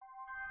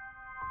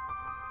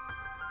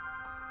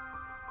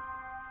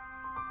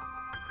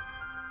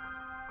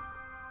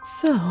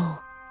So,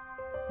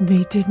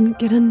 they didn't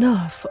get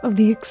enough of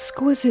the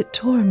exquisite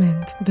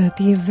torment that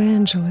the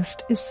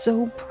evangelist is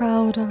so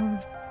proud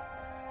of.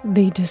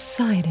 They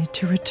decided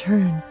to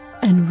return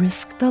and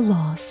risk the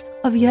loss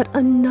of yet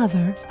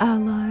another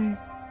ally.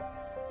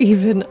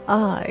 Even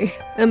I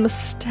am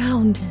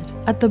astounded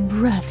at the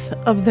breadth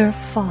of their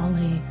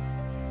folly.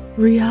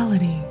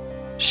 Reality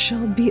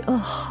shall be a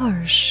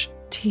harsh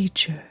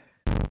teacher.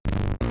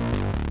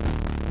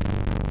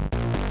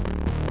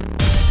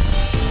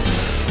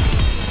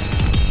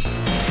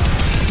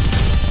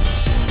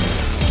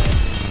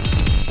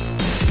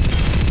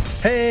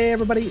 Hey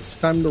everybody, it's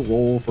time to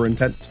roll for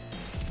intent.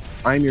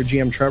 I'm your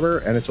GM Trevor,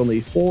 and it's only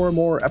 4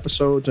 more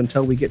episodes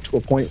until we get to a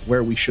point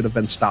where we should have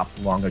been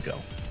stopped long ago.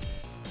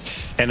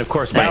 And of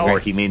course, by 4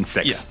 he means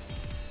 6. Yeah.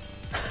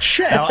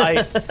 Shit! Now,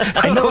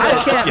 I know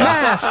I can't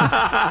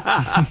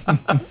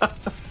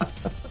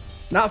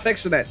math! Not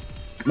fixing it.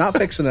 Not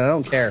fixing it, I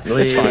don't care.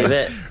 It's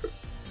fine.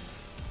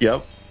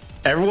 Yep.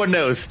 Everyone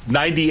knows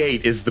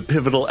 98 is the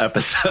pivotal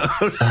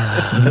episode.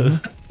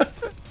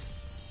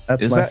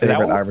 That's my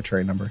favorite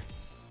arbitrary number.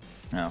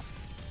 No.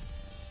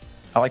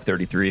 I like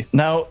 33.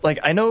 Now,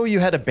 I know you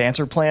had a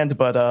banter planned,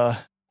 but I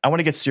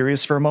want to get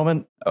serious for a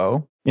moment.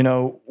 Oh? You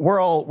know,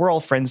 we're all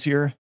friends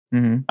here.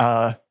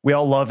 Mm-hmm. We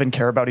all love and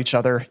care about each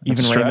other,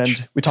 even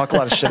Raymond. We talk a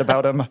lot of shit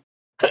about him.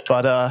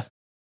 But,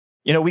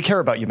 you know, we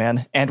care about you,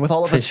 man. And with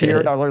all of us here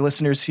and all our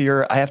listeners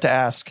here, I have to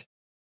ask,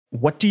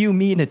 what do you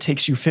mean it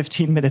takes you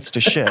 15 minutes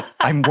to shit?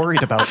 I'm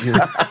worried about you.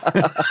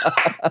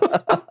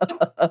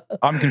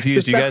 I'm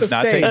confused. You guys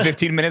not take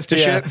 15 minutes to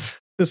shit?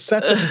 To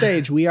set the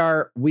stage, we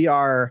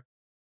are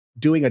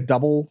doing a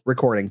double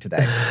recording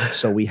today.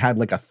 So we had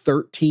like a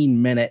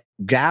 13-minute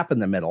gap in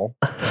the middle.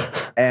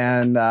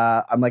 And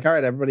I'm like, all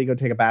right, everybody go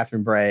take a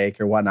bathroom break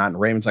or whatnot. And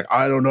Raymond's like,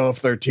 I don't know if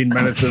 13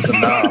 minutes is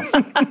enough.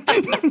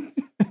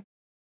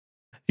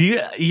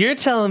 You're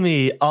telling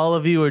me all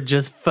of you are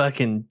just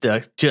fucking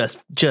just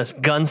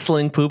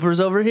gunsling poopers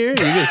over here?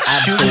 You're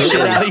just shooting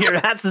shit out of your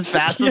ass as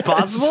fast as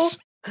possible?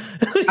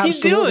 What are you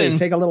doing?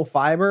 Take a little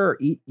fiber,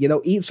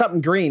 eat something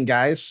green,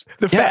 guys.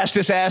 The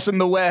fastest ass in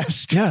the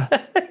West. Yeah.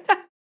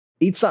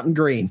 Eat something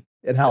green.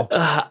 It helps.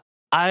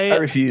 I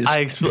refuse.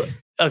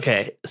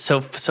 Okay,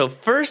 so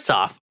first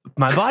off,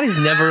 my body's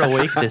never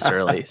awake this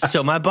early.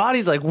 So my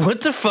body's like,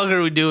 what the fuck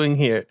are we doing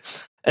here?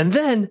 And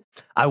then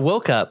I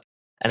woke up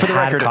and for the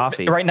had record,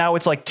 coffee. Right now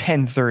it's like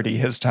 10:30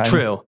 his time.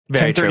 True.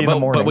 Very 10:30 true. in the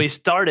morning. But we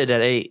started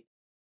at 8.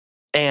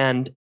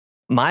 And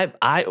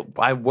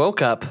I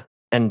woke up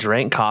and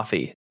drank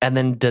coffee and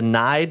then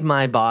denied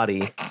my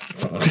body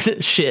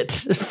shit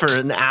for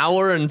an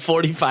hour and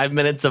 45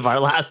 minutes of our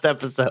last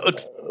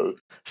episode.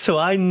 So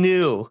I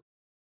knew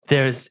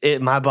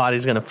my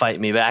body's going to fight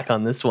me back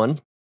on this one.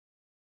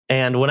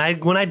 And when I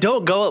go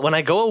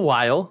a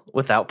while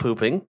without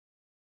pooping,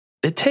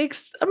 it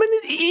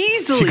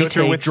easily you go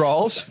through takes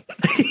withdrawals.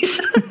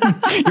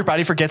 Your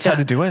body forgets how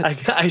to do it.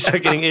 I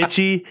start getting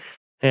itchy.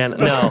 And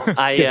no,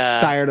 I get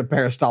tired of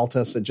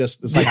peristaltis.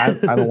 It's like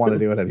I don't want to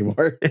do it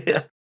anymore.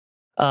 Yeah.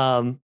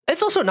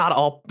 It's also not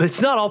all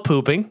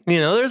pooping.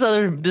 You know, there's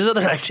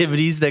other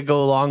activities that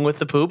go along with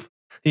the poop.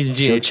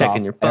 You're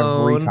checking your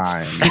phone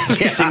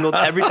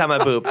every time I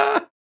poop.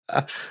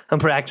 I'm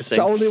practicing. It's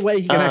the only way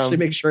you can actually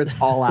make sure it's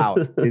all out.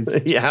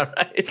 Yeah,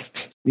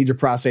 right. Need your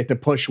prostate to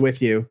push with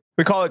you.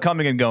 We call it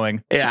coming and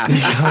going. Yeah,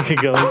 coming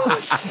and going.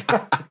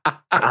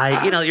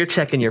 You're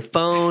checking your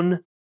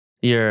phone.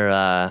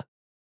 You're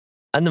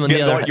and then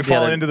you're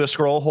falling into the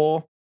scroll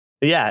hole.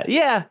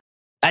 Yeah.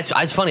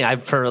 It's funny.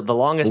 For the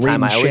longest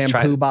time, I always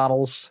try shampoo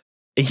bottles.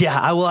 Yeah,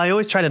 I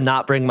always try to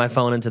not bring my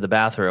phone into the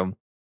bathroom.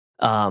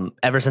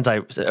 Ever since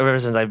I'm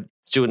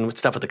doing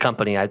stuff with the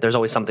company, there's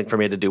always something for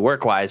me to do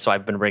work wise, so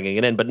I've been bringing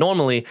it in. But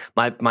normally,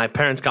 my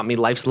parents got me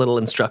Life's little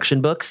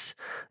instruction books,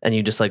 and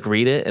you just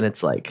read it, and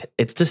it's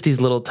just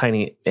these little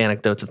tiny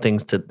anecdotes of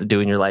things to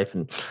do in your life.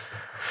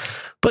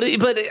 But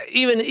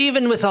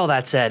even with all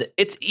that said,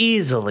 it's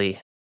easily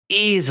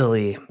 8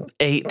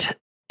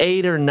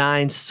 or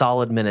 9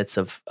 solid minutes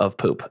of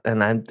poop,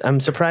 and I'm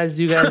surprised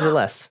you guys are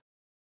less.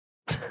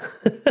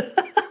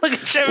 Look at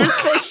Trevor's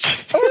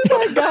face. Oh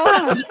my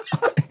god!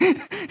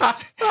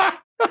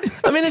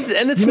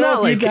 It's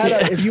not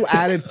if you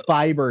added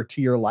fiber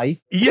to your life,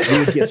 you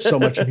would get so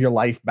much of your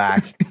life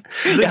back.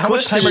 How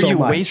much time are you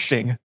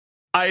wasting?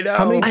 I know.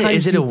 How many times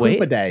is it do you a wait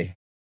poop a day?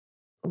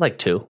 Like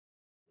 2.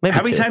 Maybe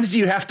How many 2. times do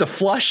you have to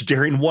flush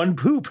during one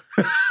poop?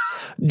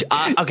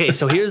 Okay,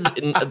 so here's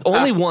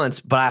only once,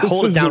 but I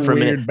hold it down for a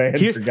minute.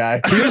 Here's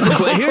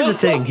the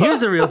thing. Here's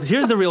the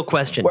real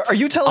question. Are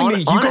you telling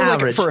me you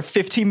go for a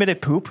 15-minute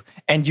poop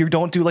and you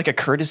don't do a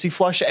courtesy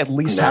flush at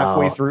least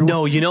halfway through?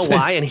 No, you know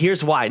why? And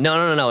here's why.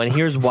 No. And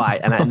here's why.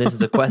 And this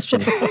is a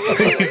question.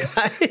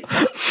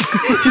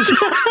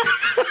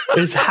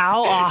 Is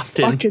how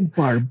often fucking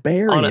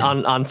barbarian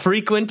on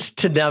frequent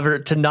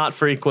to not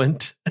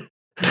frequent.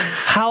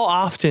 How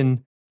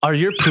often are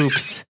your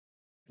poops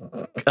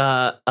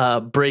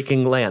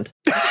breaking land?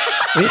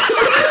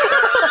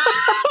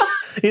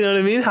 You know what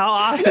I mean? How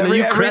often are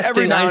you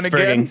cresting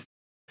iceberging?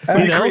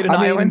 Create an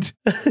island.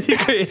 You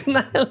create an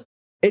island.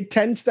 It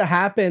tends to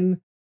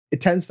happen.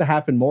 It tends to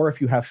happen more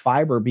if you have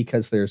fiber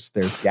because there's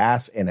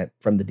gas in it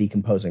from the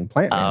decomposing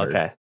plant matter.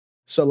 Okay.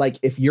 So like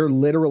if you're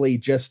literally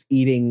just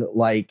eating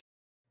like,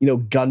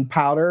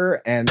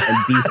 gunpowder and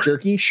beef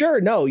jerky,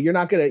 sure, no, you're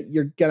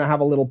gonna have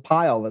a little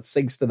pile that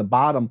sinks to the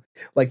bottom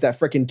like that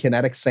freaking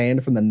kinetic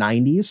sand from the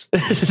 90s.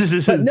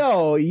 But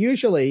no,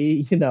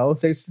 usually, it's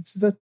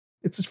a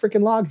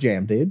freaking log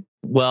jam, dude.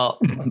 Well,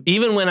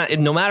 even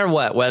when no matter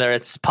what, whether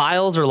it's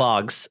piles or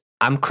logs,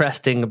 I'm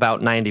cresting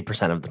about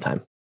 90% of the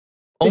time.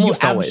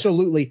 Almost always.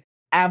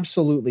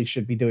 Absolutely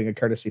should be doing a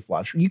courtesy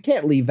flush. You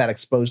can't leave that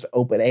exposed to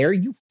open air,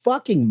 you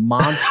fucking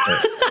monster.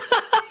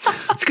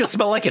 It's gonna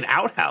smell like an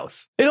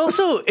outhouse.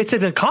 It's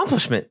an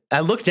accomplishment.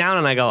 I look down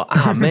and I go,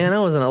 oh man, that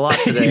wasn't a lot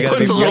today. He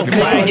puts a little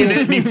flag in it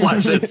and he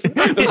flushes.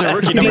 Those are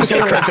rookie numbers.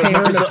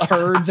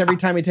 Turds every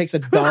time he takes a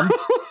dump.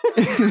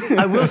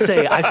 I will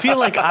say, I feel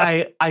like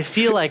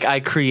I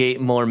create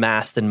more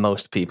mass than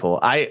most people.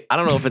 I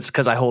don't know if it's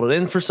because I hold it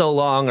in for so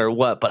long or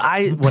what, but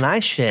when I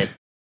shit,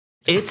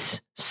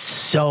 it's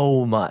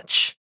so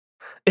much.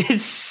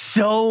 It's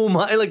so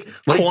much. Like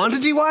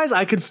quantity wise,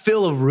 I could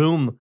fill a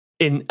room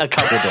in a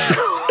couple days.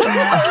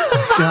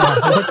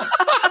 God.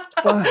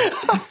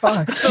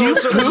 Fuck. So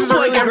this is a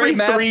really every great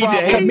math 3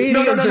 problem. days?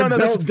 Comedians No, are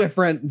built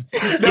different.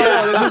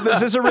 No,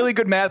 this is a really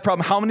good math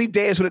problem. How many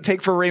days would it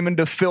take for Raymond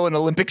to fill an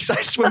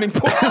Olympic-sized swimming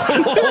pool?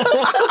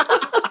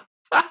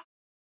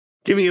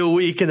 Give me a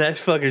week and that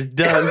fucker's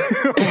done.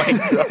 Oh my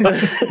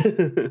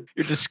God.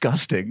 You're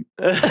disgusting.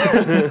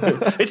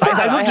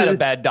 I had a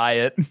bad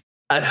diet.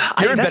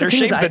 You're in better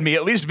shape than me,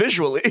 at least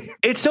visually.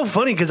 It's so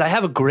funny because I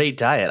have a great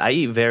diet. I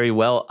eat very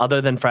well,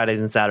 other than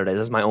Fridays and Saturdays.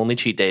 That's my only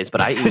cheat days.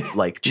 But I eat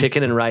like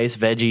chicken and rice,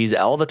 veggies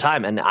all the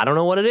time, and I don't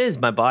know what it is.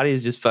 My body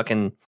is just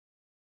fucking.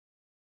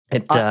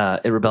 It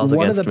rebels against me.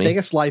 One of the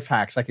biggest life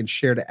hacks I can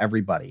share to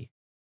everybody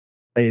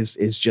is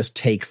just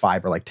take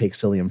fiber, like take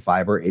psyllium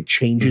fiber. It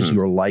changes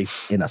your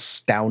life in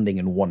astounding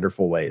and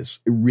wonderful ways.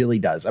 It really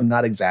does. I'm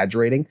not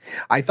exaggerating.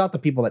 I thought the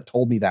people that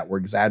told me that were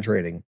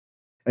exaggerating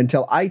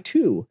until I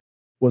too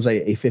was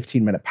a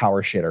 15-minute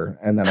power shitter.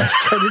 And then I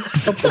started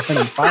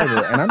supplementing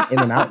fiber and I'm in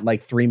and out in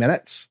like 3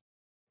 minutes.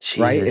 Jesus.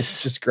 Right?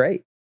 It's just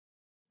great.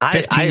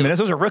 15 minutes?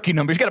 Those are rookie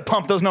numbers. You got to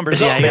pump those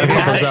numbers up. You got to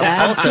pump those up.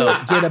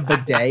 Also, get a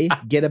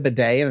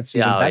bidet and it's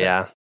even better.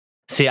 Yeah.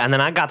 See, and then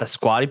I got the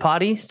squatty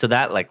potty, so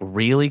that like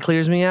really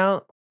clears me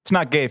out. It's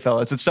not gay,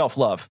 fellas. It's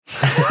self-love.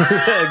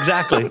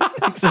 Exactly.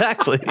 It's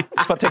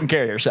about taking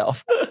care of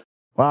yourself.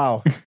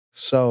 Wow.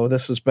 So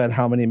this has been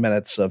how many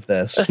minutes of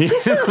this? 7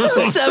 minutes.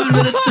 7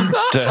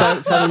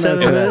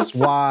 minutes of this.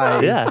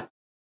 Why? Yeah.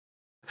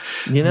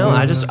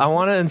 I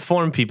want to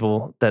inform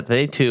people that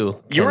they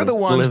too. You're the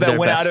ones that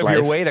went out of life.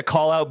 your way to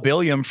call out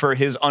Billiam for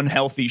his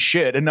unhealthy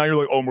shit, and now you're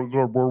like, oh my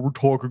God, we're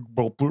talking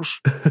about this.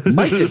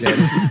 Micah did.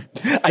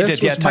 I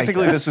did. Yeah,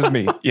 technically this is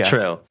me. Yeah,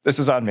 true. This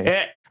is on me.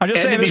 I'm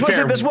just saying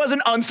this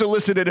wasn't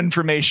unsolicited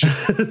information.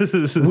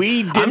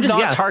 We did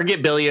not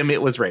target Billiam.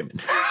 It was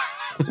Raymond.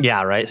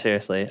 Yeah, right.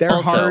 Seriously.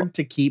 They're hard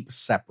to keep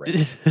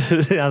separate.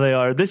 Yeah, they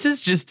are. This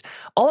is just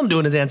all I'm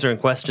doing is answering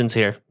questions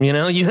here. You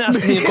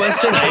ask me a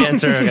question, I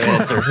answer, I'm going to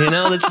answer.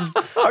 This is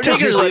I'm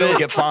just here so I don't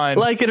get fined.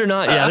 Like it or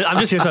not. Yeah, I'm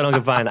just here so I don't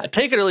get fined.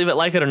 Take it or leave it,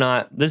 like it or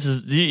not. This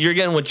is you're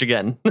getting what you're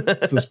getting.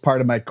 This is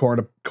part of my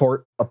court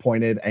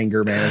appointed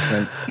anger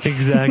management.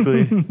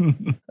 Exactly.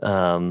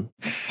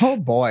 Oh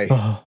boy.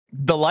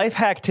 The life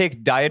hack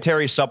take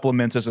dietary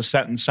supplements as a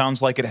sentence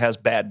sounds like it has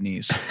bad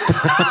knees.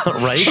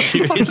 Right?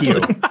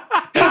 Seriously.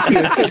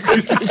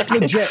 It's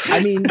legit. I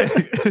mean,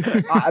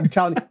 I'm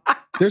telling you,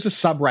 there's a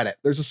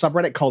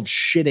subreddit called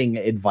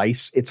Shitting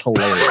Advice. It's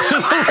hilarious.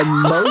 And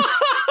most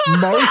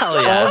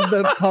of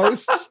the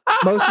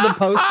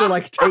posts are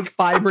like, take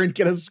fiber and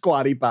get a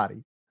squatty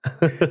potty.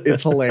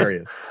 It's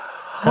hilarious.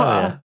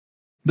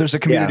 There's a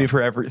community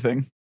for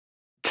everything.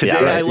 Today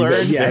I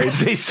learned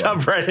there's a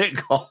subreddit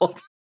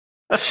called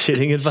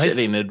Shitting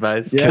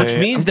advice. Yeah. Which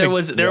means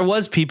there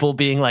was people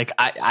being like,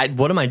 I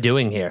what am I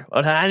doing here?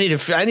 I need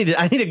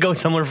to go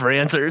somewhere for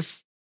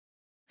answers.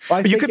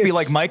 Well, you could be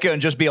like Micah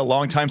and just be a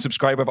longtime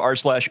subscriber of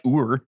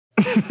r/Ur.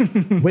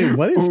 Wait,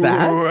 what is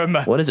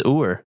that? What is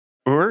Ur?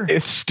 Ur?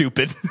 It's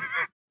stupid.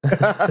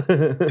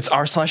 It's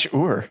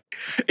r/Ur.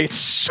 It's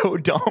so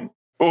dumb.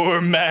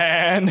 Ur,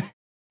 man.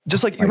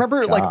 Just like, you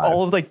remember like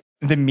all of like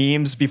the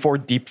memes before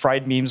deep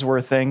fried memes were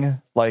a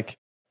thing? Like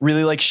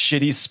really like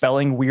shitty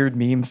spelling, weird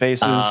meme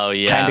faces,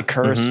 kind of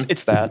cursed.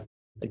 It's that.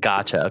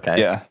 Gotcha. Okay.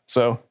 Yeah.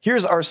 So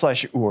here's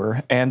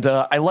r/Ur. And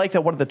I like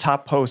that one of the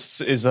top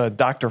posts is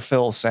Dr.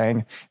 Phil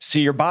saying,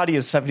 see, your body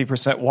is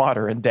 70%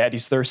 water and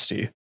daddy's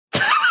thirsty.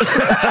 Oh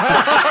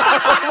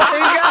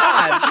my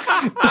God.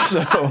 So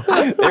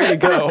there you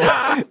go.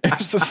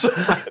 There's the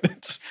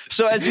subreddits.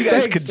 So as you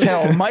guys could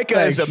tell,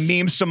 Micah is a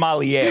meme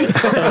sommelier.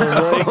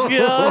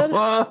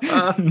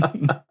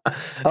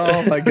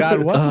 Oh my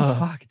God. What the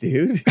fuck,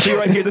 dude? See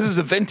right here, this is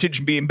a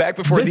vintage meme back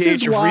before the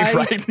age of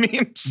refried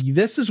memes.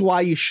 This is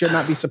why you should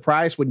not be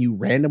surprised when you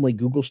randomly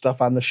Google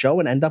stuff on the show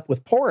and end up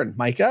with porn,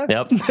 Micah.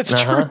 Yep. That's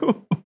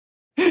true.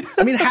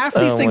 I mean, half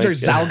these Oh things my are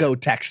God. Zalgo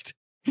text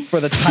for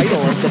the title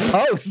of the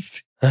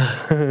post.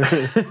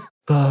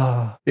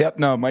 Yep.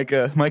 No,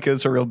 Micah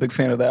is a real big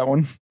fan of that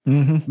one.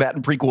 Mhm. That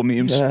and prequel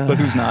memes, but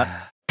who's not?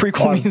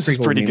 Prequel memes is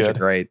Prequel pretty memes are good.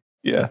 great.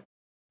 Yeah.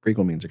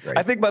 Prequel memes are great.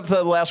 I think about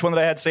the last one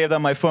that I had saved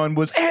on my phone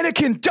was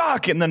Anakin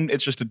Duck, and then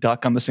it's just a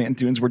duck on the sand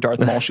dunes where Darth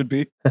Maul should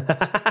be.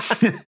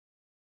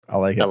 I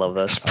like it. I love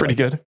this. It's pretty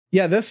good.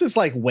 Yeah, this is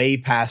like way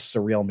past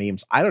surreal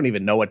memes. I don't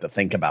even know what to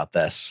think about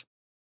this.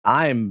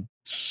 I'm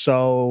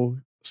so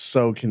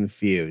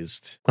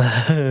confused.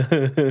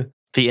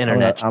 The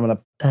internet. I'm gonna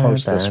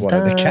post this one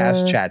in the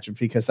cast chat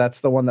because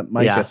that's the one that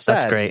Micah Yeah, said.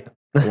 that's great.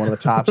 One of the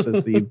tops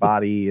is the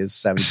body is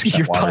 70%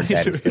 Your water. body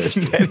Dead is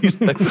thirsty. is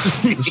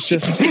thirsty. It's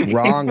just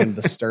wrong and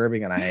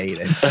disturbing, and I hate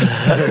it.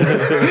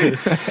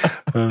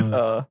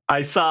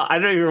 I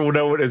don't even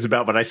know what it was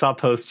about, but I saw a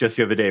post just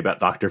the other day about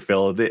Dr.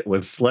 Phil. It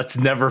was, let's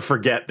never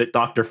forget that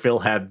Dr. Phil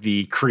had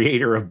the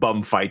creator of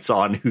Bum Fights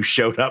on, who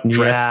showed up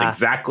dressed Yeah.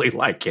 exactly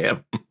like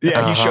him.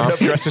 Yeah, he showed up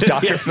dressed as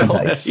Dr. Phil.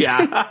 Nice.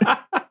 Yeah.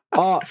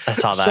 I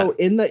saw that. So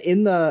in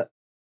the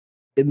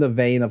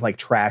vein of like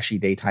trashy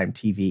daytime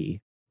TV,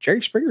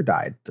 Jerry Springer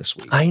died this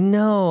week. I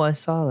know. I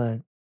saw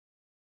that.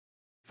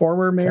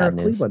 Former mayor Sad of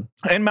news. Cleveland.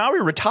 And Maui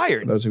For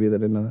retired. those of you that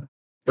didn't know that.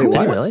 Did he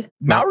what? really?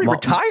 Maui Ma-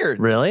 retired.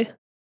 Really?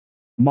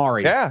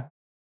 Mari. Yeah.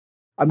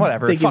 I'm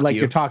Whatever, thinking fuck like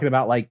you. you're talking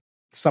about like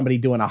somebody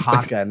doing a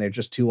haka and they're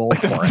just too old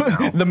for it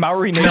now. The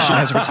Maori Nation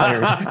has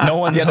retired. No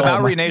one's Yeah, the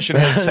home. Maori Nation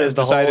has The whole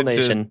decided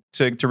nation.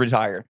 to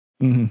retire.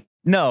 Mhm.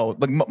 No,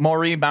 like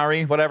Maori,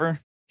 whatever.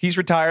 He's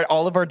retired.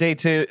 All of our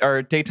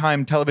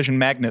daytime television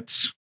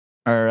magnates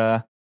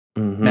are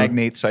Mhm.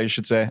 magnates, I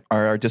should say,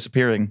 are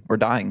disappearing or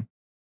dying.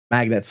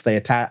 Magnets, they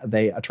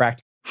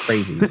attract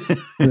crazies.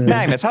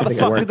 Magnets, how I the think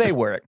it fuck do works. they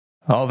work?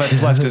 All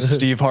that's left is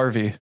Steve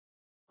Harvey. He's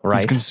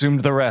Right.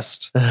 consumed the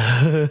rest.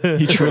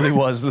 He truly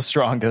was the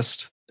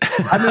strongest.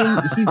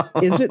 I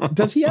mean,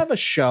 does he have a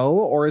show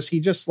or is he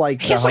just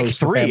like He has the like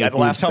host of 3 Family the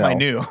last Feud time I still?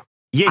 knew.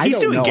 Yeah, I he's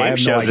don't doing know. I game have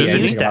no shows. idea isn't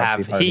He he? used to about have.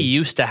 Steve Harvey. He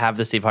used to have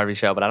the Steve Harvey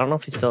show, but I don't know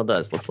if he still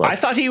does. Let's look. I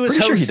thought he was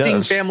Pretty sure he hosting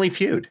does. Family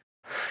Feud.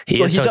 He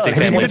Well, is he hosting does.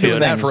 He's Family been doing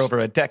Feud. that for over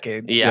a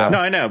decade. Yeah. No,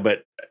 I know,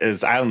 but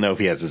I don't know if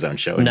he has his own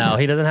show. No, anymore.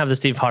 he doesn't have the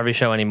Steve Harvey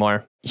show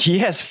anymore. He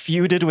has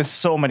feuded with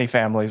so many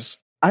families.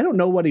 I don't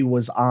know what he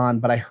was on,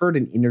 but I heard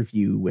an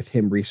interview with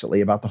him recently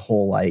about the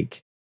whole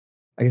like,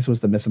 I guess it was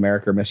the Miss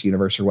America or Miss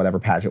Universe or whatever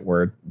pageant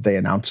where they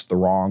announced the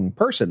wrong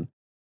person.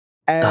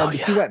 And Oh, he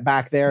yeah. went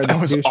back there and That the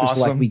was producers were like,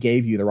 awesome. we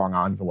gave you the wrong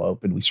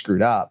envelope and we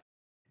screwed up.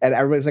 And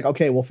everybody's like,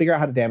 okay, we'll figure out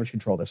how to damage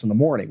control this in the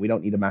morning. We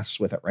don't need to mess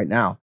with it right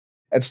now.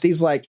 And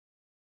Steve's like,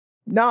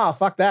 nah,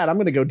 fuck that. I'm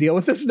going to go deal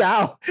with this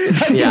now.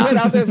 And Yeah. he went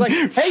out there and was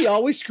like, hey,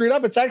 y'all, we screwed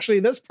up. It's actually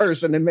this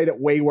person, and made it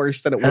way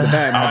worse than it would have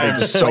been. had they I'm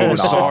just so played it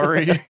off.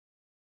 sorry.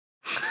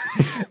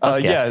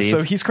 Yeah, Steve.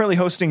 So he's currently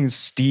hosting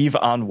Steve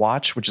on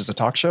Watch, which is a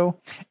talk show,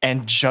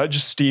 and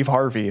Judge Steve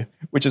Harvey,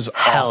 which is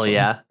Hell awesome.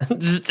 yeah!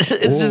 It's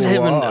just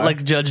him and What?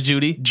 like Judge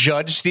Judy.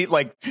 Judge Steve,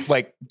 like,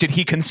 did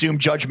he consume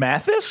Judge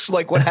Mathis?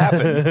 Like, what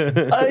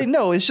happened?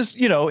 No, it's just,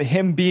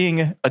 him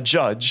being a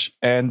judge,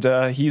 and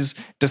he's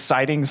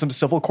deciding some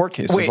civil court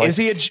cases. Wait, Like, is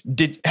he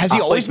has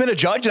he always like- been a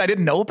judge and I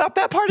didn't know about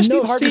that part of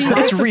Steve Harvey's see, life?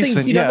 that's It's the thing.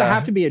 recent, He doesn't yeah.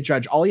 have to be a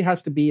judge. All he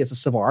has to be is a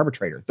civil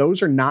arbitrator.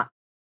 Those are not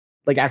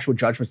like actual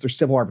judgments. They're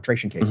civil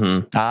arbitration cases.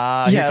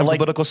 Mhm. Here Yeah, comes like- a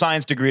political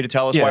science degree to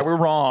tell us Yeah. why we're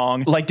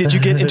wrong. Like, did you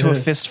get into a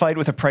fist fight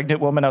with a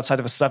pregnant woman outside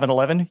of a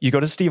 7-Eleven? You go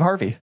to Steve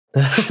Harvey.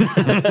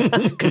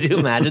 Could you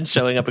imagine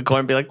showing up in court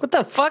and be like, "What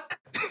the fuck?"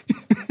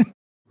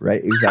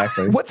 Right?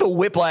 Exactly. What the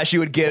whiplash you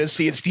would get is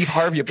seeing Steve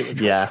Harvey. You'd be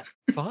like, Yeah,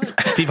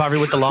 fuck. Steve Harvey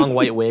with the long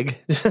white wig.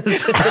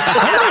 Steve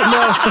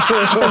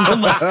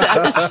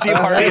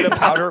Harvey in a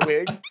powder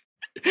wig.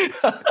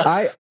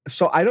 I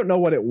don't know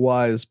what it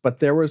was, but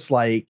there was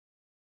like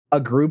a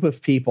group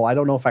of people. I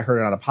don't know if I heard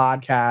it on a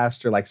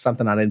podcast or like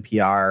something on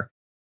NPR,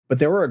 but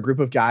there were a group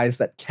of guys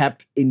that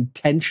kept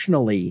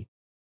intentionally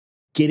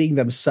getting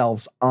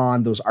themselves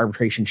on those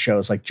arbitration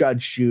shows like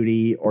Judge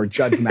Judy or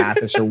Judge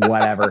Mathis or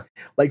whatever.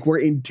 Like, we're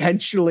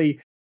intentionally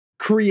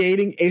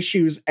creating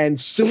issues and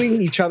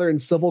suing each other in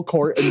civil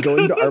court and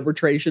going to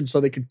arbitration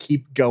so they could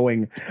keep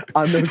going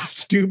on those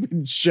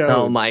stupid shows.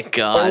 Oh my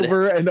god!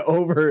 Over and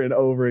over and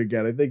over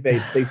again. I think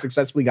they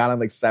successfully got on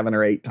like 7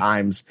 or 8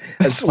 times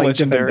as That's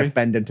plaintiff and legendary.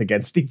 defendant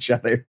against each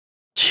other.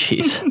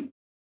 Jeez.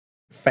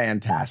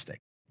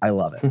 Fantastic. I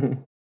love it.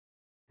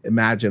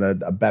 Imagine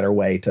a better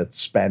way to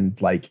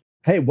spend like,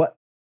 hey, what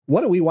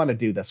do we want to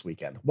do this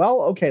weekend?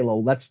 Well, okay, Lo,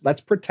 let's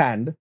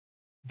pretend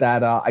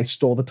that I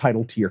stole the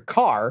title to your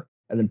car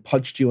and then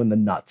punched you in the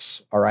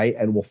nuts. All right,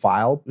 and we'll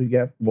file.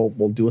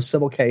 We'll do a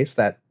civil case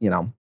that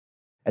and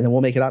then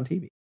we'll make it on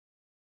TV.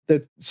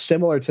 They're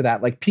similar to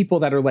that, like people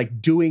that are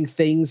like doing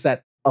things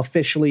that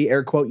officially,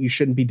 air quote, you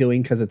shouldn't be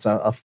doing because it's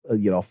a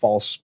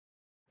false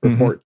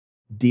report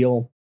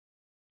deal.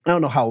 I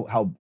don't know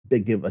how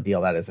big of a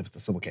deal that is if it's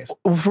a civil case.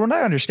 From what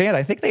I understand,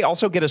 I think they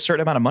also get a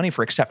certain amount of money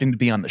for accepting to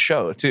be on the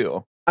show,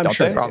 too. I'm Don't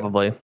sure they? they do.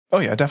 Probably. Oh,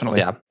 yeah, definitely.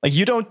 Yeah. Like,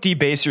 you don't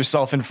debase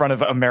yourself in front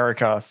of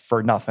America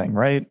for nothing,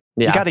 right?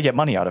 Yeah. You got to get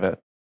money out of it.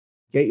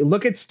 Yeah, you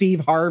look at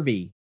Steve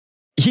Harvey.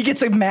 He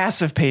gets a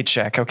massive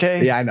paycheck,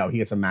 okay? Yeah, I know. He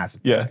gets a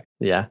massive paycheck.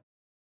 Yeah.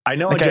 I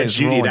know Judge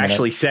Judy had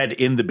actually said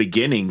in the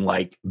beginning,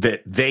 like,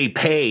 that they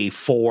pay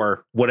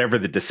for whatever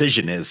the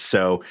decision is.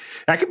 So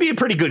that could be a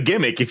pretty good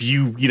gimmick if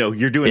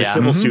you're doing a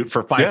civil suit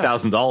for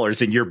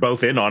 $5,000 and you're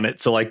both in on it.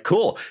 So, like,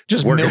 cool.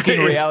 Just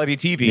milking reality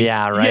TV.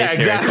 Yeah, right. Yeah,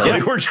 exactly.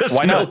 Like, we're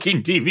just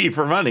milking TV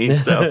for money.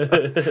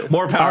 So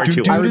more power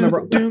to I them.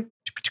 remember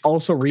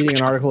also reading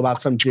an article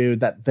about some dude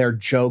that their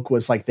joke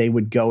was like they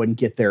would go and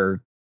get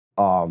their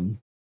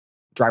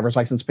driver's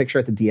license picture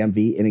at the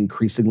DMV in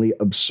increasingly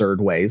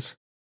absurd ways,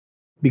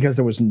 because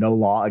there was no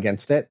law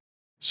against it.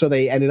 So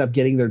they ended up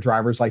getting their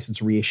driver's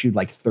license reissued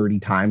like 30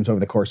 times over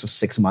the course of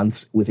 6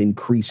 months with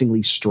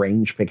increasingly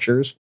strange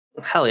pictures.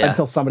 Hell yeah.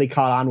 Until somebody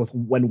caught on with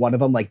when one of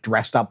them like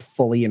dressed up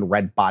fully in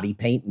red body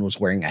paint and was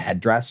wearing a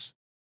headdress.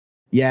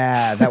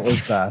 Yeah, that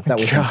was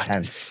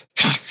intense.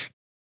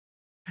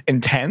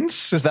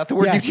 Intense? Is that the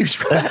word you'd use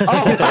for that?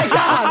 Oh my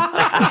God.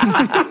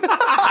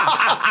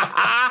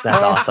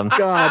 That's awesome.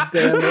 God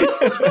damn it.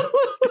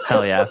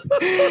 Hell yeah.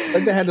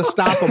 Like they had to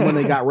stop them when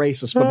they got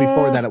racist, but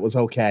before that it was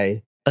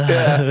okay.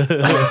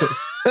 Yeah.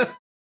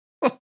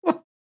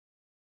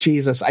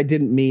 Jesus, I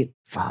didn't meet.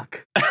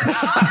 Fuck.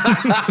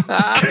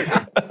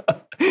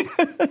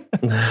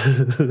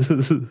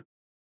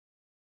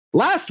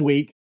 Last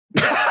week.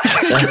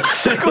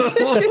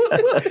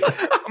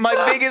 My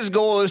biggest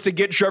goal is to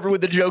get Trevor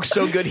with the joke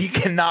so good he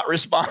cannot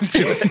respond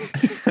to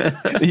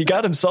it. He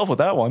got himself with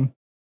that one.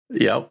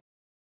 Yep.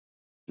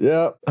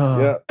 Yep.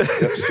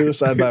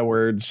 Suicide by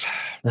words.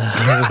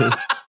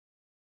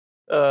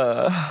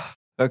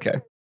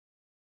 Okay.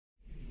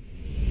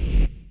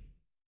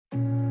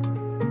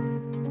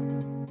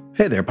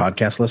 Hey there,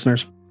 podcast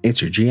listeners.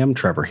 It's your GM,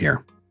 Trevor,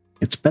 here.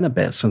 It's been a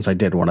bit since I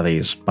did one of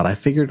these, but I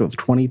figured with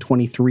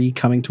 2023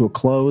 coming to a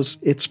close,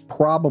 it's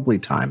probably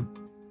time.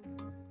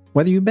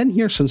 Whether you've been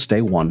here since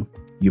day one,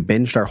 you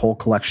binged our whole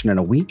collection in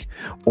a week,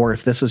 or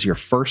if this is your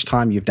first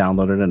time you've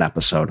downloaded an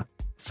episode,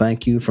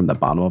 thank you from the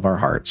bottom of our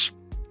hearts.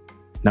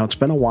 Now, it's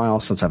been a while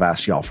since I've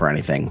asked y'all for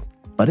anything,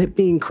 but it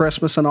being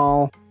Christmas and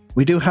all,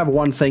 we do have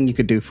one thing you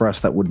could do for us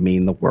that would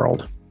mean the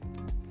world.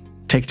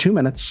 Take 2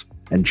 minutes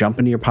and jump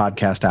into your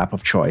podcast app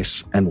of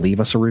choice and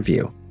leave us a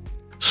review.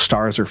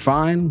 Stars are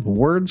fine,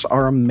 words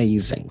are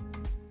amazing.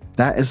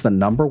 That is the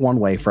number one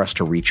way for us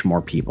to reach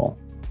more people.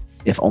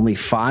 If only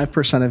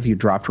 5% of you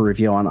dropped a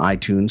review on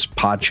iTunes,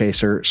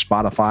 Podchaser,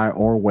 Spotify,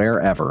 or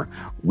wherever,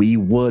 we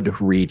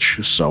would reach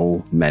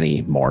so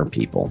many more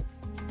people.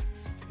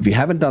 If you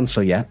haven't done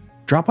so yet,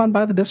 drop on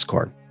by the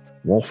Discord,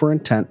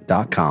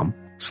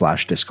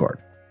 wolferintent.com/Discord.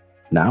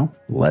 Now,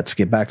 let's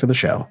get back to the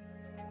show.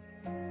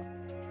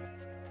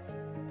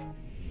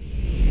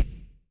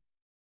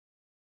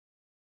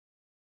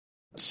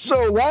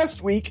 So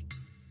last week,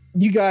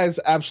 you guys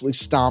absolutely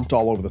stomped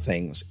all over the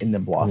things in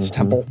Nimbloth's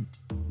temple.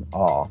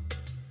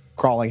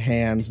 Crawling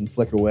hands and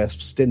flicker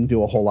wisps didn't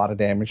do a whole lot of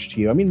damage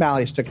to you. I mean,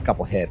 Malleus took a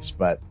couple hits,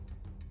 but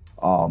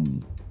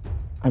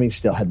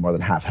still had more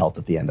than half health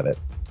at the end of it.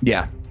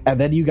 Yeah.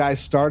 And then you guys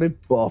started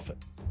buffing,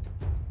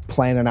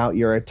 planning out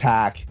your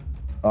attack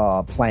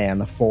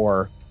plan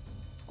for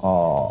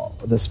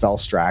this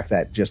Velstrack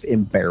that just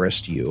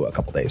embarrassed you a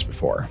couple days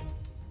before.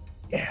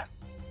 Yeah.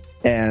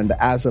 And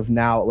as of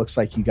now, it looks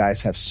like you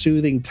guys have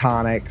soothing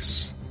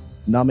tonics,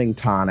 numbing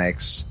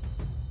tonics,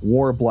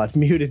 war blood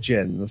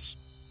mutagens,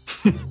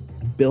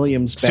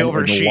 billiums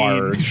Silver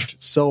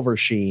enlarged, silver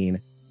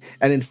sheen.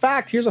 And in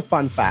fact, here's a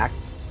fun fact,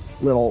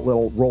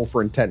 little roll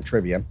for intent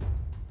trivia.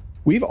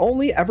 We've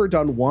only ever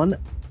done one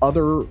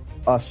other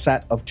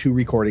set of 2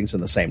 recordings in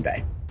the same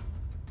day.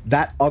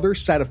 That other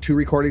set of 2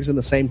 recordings in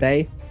the same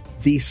day,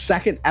 the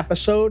second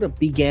episode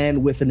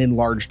began with an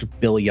enlarged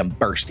billium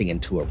bursting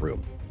into a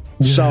room.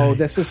 So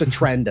this is a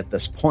trend at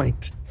this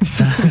point.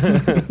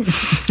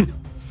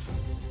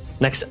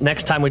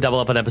 Next time we double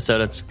up an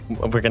episode,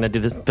 we're gonna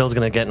do this. Bill's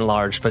gonna get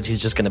enlarged, but he's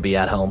just gonna be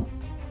at home.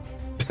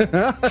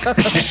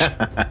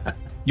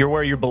 You're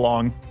where you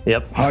belong.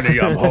 Yep. Honey,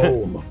 I'm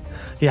home.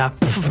 Yeah.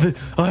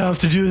 I have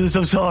to do this.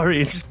 I'm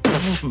sorry. Just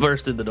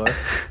burst in the door.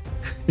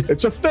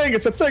 It's a thing.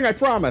 I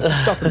promise.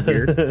 It's stuff in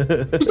here.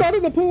 It's not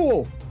in the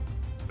pool.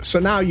 So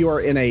now you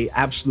are in a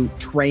absolute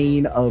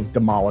train of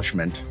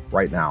demolishment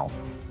right now.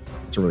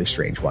 It's a really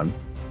strange one.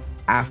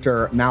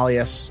 After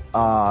Malleus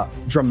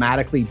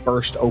dramatically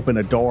burst open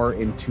a door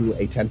into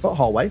a 10-foot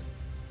hallway.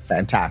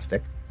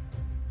 Fantastic.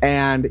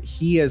 And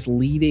he is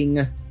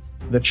leading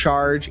the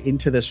charge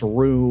into this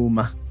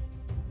room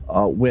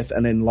with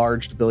an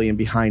enlarged billion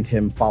behind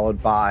him,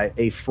 followed by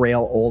a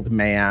frail old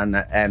man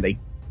and a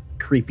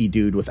creepy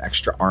dude with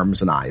extra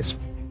arms and eyes.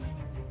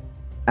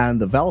 And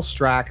the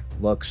Velstrack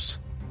looks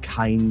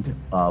kind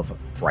of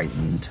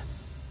frightened.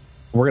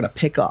 We're going to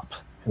pick up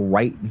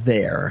right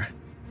there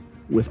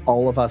with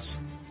all of us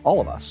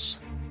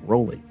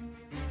rolling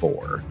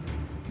for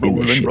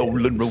initiative.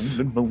 Rolling.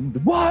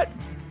 What?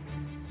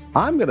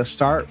 I'm going to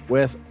start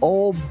with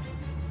old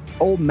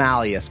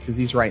Malleus because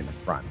he's right in the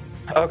front.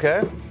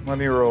 Okay, let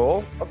me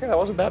roll. Okay, that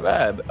wasn't that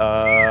bad.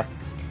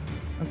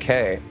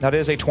 Okay, that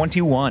is a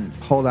 21.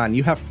 Hold on,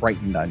 you have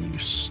frightened on you.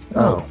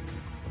 Oh.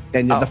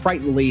 And the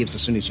Frighten leaves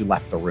as soon as you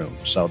left the room.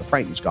 So the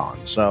Frighten's gone.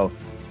 So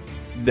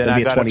then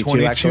I got a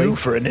 22 actually.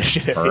 For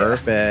initiative.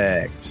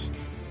 Perfect.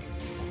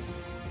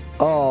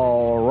 Yeah.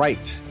 All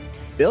right.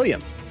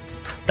 Billiam.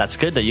 That's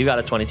good that you got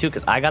a 22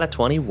 because I got a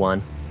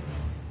 21.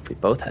 We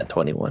both had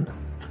 21.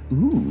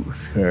 Ooh,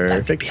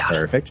 perfect.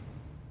 Perfect.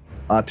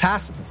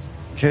 Tacitus.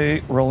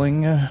 Okay,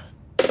 rolling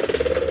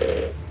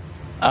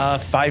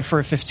 5 for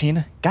a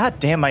 15. God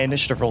damn, my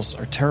initiative rolls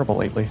are terrible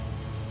lately.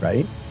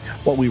 Right?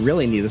 What we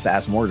really need is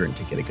Asmordran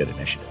to get a good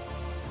initiative.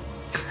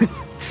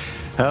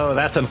 Oh,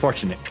 that's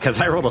unfortunate because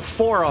I rolled a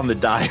 4 on the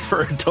die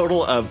for a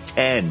total of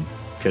 10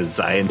 because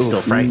I am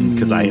still frightened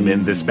because I am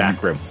in this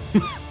back room.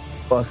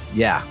 Well,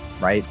 yeah,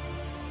 right?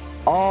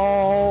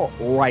 All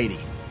righty.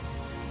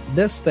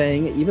 This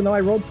thing, even though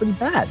I rolled pretty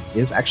bad,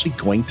 is actually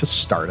going to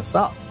start us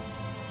up.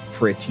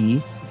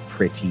 Pretty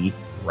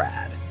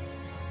rad.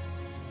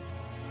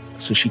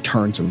 So she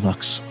turns and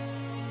looks,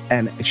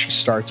 and she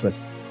starts with,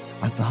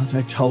 I thought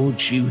I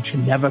told you to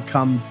never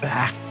come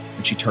back.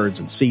 And she turns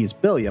and sees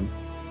Billiam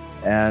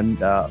and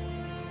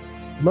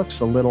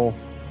looks a little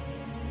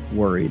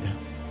worried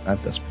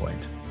at this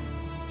point.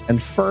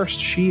 And first,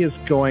 she is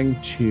going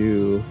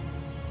to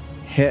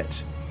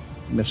hit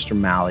Mr.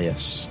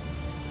 Malleus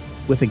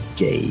with a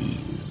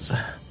gaze.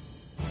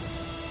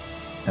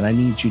 And I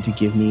need you to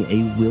give me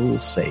a will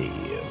save.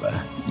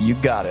 You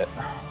got it.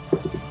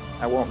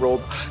 I won't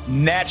roll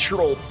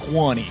natural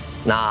 20.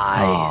 Nice.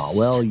 Oh,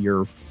 well,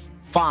 you're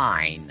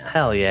fine.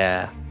 Hell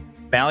yeah.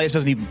 Malleus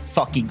doesn't even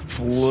fucking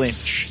flinch.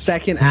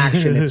 Second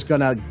action, it's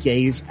going to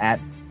gaze at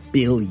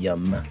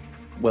Billiam.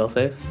 Will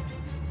save?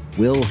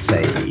 Will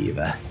save.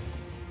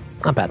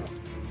 Not bad.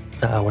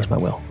 Where's my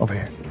will? Over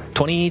here.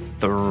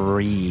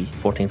 23.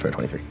 14 for a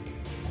 23.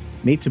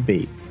 Need to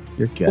beat.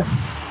 You're good.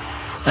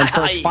 Oof. And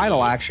for its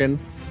final action,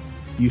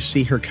 you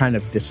see her kind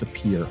of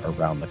disappear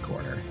around the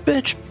corner.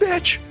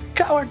 Bitch,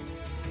 coward.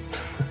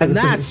 And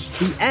that's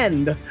the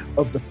end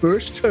of the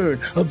first turn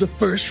of the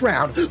first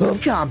round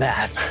of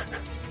combat.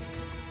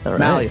 All right.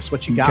 Malleus,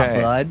 what you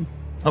got, bud?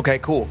 Okay,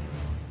 cool.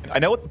 I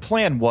know what the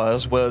plan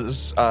was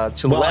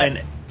to let...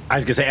 And I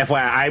was going to say,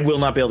 FYI, I will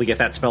not be able to get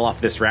that spell off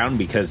this round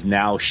because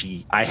now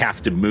I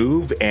have to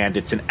move, and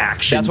it's an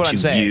action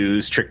to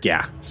use trick.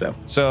 Yeah,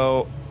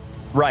 So,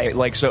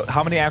 right, so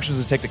how many actions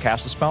does it take to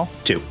cast the spell?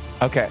 2.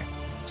 Okay.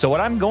 So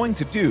what I'm going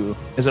to do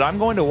is that I'm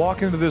going to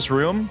walk into this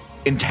room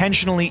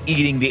intentionally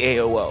eating the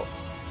AOO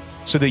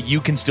so that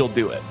you can still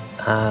do it.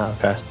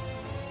 Okay.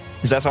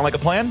 Does that sound like a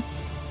plan?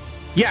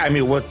 Yeah, I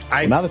mean,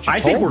 I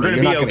think we're going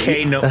to be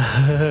okay.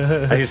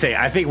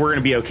 I think we're going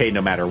to be okay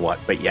no matter what.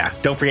 But yeah,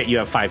 don't forget you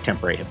have 5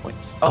 temporary hit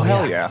points. Oh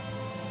hell yeah!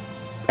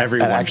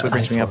 Everyone that actually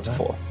brings me up to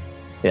full.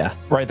 Yeah,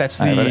 right. That's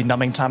the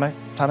numbing tonic.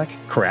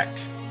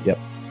 Correct. Yep.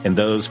 And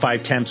those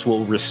 5 temps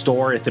will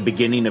restore at the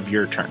beginning of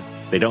your turn.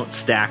 They don't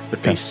stack,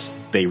 but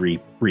they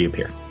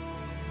reappear.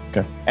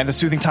 Okay. And the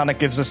soothing tonic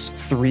gives us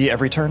 3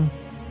 every turn.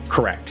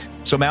 Correct.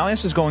 So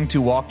Malleus is going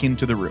to walk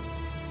into the room.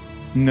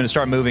 I'm going to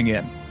start moving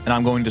in, and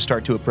I'm going to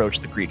start to approach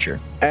the creature.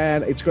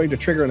 And it's going to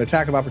trigger an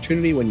attack of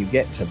opportunity when you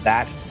get to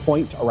that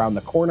point around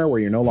the corner where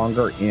you're no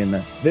longer in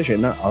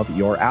vision of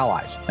your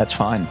allies. That's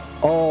fine.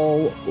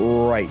 All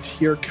right,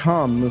 here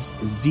comes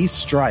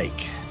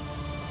Z-Strike.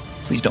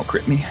 Please don't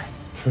crit me.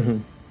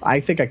 I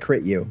think I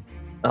crit you.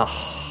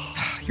 Oh,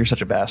 you're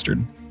such a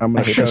bastard. I'm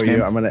going to show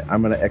you. I'm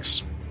going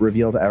to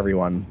reveal to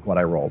everyone what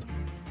I rolled.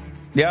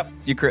 Yep,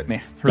 you crit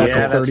me. That's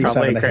a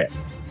 37 to hit.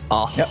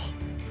 Oh. Yep.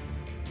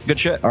 Good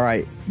shit. All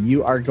right,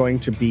 you are going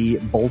to be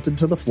bolted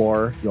to the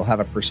floor. You'll have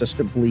a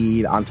persistent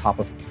bleed on top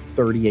of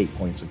 38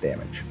 points of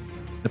damage.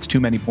 That's too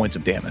many points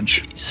of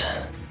damage.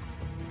 Jeez.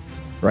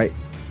 Right?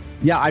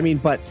 Yeah, I mean,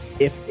 but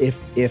if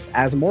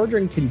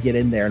Asmordran can get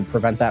in there and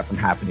prevent that from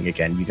happening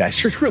again, you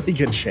guys are in really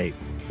good shape.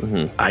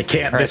 Mm-hmm. I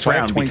can't this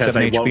round because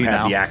I won't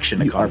have the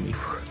action economy.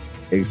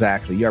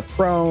 Exactly. You're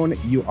prone.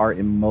 You are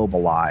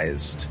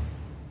immobilized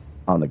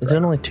on the ground. Is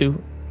there only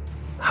 2?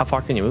 How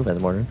far can you move,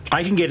 Asmordran?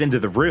 I can get into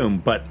the room,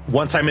 but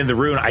once I'm in the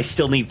room, I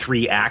still need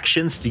 3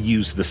 actions to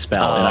use the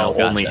spell, and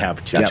I'll only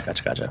have 2.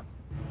 Gotcha.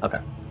 Okay.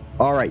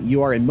 All right,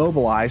 you are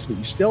immobilized, but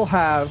you still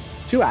have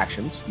 2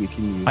 actions. You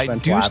can use. I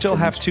do still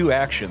have 2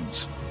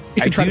 actions.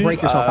 You can try to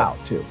break yourself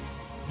out, too.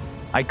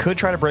 I could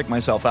try to break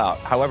myself out.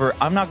 However,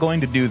 I'm not going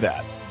to do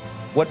that.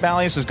 What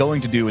Malleus is going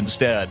to do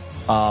instead,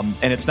 and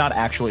it's not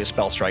actually a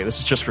spell strike, this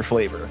is just for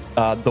flavor.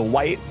 The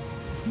white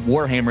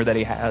warhammer that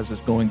he has is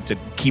going to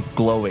keep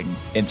glowing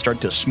and start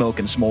to smoke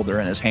and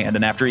smolder in his hand.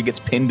 And after he gets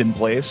pinned in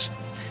place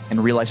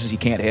and realizes he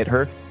can't hit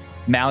her,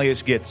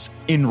 Malleus gets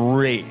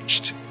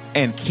enraged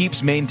and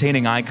keeps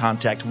maintaining eye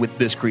contact with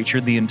this creature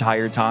the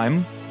entire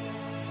time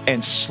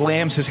and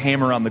slams his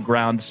hammer on the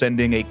ground,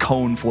 sending a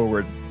cone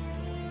forward.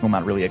 Well,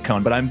 not really a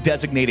cone, but I'm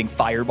designating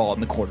fireball in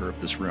the corner of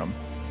this room.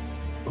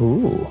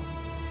 Ooh.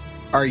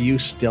 Are you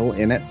still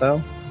in it,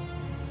 though?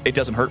 It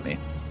doesn't hurt me.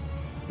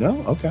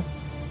 No? Okay.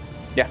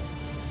 Yeah.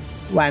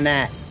 Why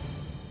not?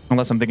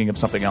 Unless I'm thinking of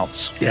something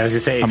else. Yeah, I was going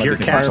to say, if you're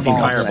casting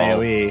fireball,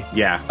 AoE.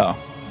 Yeah. Oh.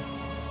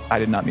 I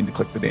did not mean to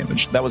click the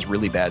damage. That was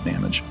really bad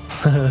damage.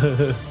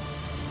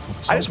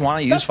 I just want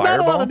to use That's Fireball.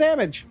 not a lot of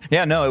damage.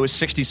 Yeah, no, it was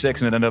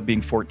 66 and it ended up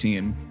being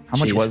 14. How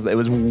much was that? It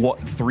was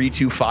 3,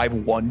 2, 5,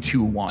 1,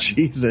 2, 1.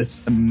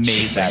 Jesus.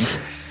 Amazing.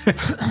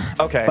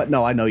 Okay. But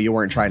no, I know you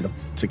weren't trying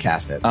to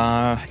cast it.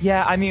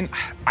 Yeah, I mean,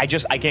 I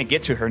can't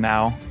get to her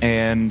now,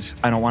 and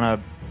I don't want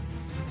to.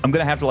 I'm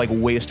going to have to, like,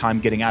 waste time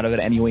getting out of it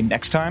anyway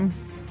next time.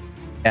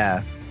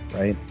 Yeah,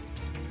 right.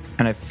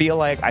 And I feel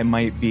like I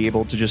might be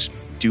able to just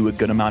do a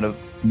good amount of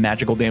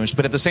magical damage.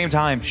 But at the same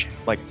time,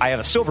 like, I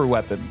have a silver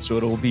weapon, so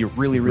it'll be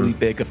really, really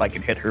big if I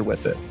can hit her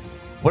with it.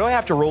 What do I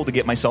have to roll to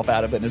get myself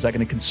out of it? Is that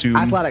going to consume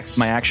Athletics.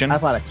 my action?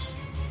 Athletics.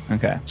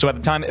 Okay. So at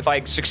the time, if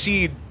I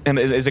succeed,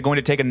 is it going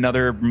to take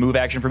another move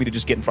action for me to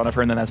just get in front of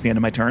her, and then that's the end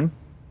of my turn?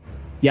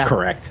 Yeah.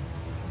 Correct.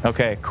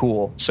 Okay,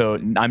 cool. So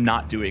I'm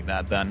not doing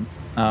that then.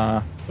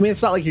 I mean,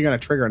 it's not like you're going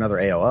to trigger another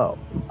AOO.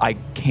 I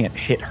can't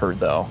hit her,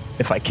 though,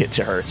 if I get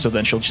to her. So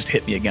then she'll just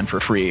hit me again for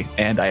free,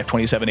 and I have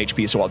 27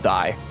 HP, so I'll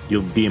die.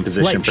 You'll be in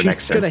position Right, for next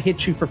she's turn. going to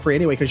hit you for free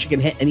anyway because she can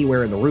hit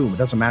anywhere in the room. It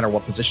doesn't matter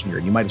what position you're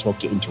in. You might as well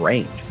get into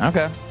range.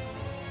 Okay.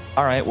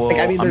 All right, well, Like,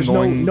 I mean, there's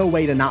I'm no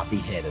way to not be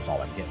hit is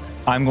all I'm getting at.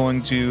 I'm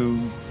going to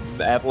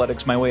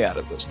athletics my way out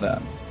of this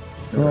then.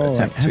 Or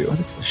attempt to.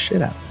 Athletics the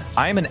shit out of this.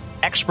 I am an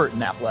expert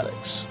in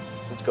athletics.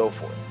 Let's go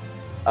for it.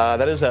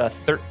 That is a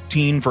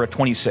 13 for a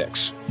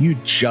 26. You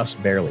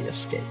just barely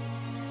escape.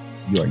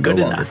 You are Good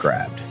no longer enough.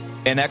 grabbed.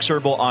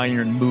 Inexorable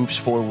iron moves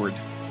forward,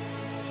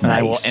 and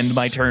I will end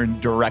my turn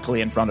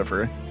directly in front of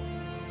her.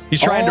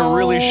 He's trying to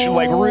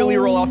really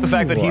roll off the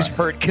fact that he's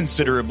hurt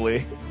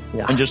considerably,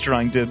 and just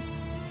trying to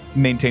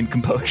maintain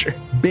composure.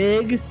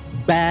 Big,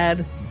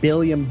 bad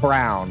Billiam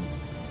Brown,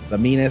 the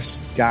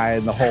meanest guy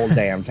in the whole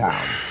damn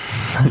town.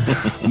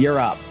 You're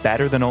up.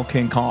 Better than old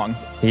King Kong.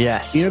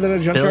 Yes. Either than a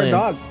junkyard Billiam.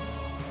 dog.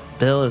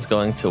 Bill is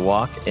going to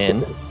walk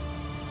in.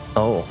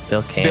 Oh,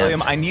 Bill can't.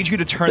 William, I need you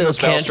to turn Bill those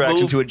spell can't tracks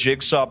move. into a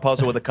jigsaw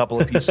puzzle with a couple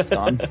of pieces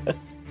gone.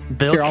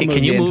 Bill, Here, I'll can move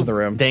you you move into the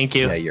room. Thank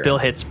you. Yeah, you're Bill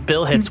in.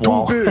 hits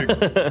wall.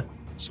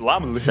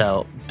 Salam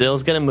So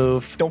Bill's gonna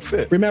move. don't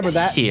fit. Remember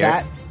that Here.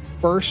 that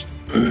first,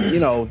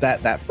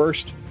 that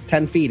first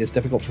 10 feet is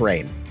difficult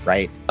terrain,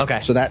 right? Okay.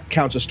 So that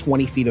counts as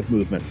 20 feet of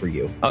movement for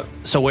you.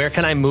 So where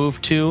can I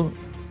move to?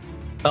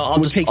 Oh, It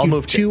would take I'll you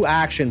move 2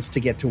 actions to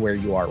get to where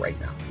you are right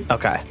now.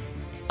 Okay.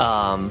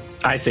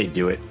 I say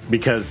do it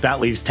because that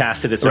leaves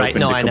Tacitus Right, open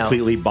no, to I know.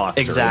 completely box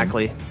her in.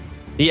 Exactly.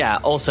 Yeah.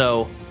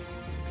 Also,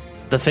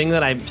 the thing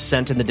that I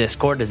sent in the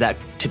Discord, does that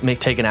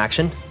take an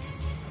action?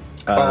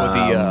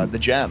 The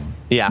gem.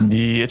 Yeah.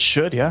 It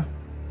should, yeah.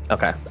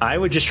 Okay. I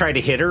would just try to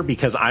hit her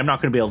because I'm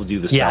not going to be able to do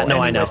the spell. Yeah. No,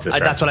 I know. anyways this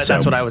round.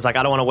 That's what I was like.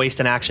 I don't want to waste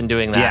an action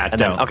doing that. Yeah, and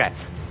then, don't. okay.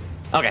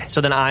 Okay.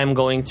 So then I'm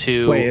going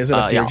to. Wait, is it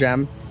a fear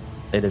gem?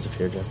 It is a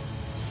fear gem.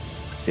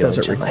 It's the Does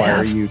only it gem I require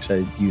have. you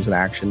to use an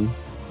action?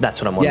 That's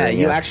what I'm Yeah, wondering.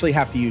 you actually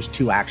have to use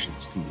 2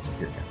 actions to use a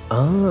fear gem.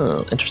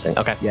 Oh, interesting.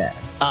 Okay. Yeah.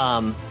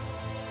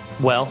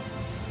 Well,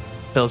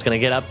 Bill's gonna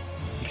get up.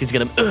 He's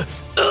gonna.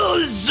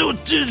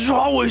 It's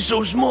always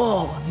so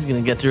small. He's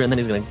gonna get through, and then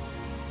he's gonna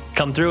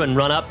come through and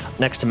run up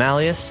next to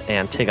Malleus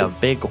and take a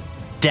big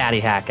daddy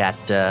hack at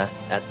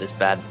this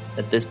bad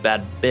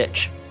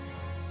bitch.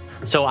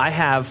 So I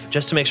have,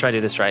 just to make sure I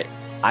do this right,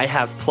 I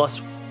have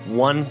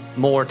 +1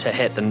 more to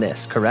hit than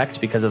this,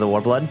 correct? Because of the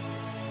Warblood.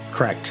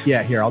 Correct.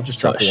 Yeah, here, I'll just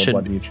So drop it the should-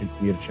 blood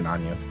mutagen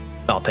on you.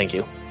 Oh, thank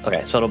you.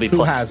 Okay, so it'll be Who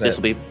plus. has This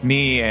it? will be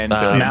Me and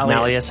Billiam.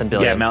 Malleus and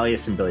Billiam. Yeah,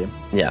 Malleus and Billiam.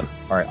 Yeah.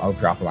 All right, I'll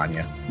drop it on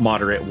you.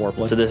 Moderate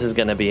Warblood. So this is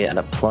going to be at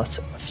a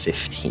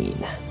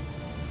 +15.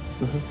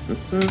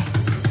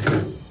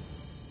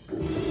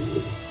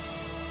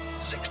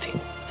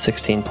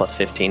 16 plus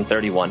 15,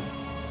 31.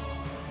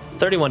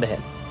 31 to hit.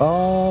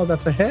 Oh,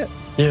 that's a hit.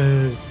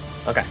 Yeah.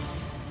 Okay.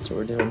 So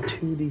we're doing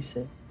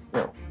 2d6.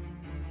 No.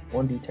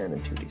 1d10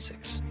 and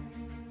 2d6.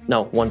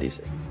 No,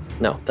 1d6.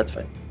 No, that's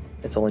fine.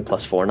 It's only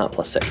 +4, not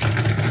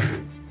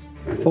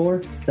 +6.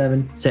 4,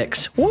 7,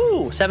 6.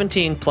 Woo!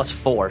 17 plus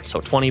 4,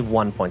 so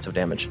 21 points of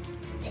damage.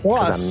 Because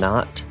Plus I'm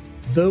not.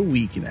 the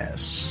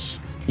weakness.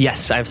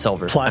 Yes, I have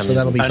silver. Plus- So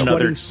that'll be Another-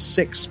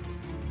 26.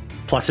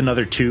 Plus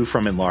another 2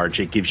 from enlarge.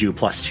 It gives you a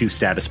 +2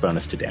 status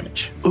bonus to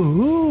damage.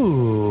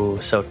 Ooh,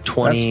 so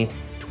 20. That's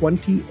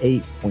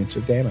 28 points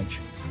of damage.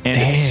 And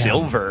it's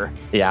silver.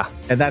 Yeah.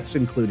 And that's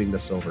including the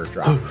silver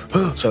drop.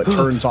 So it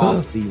turns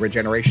off the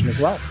regeneration as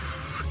well.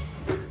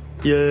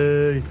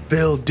 Yay!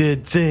 Bill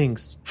did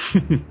things.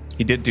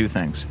 He did do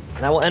things.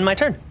 And I will end my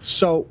turn.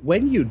 So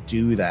when you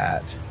do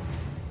that,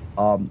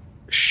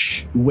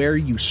 where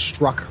you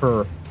struck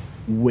her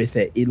with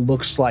it, it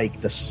looks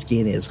like the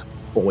skin is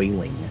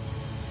boiling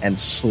and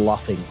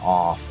sloughing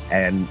off,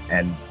 and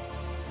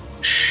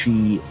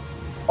she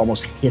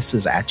almost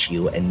hisses at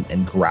you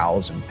and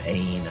growls in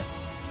pain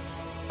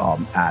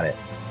at it,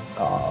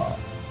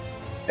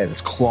 and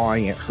it's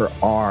clawing at her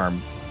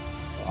arm,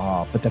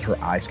 but then her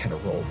eyes kind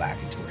of roll back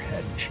into her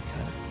head,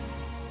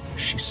 and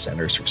she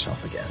centers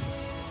herself again,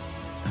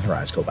 and her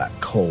eyes go back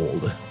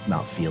cold,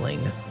 not feeling,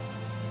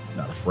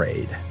 not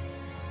afraid.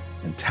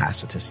 And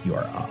Tacitus, you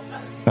are up.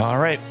 All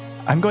right.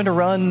 I'm going to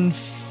run.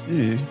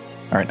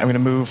 All right. I'm going to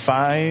move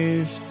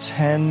 5,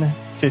 10,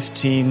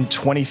 15,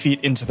 20 feet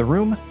into the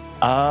room.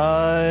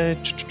 I'd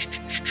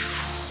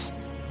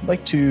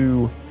like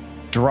to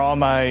draw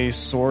my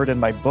sword and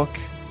my book,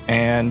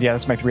 and yeah,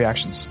 that's my 3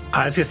 actions.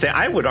 I was gonna say,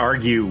 I would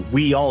argue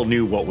we all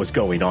knew what was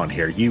going on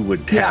here. You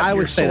would have I your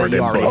would say that sword you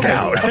and already book had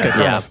out. it. Okay,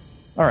 fair enough.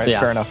 All right, Yeah.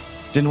 fair enough.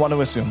 Didn't want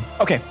to assume.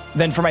 Okay,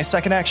 then for my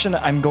second action,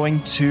 I'm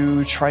going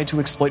to try to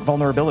exploit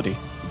vulnerability.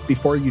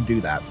 Before you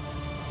do that,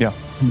 Yeah,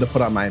 I'm going to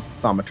put on my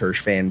Thaumaturge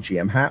fan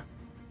GM hat.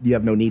 You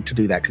have no need to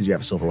do that because you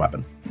have a silver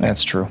weapon.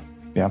 that's true.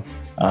 Yeah.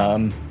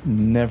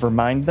 Never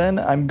mind then.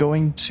 I'm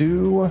going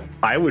to...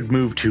 I would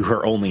move to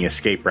her only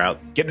escape route.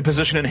 Get in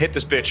position and hit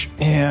this bitch.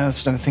 Yeah,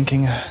 that's what I'm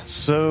thinking.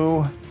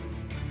 So,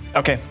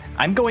 okay.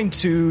 I'm going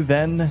to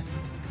then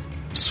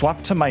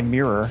swap to my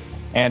mirror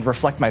and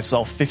reflect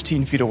myself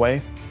 15 feet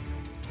away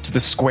to the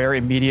square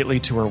immediately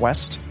to her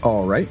west.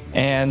 All right.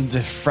 And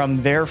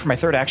from there, for my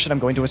third action, I'm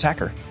going to attack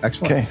her.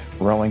 Excellent. Okay,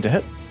 rolling to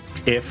hit.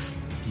 If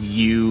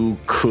you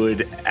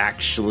could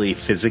actually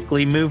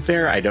physically move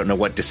there, I don't know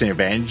what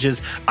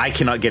disadvantages. I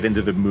cannot get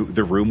into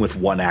the room with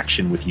one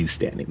action with you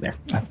standing there.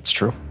 That's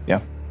true,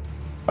 yeah.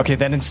 Okay,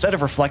 then instead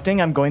of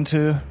reflecting, I'm going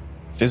to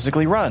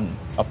physically run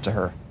up to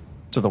her,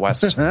 to the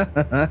west.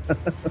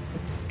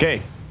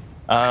 Okay.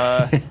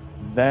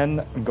 Then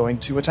I'm going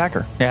to attack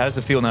her. Yeah, how does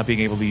it feel not being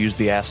able to use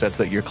the assets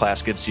that your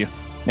class gives you?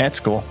 That's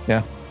cool,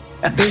 yeah.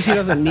 He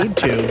doesn't need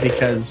to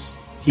because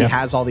he Yeah.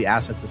 has all the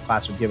assets his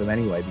class would give him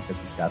anyway because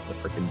he's got the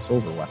freaking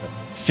silver weapon.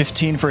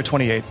 15 for a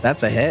 28.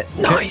 That's a hit.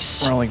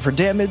 Nice. Rolling for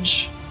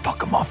damage.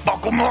 Fuck him up.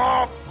 Fuck him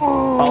up.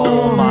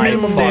 Oh my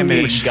minimum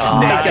damage.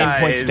 God.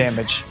 9 points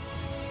damage.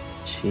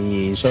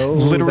 Jeez. So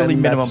Literally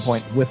then minimum that's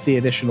point. with the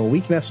additional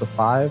weakness of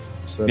 5.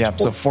 So that's Yeah,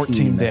 so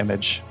 14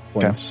 damage.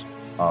 points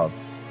of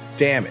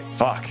damage.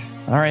 Fuck.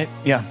 All right,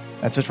 yeah,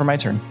 that's it for my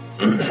turn.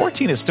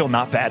 14 is still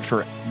not bad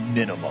for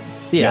minimum.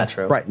 yeah,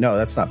 true. Right. No,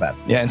 that's not bad.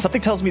 Yeah, and something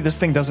tells me this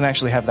thing doesn't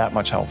actually have that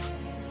much health.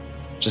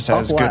 Just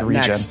has Up good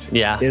regen. next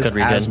Yeah, is good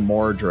regen.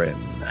 Asmordran.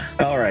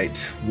 All right,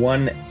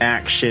 one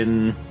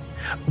action.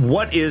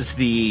 What is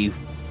the?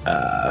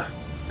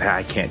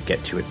 I can't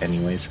get to it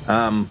anyways.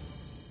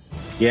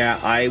 Yeah,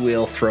 I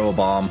will throw a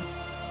bomb.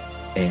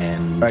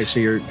 And All right, so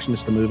you're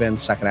just to move in.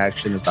 Second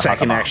action is the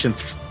second Huckabomb. action,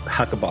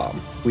 huck a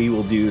bomb. We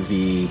will do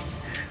the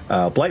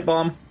blight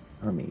bomb.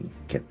 Let me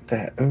get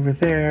that over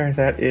there.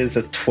 That is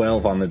a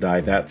 12 on the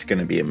die. That's going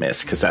to be a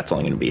miss because that's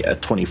only going to be a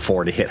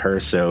 24 to hit her.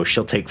 So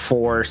she'll take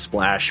 4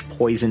 splash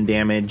poison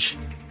damage.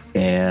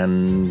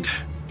 And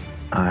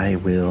I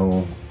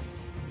will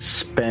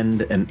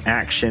spend an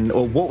action.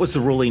 Oh, what was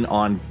the ruling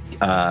on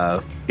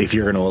if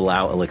you're going to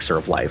allow Elixir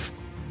of Life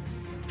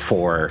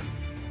for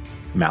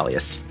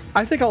Malleus?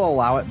 I think I'll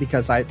allow it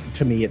because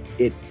to me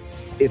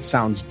it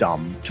sounds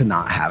dumb to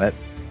not have it.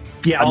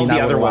 Yeah, I all mean, the I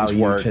would other allow ones you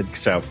were. to-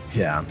 So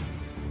Yeah.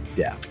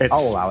 It's,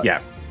 I'll allow it.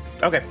 Yeah.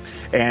 Okay.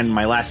 And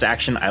my last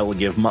action, I will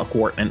give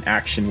Muckwort an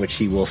action, which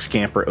he will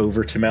scamper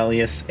over to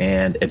Malleus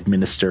and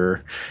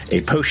administer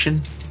a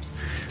potion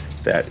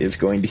that is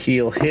going to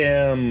heal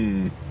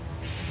him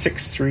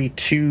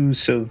 632.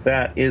 So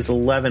that is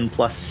 11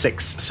 plus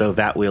 6. So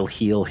that will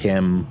heal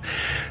him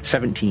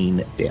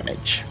 17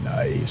 damage.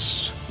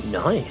 Nice.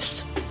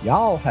 Nice.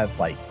 Y'all have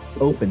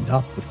opened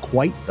up with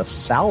quite the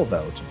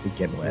salvo to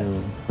begin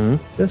with. Mhm.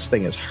 This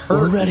thing is We're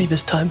hurt ready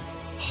this time.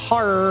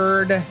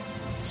 hard.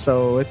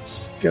 So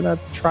it's gonna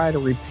try to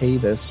repay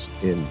this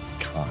in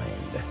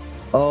kind.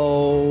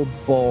 Oh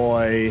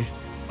boy.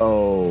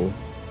 Oh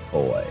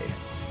boy.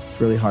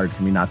 It's really hard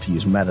for me not to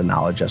use meta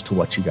knowledge as to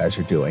what you guys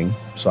are doing.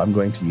 So I'm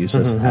going to use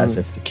this as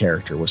if the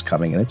character was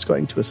coming, and it's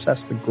going to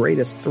assess the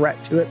greatest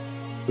threat to it,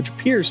 which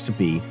appears to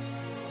be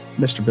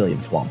Mr. Billion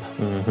Thwomp.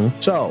 Mm-hmm.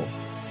 So,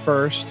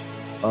 first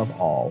of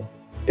all,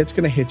 it's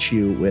going to hit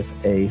you with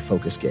a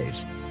focus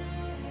gaze.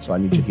 So I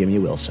need you to give me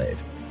a will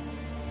save.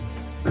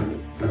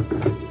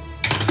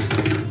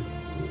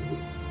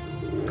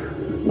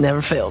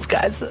 Never fails,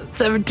 guys.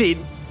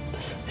 17.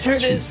 Here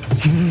it is.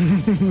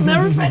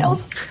 Never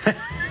fails.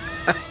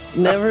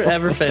 Never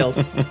ever fails.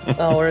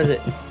 Oh, where is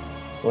it?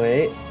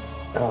 Wait.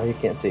 Oh, you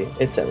can't see.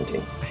 It's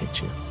 17. I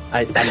hate you.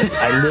 I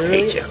literally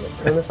Hate you.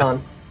 turn this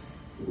on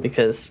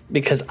because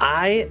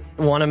I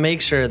want to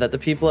make sure that the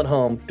people at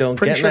home don't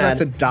Pretty get sure mad.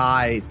 that's a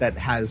die that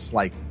has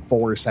 4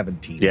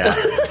 17s Yeah. at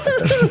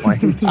this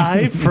point.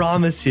 I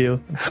promise you.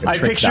 I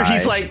trick picture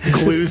he's die.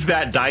 glues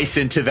that dice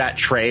into that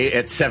tray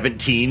at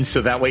 17,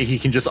 so that way he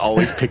can just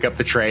always pick up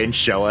the tray and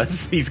show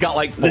us. He's got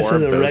 4 This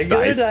is of a those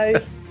regular dice.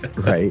 dice.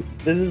 Right.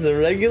 This is a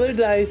regular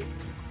dice.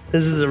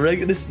 This is a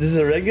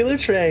regular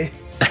tray.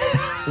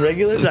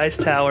 Regular dice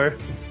tower.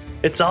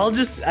 It's all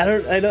just I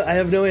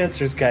have no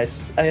answers,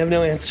 guys. I have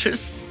no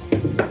answers.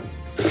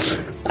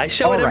 I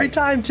show All it every right.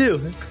 time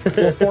too.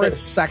 Well, for its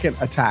second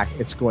attack,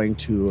 it's going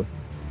to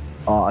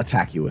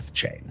attack you with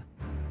chain.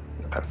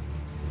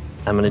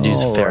 I'm gonna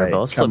use All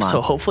Farabelle's right, come flip, so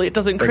on. hopefully it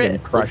doesn't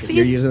crit. Friggin' crush Let's it. see.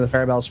 You're using the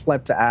Farabelle's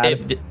flip to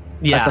add.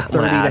 Yeah, That's a I'm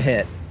gonna 30 to add.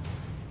 hit.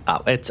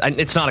 Oh,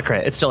 it's not a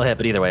crit. It's still a hit,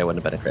 but either way, it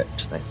wouldn't have been a crit.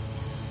 Just saying.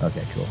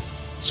 Okay, cool.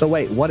 So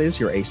wait, what is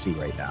your AC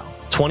right now?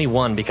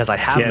 21 because I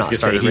have not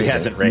started he raging.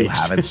 hasn't raged. You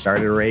haven't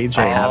started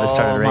raging. I haven't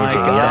started raging. My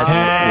God.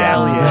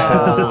 Hell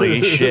yeah.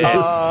 Holy shit.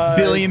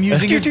 Billiam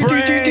using his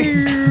brain.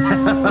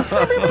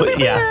 But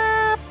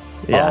yeah.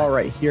 All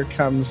right, here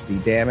comes the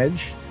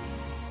damage.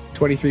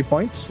 23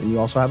 points, and you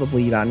also have a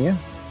bleed on you.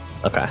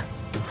 Okay.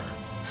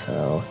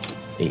 So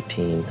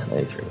 18,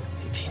 93,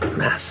 18.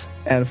 Math.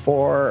 And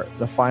for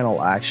the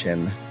final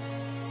action,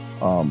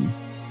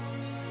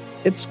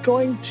 it's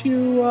going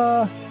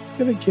to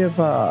give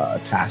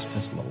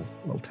Tastus a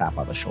little tap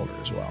on the shoulder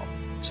as well.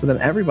 So then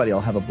everybody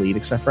will have a bleed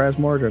except for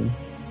Asmordran.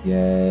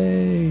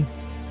 Yay!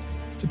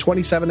 It's a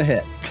 27 to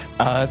hit.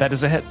 That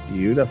is a hit.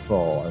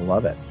 Beautiful. I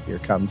love it. Here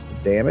comes the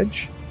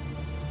damage.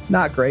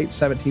 Not great.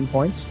 17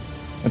 points.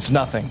 It's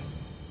nothing.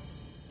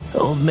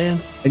 Old man.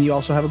 And you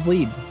also have a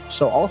bleed.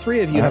 So all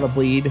three of you have a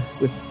bleed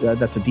with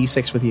that's a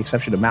D6 with the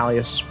exception of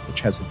Malleus,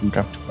 which has a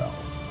D12.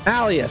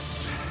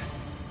 Malleus,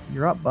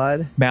 you're up,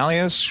 bud.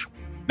 Malleus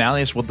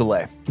will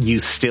delay. You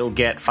still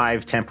get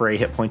 5 temporary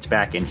hit points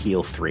back and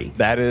heal 3.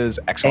 That is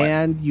excellent.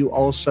 And you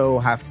also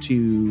have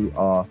to.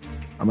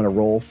 I'm going to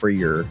roll for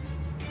your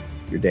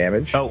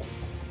damage. Oh,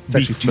 it's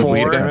actually before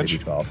 2d6 on the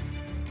D12.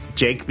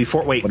 Jake,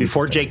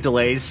 before Jake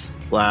delays,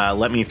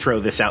 let me throw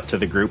this out to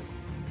the group.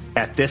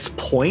 At this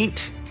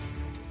point,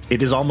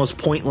 it is almost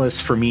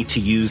pointless for me to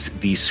use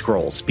these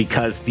scrolls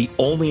because the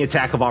only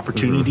attack of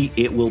opportunity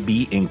it will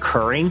be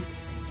incurring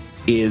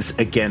is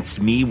against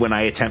me when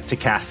I attempt to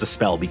cast a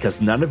spell, because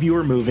none of you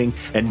are moving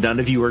and none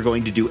of you are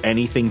going to do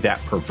anything that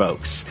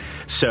provokes.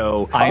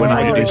 So when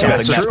I go to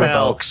cast a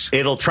spell,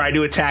 it'll try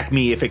to attack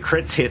me. If it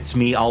crits hits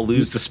me, I'll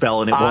lose the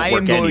spell and it won't work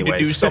anyways. I am going to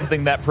do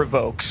something that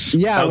provokes.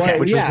 Yeah, okay.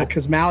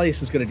 Because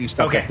Malleus is going to do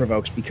stuff that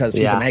provokes because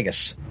he's a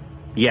Magus.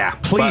 Yeah,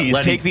 please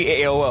take the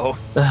AOO.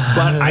 But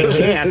I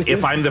can't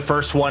if I'm the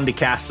first one to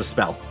cast a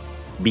spell,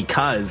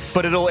 because.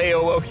 But it'll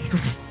AOO you,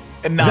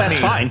 and not That's me.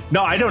 fine.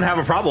 No, I don't have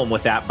a problem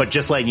with that. But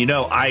just letting you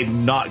know,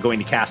 I'm not going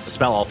to cast a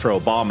spell. I'll throw a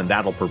bomb, and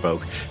that'll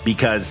provoke.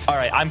 Because. All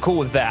right, I'm cool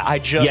with that. I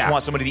just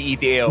want somebody to eat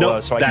the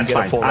AOO so I can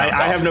get a full round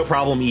I off. have no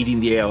problem eating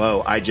the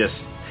AOO. I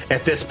just.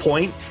 At this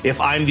point,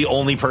 if I'm the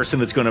only person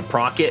that's going to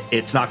proc it,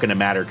 it's not going to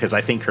matter because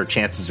I think her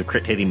chances of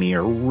crit hitting me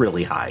are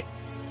really high.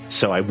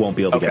 So I won't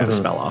be able to get the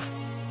spell off.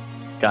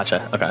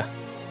 Gotcha. Okay.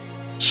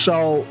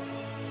 So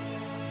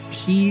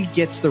he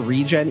gets the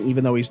regen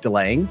even though he's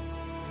delaying,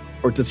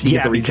 or does he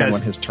get the regen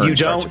when his turn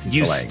starts?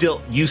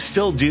 You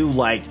still do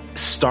like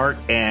start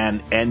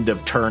and end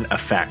of turn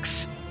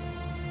effects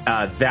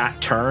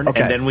that turn,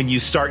 and then when you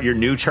start your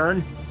new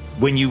turn,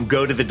 when you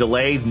go to the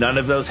delay, none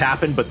of those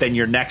happen. But then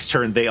your next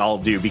turn, they all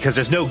do, because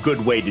there's no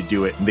good way to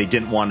do it, and they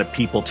didn't want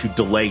people to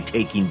delay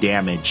taking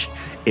damage.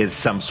 Is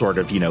some sort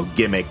of,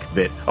 gimmick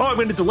that, I'm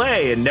going to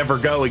delay and never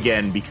go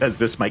again because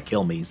this might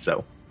kill me.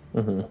 So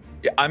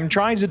I'm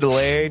trying to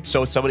delay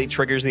so somebody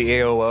triggers the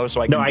AOO so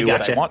I can do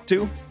what I want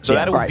to. So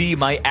that will be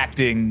my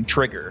acting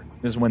trigger,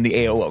 is when the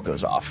AOO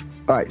goes off.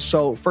 All right.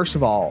 So first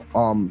of all,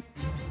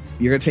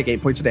 you're going to take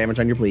 8 points of damage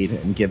on your bleed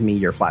and give me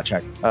your flat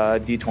check.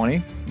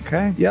 D20.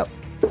 Okay. Yep.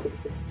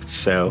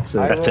 So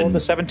that's a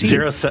 17.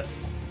 Zero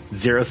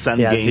sun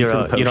gain.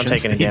 Zero. From the you don't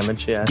take any stage.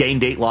 damage. Yeah.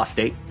 Gained 8, lost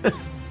 8.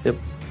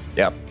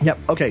 Yep.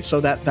 Okay,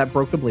 so that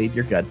broke the bleed.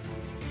 You're good.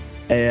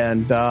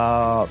 And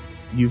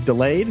you've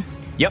delayed?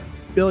 Yep.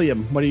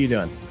 Billiam, what are you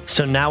doing?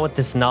 So now with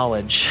this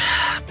knowledge,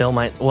 Bill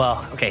might...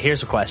 Well, okay,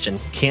 here's a question.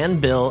 Can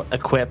Bill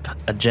equip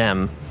a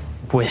gem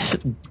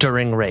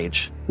during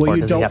rage? Well,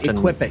 you don't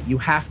equip it. You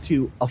have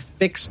to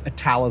affix a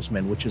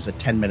talisman, which is a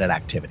 10-minute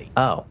activity.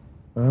 Oh,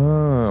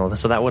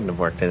 so that wouldn't have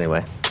worked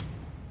anyway.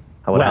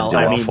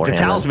 The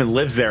talisman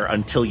lives there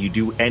until you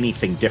do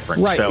anything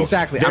different. Right, so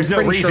exactly. There's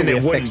no reason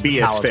it wouldn't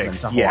be as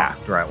fixed. Yeah,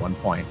 at one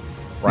point.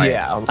 Right.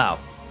 Yeah.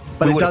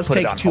 But it does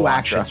take 2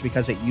 actions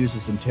because it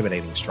uses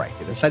Intimidating Strike.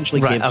 It essentially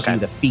gives you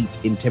the feat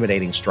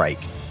Intimidating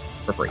Strike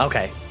for free.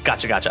 Okay,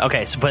 gotcha.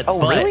 Okay, so but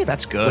really?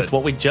 That's good. With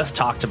what we just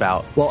talked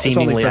about, well,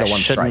 seemingly it's only for the 1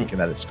 strike and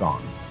then it's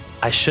gone.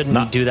 I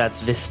shouldn't do that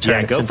this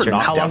turn. Go for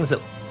knockdown. How long is it?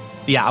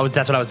 Yeah,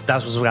 that's what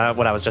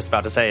I was just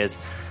about to say. Is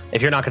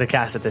if you're not going to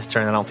cast it this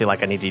turn, I don't feel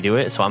like I need to do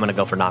it, so I'm going to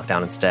go for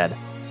knockdown instead.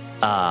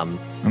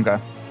 Okay.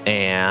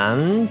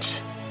 And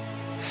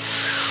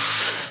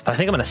I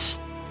think I'm going to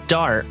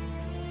start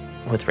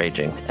with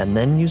raging and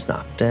then use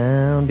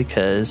knockdown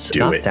because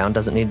knockdown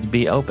doesn't need to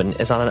be open.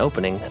 It's not an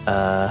opening,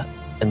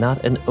 and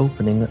not an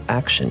opening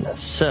action.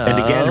 So,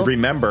 and again,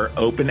 remember,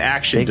 open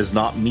action does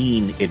not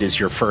mean it is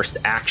your first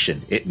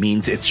action. It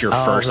means it's your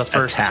first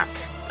attack.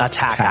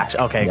 Attack action.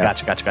 Okay,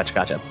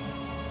 gotcha.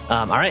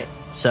 All right,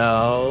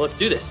 so let's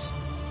do this.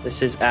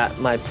 This is at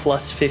my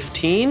plus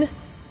 15.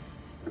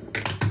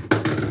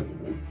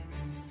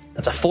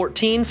 That's a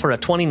 14 for a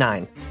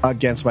 29.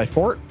 Against my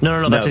fort?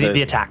 No, that's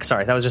the attack.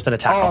 Sorry, that was just an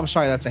attack. Oh, I'm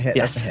sorry, that's a hit.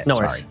 Yes, that's a hit. No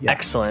worries. Yeah.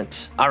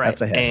 Excellent. All right,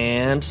 that's a hit.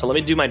 And so let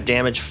me do my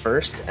damage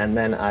first, and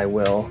then I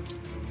will...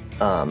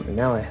 and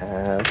now I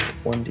have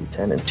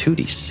 1d10 and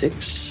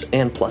 2d6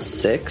 and plus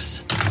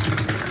 6.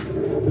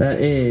 That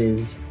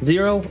is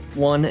 0,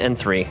 1, and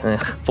 3.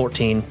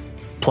 14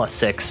 plus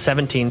 6,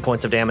 17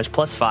 points of damage,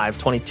 plus 5,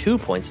 22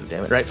 points of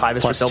damage, right? 5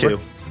 is plus for silver?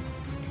 2.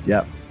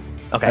 Yep.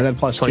 Okay. And then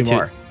plus 2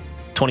 more.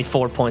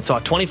 24 points. So I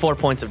have 24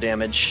 points of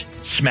damage.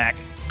 Smack.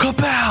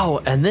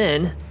 Kapow! And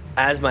then,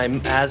 as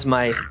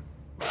my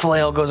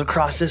flail goes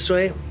across this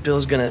way,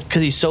 Bill's gonna,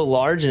 because he's so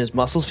large and his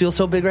muscles feel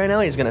so big right now,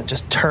 he's gonna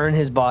just turn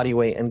his body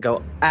weight and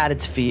go at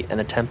its feet and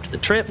attempt the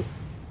trip.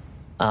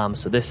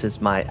 So this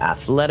is my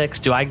athletics.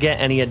 Do I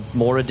get any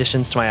more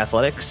additions to my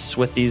athletics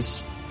with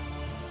these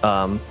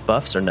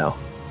buffs or no?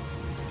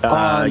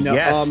 No,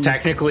 yes,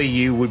 technically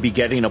you would be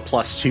getting a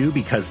 +2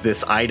 because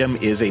this item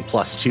is a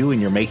 +2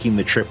 and you're making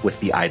the trip with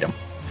the item.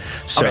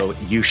 So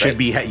Okay. you should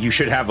you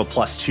should have a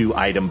 +2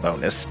 item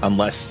bonus,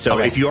 unless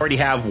if you already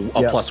have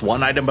a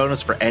 +1 item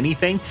bonus for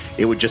anything,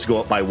 it would just go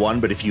up by 1.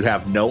 But if you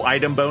have no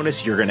item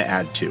bonus, you're going to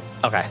add 2.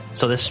 Okay,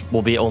 so this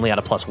will be only at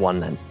a +1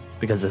 then,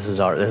 because this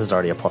is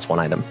already a +1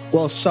 item.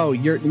 Well, so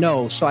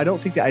so I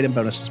don't think the item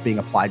bonus is being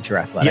applied to your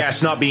athletics. Yeah,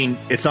 it's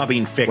not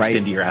being fixed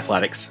into your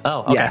athletics.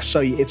 Oh, okay. Yeah,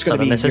 so it's going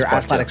to be your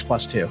athletics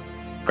 +2.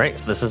 Great,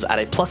 so this is at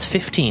a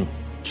 +15.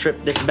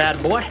 Trip this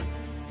bad boy.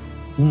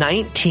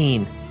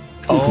 19.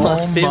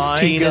 Plus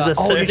 15 is a 30.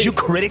 Oh, did you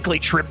critically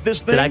trip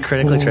this thing? Did I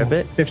critically trip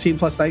it? 15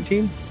 plus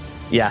 19?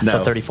 Yeah, No.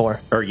 so 34.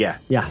 Or yeah.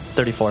 Yeah,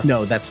 34.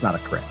 No, that's not a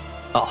crit.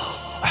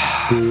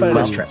 Oh, But it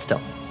is tripped. still.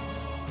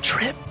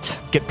 Tripped.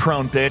 Get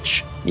prone,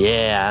 bitch.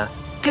 Yeah.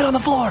 Get on the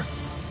floor.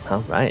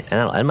 All right, and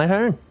I'll end my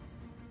turn.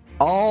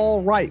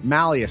 All right,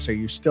 Malleus, are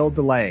you still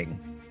delaying?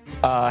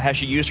 Has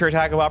she used her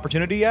attack of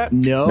opportunity yet?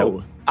 No.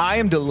 Nope. I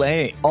am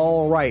delaying.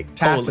 All right,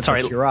 Tacitus,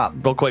 sorry. you're up.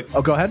 Real quick.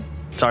 Oh, go ahead.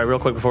 Sorry, real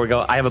quick before we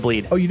go. I have a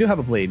bleed. Oh, you do have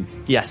a bleed.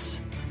 Yes.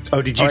 Oh,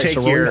 did you All right, take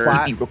so roll your your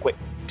flat. Real quick.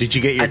 Did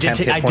you get your 10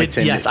 hit points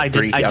in? Yes, I did.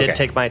 3? I did Okay.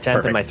 take my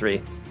 10th and my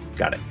 3.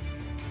 Got it.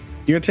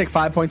 You're going to take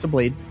 5 points of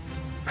bleed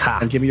Ha.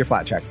 and give me your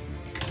flat check.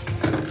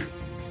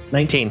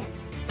 19.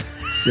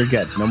 You're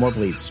good. No more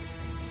bleeds.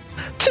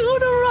 2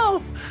 in a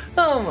row.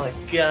 Oh my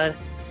god.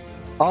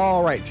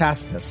 All right,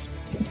 Tacitus.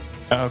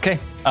 Okay.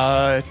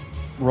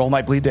 Roll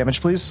my bleed damage,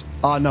 please.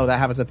 Oh, no, that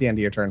happens at the end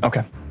of your turn.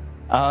 Okay.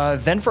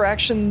 Then for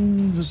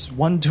actions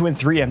 1, 2, and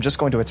 3, I'm just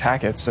going to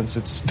attack it since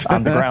it's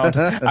on the ground.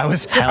 I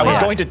was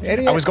going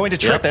to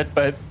trip it,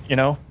 but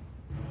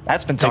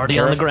that's been It's taken already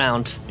care on of. the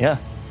ground. Yeah.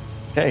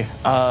 Okay.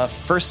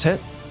 First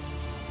hit.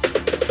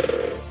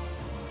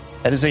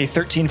 That is a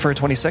 13 for a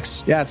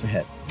 26. Yeah, it's a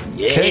hit.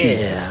 Yeah.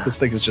 Jesus, this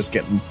thing is just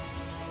getting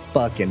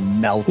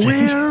fucking melted.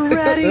 We're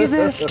ready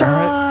this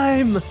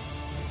time.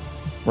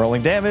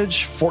 Rolling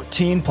damage,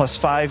 14 plus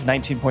 5,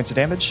 19 points of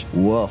damage.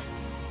 Woof.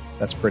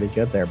 That's pretty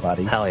good there,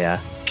 buddy. Hell yeah.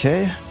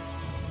 Okay.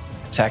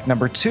 Attack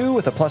number 2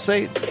 with a plus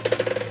 8.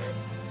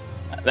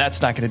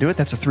 That's not going to do it.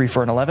 That's a 3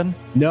 for an 11.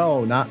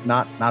 No,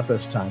 not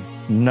this time.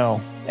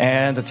 No.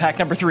 And attack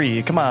number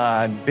 3. Come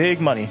on. Big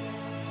money.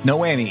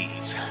 No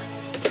annies.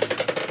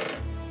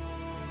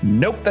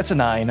 Nope. That's a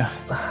 9.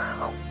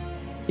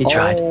 You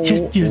tried.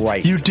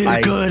 Right. You did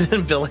I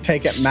good, Billy.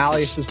 Take it.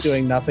 Malleus is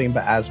doing nothing,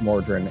 but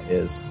Asmordran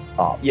is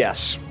up.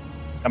 Yes.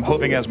 I'm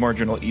hoping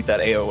Asmordran will eat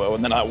that AOO,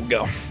 and then I will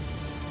go.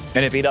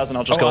 And if he doesn't,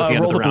 I'll just go at the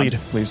end roll of the round. bleed,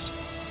 please.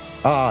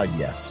 Ah,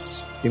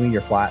 yes. Give me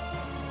your flat.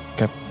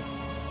 Okay.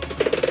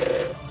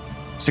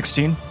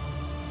 16.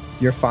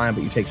 You're fine,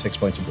 but you take 6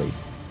 points of bleed.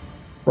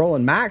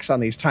 Rolling max on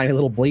these tiny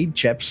little bleed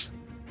chips.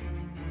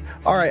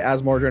 All right,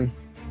 Asmordran.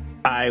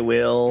 I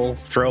will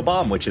throw a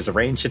bomb, which is a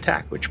ranged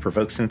attack, which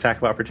provokes an attack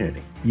of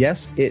opportunity.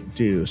 Yes, it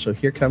do. So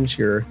here comes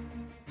your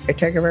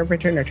attack of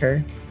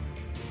opportunity,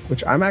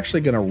 which I'm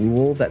actually going to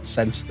rule that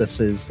since this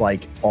is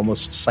like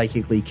almost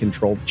psychically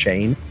controlled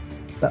chain,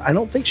 that I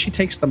don't think she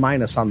takes the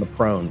minus on the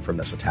prone from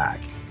this attack,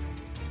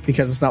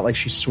 because it's not like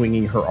she's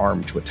swinging her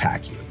arm to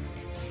attack you.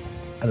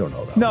 I don't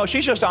know, though. No,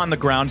 she's just on the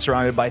ground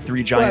surrounded by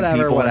 3 giant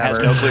people Whatever.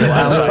 and has no clear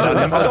line of sight on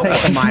him. I'll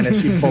take the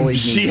minus, you bully me,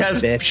 She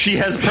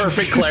has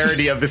perfect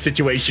clarity of the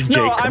situation, Jake.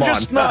 No, Come I'm on.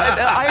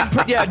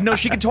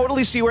 just she can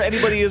totally see where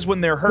anybody is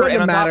when they're hurt,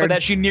 Wouldn't and on have top of mattered.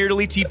 that, she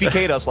nearly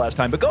TPK'd us last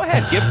time. But go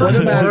ahead, give her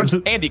Wouldn't have more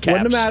mattered. handicaps.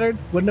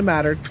 Wouldn't have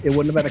mattered. It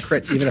wouldn't have been a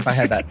crit even if I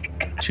had that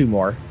 2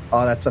 more.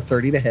 Oh, that's a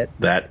 30 to hit.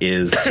 That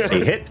is a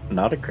hit,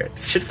 not a crit.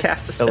 Should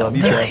cast the I spell. love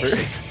you, Trevor.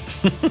 Nice.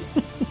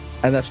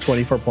 And that's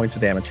 24 points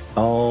of damage.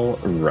 All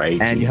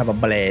right. And you have a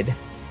blade.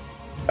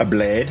 a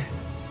blade.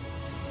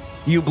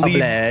 You bleed.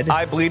 bled.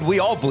 I bleed. We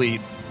all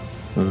bleed.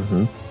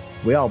 Mm-hmm.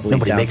 We all bleed.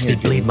 Nobody down makes here,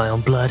 me bleed Jimmy. my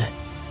own blood.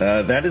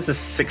 That is a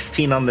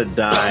 16 on the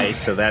die,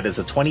 so that is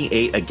a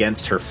 28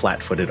 against her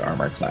flat-footed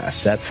armor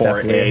class. That's for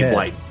definitely a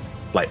hit.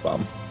 light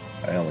bomb.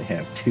 I only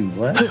have 2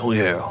 left. Hell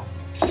yeah.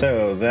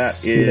 So that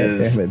See that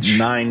is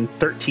damage.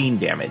 13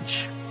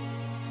 damage.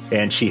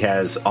 And she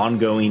has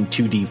ongoing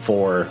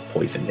 2d4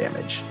 poison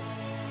damage.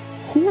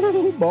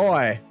 Ooh,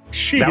 boy.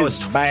 She That is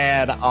was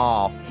bad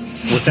off.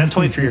 Was that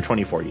 23 or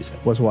 24, you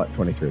said? Was what?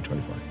 23 or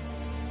 24?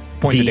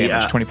 Points of The,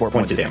 damage. 24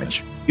 points of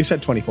damage. You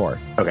said 24.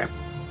 Okay.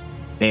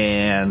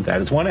 And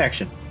that is 1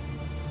 action.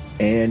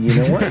 And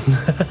you know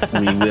what?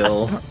 We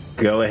will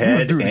go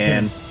ahead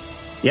and...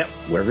 Yep,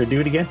 we're going to do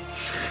it again.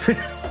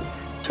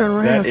 Turn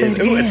around. That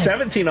is a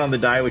 17 on the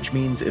die, which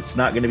means it's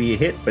not going to be a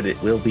hit, but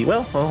it will be...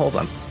 Well, hold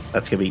on.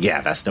 That's going to be,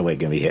 that's no way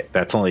going to be hit.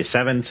 That's only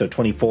 7, so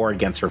 24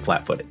 against her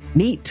flat-footed.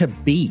 Neat to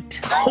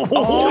beat.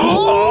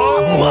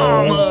 Mama!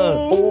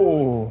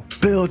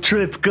 Bill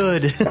Trip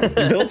good.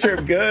 Bill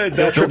Trip good.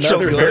 That's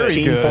another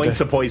 13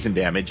 points of poison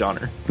damage on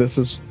her. This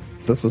is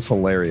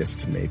hilarious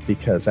to me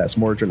because as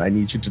Mordrin, I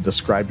need you to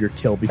describe your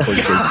kill before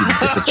Jake even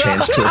gets a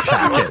chance to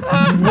attack it.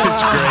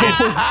 That's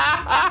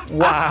great.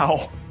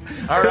 Wow.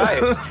 All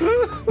right.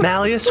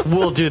 Malleus,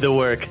 we'll do the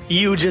work.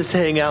 You just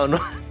hang out.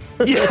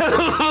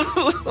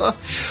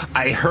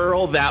 I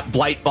hurl that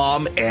blight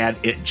bomb and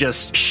it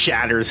just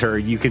shatters her.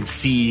 You can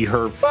see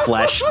her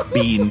flesh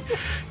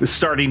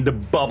starting to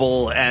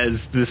bubble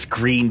as this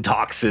green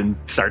toxin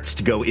starts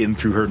to go in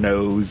through her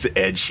nose,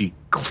 and she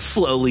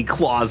slowly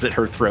claws at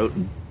her throat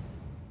and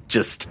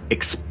just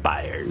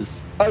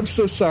expires. I'm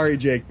so sorry,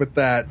 Jake, but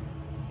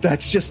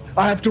that's just,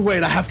 I have to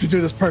wait. I have to do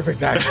this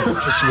perfect action.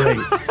 Just wait.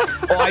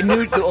 Well, I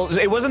knew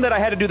it wasn't that I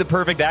had to do the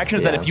perfect action.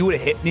 It's that if you would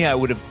have hit me, I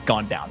would have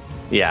gone down.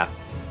 Yeah.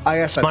 I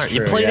guess smart. That's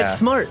true. You played it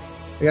smart.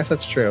 I guess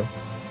that's true.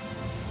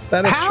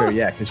 That is true,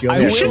 yeah. Because I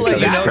will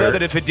let you know, though,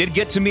 that if it did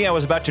get to me, I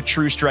was about to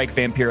True Strike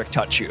Vampiric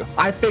Touch you.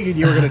 I figured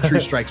you were going to True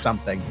Strike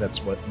something.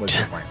 That's what was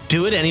your plan.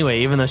 Do it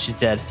anyway, even though she's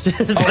dead. As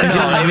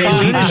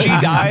soon as she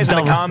dies and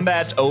the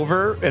combat's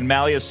over and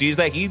Malleus sees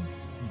that, he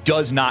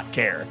does not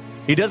care.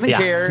 He doesn't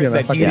care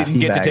that he didn't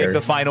get to take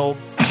the final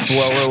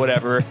blow or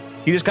whatever.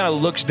 He just kind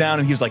of looks down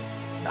and he's like,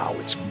 now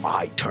it's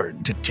my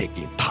turn to take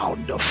a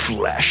pound of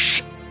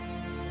flesh.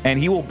 And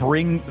he will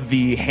bring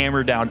the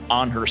hammer down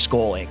on her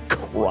skull and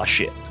crush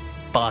it.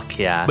 Fuck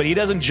yeah. But he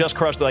doesn't just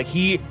crush it. Like,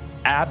 he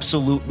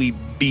absolutely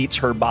beats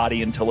her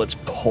body until it's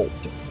pulp.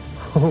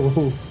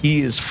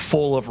 He is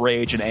full of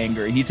rage and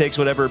anger. He takes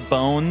whatever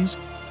bones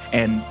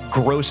and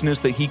grossness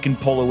that he can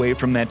pull away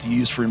from that to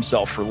use for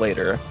himself for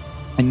later.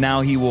 And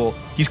now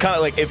he's kind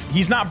of like, if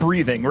he's not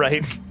breathing,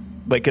 right?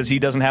 Like, because he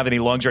doesn't have any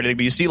lungs or anything,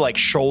 but you see like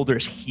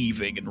shoulders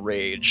heaving in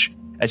rage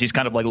as he's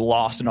kind of like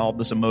lost in all of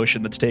this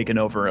emotion that's taken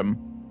over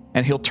him.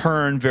 And he'll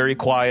turn very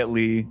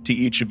quietly to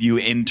each of you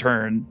in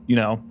turn,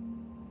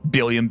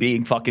 Billiam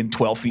being fucking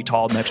 12 feet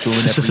tall next to him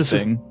and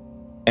everything.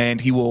 And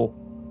he will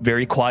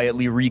very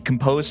quietly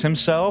recompose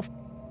himself.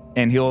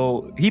 And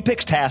he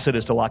picks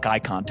Tacitus to lock eye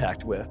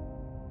contact with.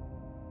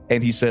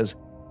 And he says,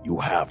 you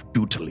have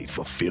dutifully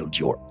fulfilled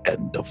your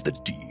end of the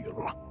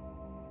deal.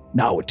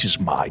 Now it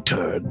is my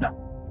turn.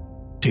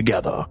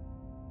 Together,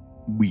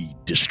 we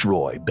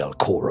destroy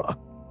Belcora.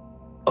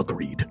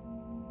 Agreed.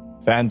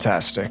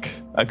 Fantastic.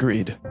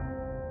 Agreed.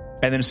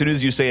 And then as soon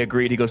as you say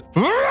agreed, he goes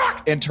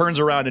and turns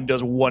around and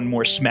does one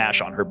more smash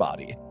on her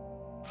body.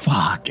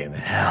 Fucking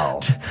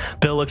hell.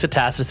 Bill looks at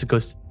Tacitus and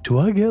goes, do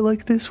I get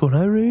like this when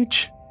I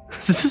rage?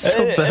 This is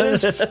so bad.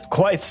 It is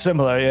quite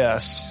similar,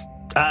 yes.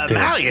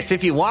 Malleus,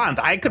 if you want,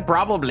 I could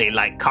probably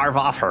carve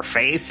off her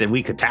face and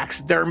we could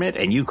taxiderm it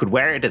and you could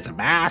wear it as a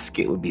mask.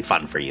 It would be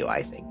fun for you,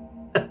 I think.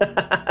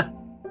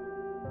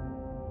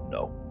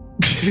 No.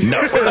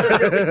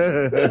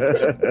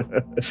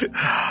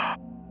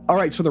 All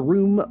right, so the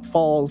room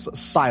falls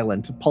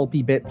silent.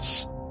 Pulpy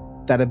bits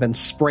that have been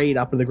sprayed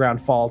up into the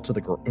ground fall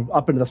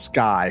up into the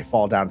sky,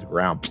 fall down to the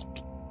ground.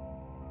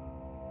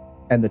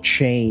 And the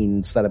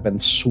chains that have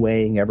been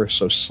swaying ever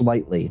so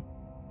slightly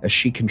as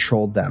she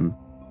controlled them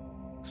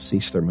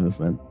cease their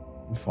movement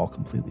and fall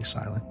completely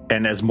silent.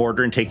 And as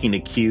Mordrin, taking a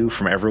cue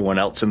from everyone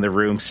else in the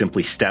room,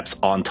 simply steps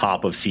on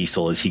top of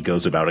Cecil as he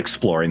goes about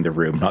exploring the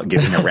room, not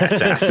giving a rat's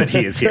ass that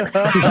he is here.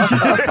 Yeah,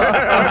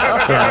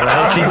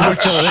 right? Cecil's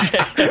still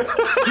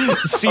there.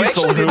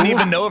 Cecil didn't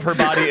even know if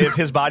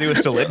his body was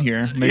still in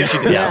here. Maybe she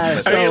did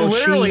something. It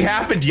literally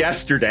happened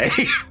yesterday.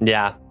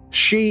 Yeah.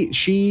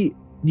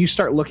 You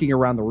start looking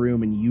around the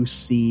room and you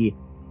see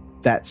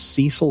that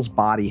Cecil's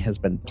body has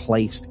been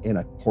placed in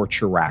a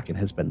torture rack and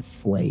has been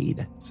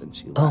flayed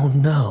since you left. Oh,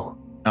 no.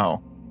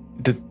 Oh.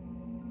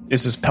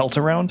 Is his pelt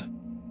around?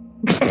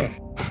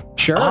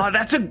 Sure. Oh,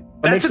 that's a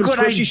good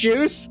idea.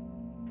 Shoes?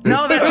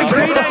 No, that's a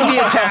great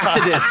idea,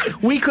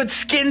 Tacitus. We could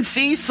skin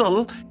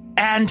Cecil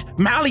and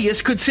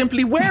Malleus could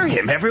simply wear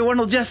him. Everyone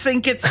will just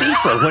think it's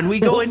Cecil when we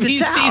go into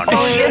town.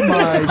 Oh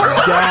my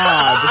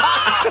god.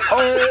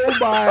 Oh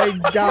my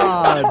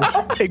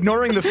god.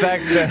 Ignoring the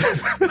fact that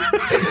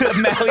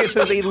Malleus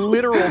is a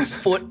literal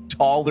foot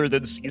taller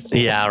than Cecil.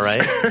 Yeah,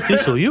 right?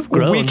 Cecil, you've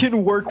grown. We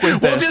can work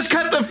with this. We'll just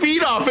cut the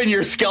feet off and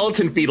your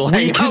skeleton feet will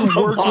hang out. We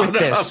can work with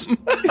this.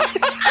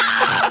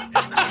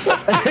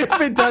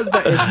 If it does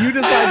that, if you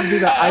decide to do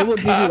that, I will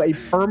give you a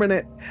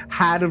permanent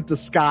hat of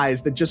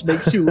disguise that just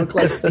makes you look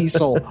like Cecil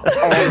all the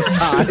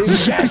time.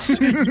 Yes.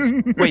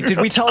 Wait, did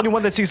we tell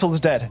anyone that Cecil is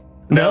dead?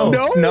 No.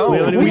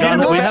 We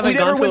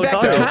never went back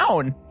to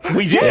town.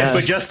 We did,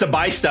 but just to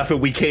buy stuff, and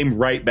we came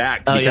right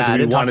back because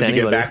we wanted to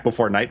get back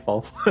before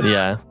nightfall.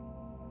 Yeah.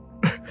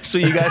 So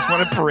you guys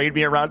want to parade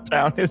me around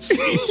town as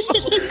Cecil?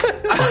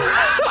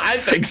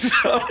 I think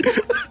so.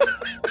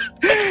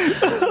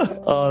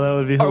 Oh, that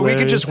would be hilarious. Or we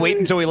could just wait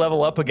until we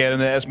level up again,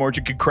 and then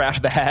Asmorgen could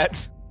craft the hat,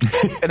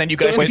 and then you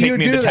guys can take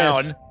me into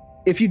town.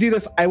 If you do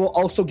this, I will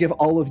also give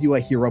all of you a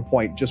hero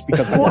point just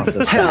because I want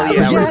this. Hell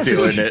yeah, we're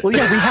doing it. Well,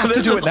 yeah, we have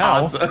to do it now.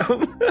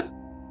 Awesome.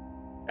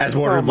 As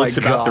Mordred looks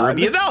about the room,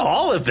 you know,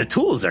 all of the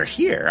tools are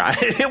here.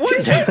 It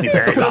wouldn't take me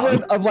very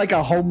long. Of like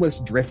a homeless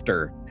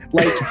drifter.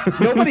 Like,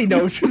 nobody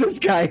knows who this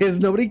guy is.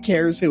 Nobody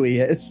cares who he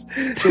is.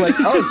 They're like,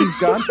 oh, he's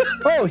gone.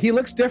 Oh, he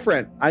looks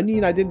different. I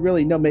mean, I didn't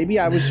really know. Maybe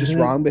I was just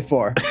wrong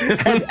before.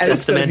 And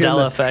it's the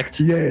Mandela effect.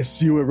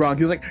 Yes, you were wrong.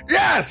 He was like,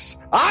 yes,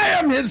 I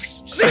am his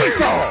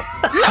Cecil.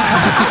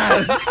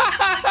 Yes,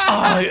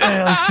 I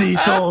am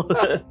Cecil.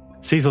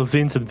 Cecil's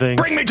seen some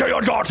things. Bring me to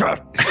your daughter.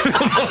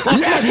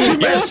 Yes, you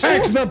may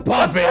take the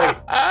puppy.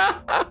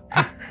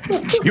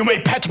 You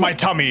may pet my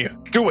tummy.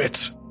 Do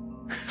it.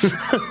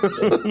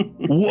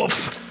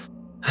 Woof.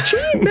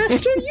 Gee,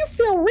 mister, you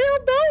feel real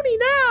bony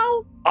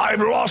now. I've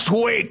lost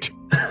weight.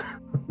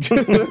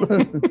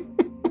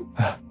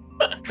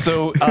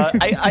 So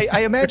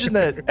I imagine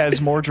that as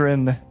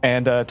Mordrin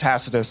and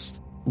Tacitus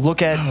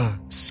look at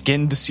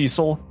skinned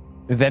Cecil,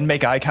 then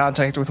make eye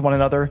contact with one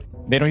another,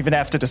 they don't even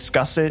have to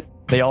discuss it.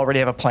 They already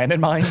have a plan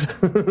in mind.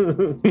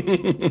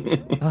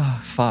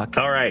 Oh, fuck.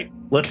 All right,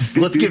 let's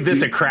give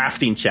this a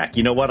crafting check.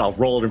 You know what? I'll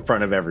roll it in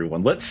front of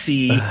everyone. Let's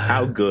see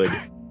how good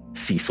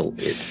Cecil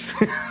is.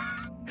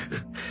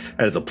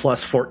 That is a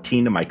plus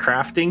 14 to my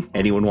crafting.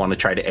 Anyone want to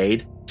try to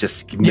aid?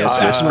 Just give me a yes,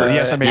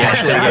 I mean,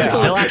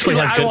 Bill actually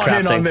has good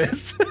crafting. On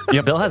this.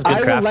 Yeah, Bill has good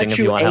crafting if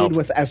you want help. I will let you aid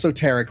with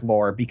esoteric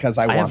lore because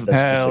I want this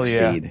to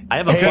succeed. Yeah. I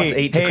have a plus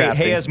 8 to crafting.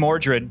 Hey, as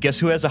Mordred, guess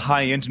who has a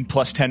high int and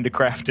plus 10 to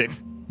crafting?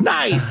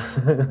 Nice.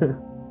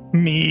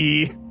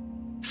 Me.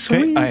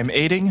 Sweet. Okay, I am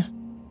aiding.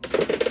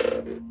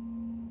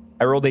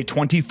 I rolled a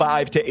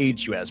 25 to aid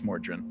you as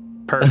Mordred.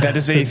 Perfect. That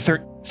is a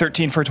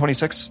 13 for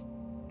 26.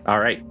 All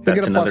right.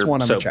 That's another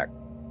 +1 on the check.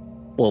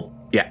 Well,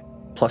 yeah,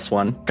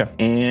 +1. Okay.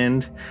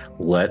 And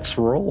let's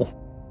roll.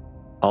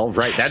 All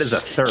right. Yes. That is a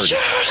 3rd.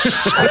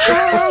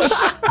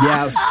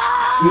 Yes.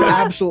 You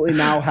absolutely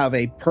now have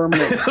a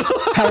permanent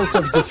pelt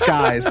of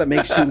disguise that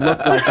makes you look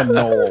like a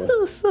gnoll.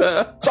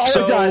 That's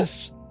all it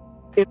does.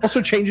 It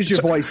also changes your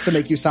voice to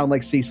make you sound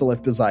like Cecil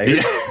if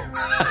desired.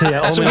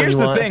 Yeah, so here's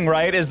the thing,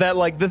 right? Is that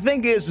like the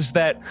thing is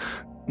that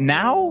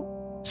now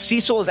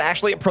Cecil is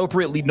actually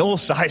appropriately gnoll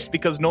sized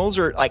because gnolls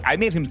are like, I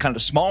made him kind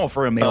of small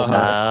for a male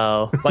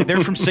gnoll. Like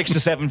they're from 6 to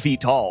 7 feet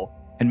tall,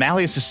 and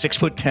Malleus is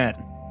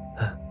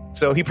 6'10".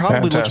 So he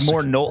probably looks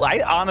more gnoll.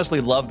 I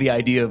honestly love the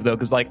idea of though,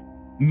 because like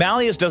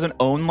Malleus doesn't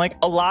own like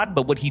a lot,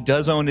 but what he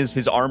does own is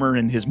his armor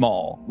and his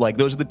maul. Like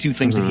those are the two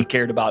things that he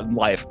cared about in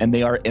life, and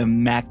they are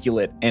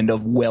immaculate and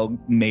of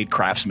well-made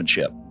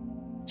craftsmanship.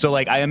 So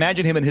like I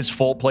imagine him in his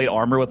full plate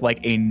armor with like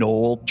a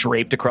gnoll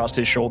draped across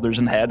his shoulders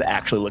and head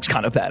actually looks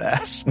kind of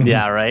badass.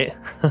 Yeah, right?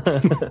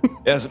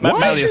 Yes,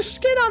 Why is your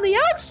skin on the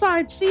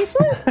outside,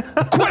 Cecil?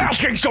 Quit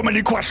asking so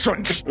many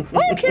questions.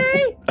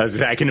 Okay.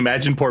 I can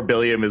imagine poor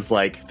Billiam is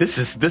like,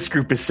 this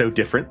group is so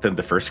different than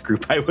the first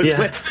group I was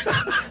with.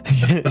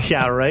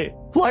 Yeah, right?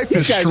 Life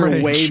These guys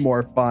strange. Are way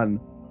more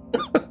fun.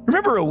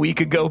 Remember a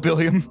week ago,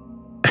 Billiam?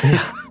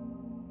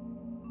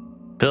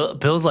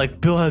 Bill's like,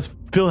 Bill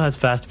has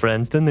fast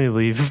friends, then they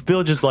leave.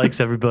 Bill just likes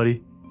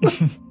everybody.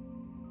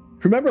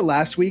 Remember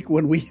last week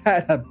when we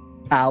had a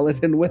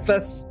paladin with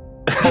us?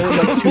 Or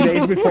like 2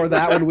 days before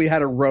that when we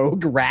had a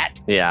rogue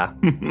rat? Yeah.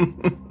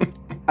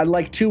 And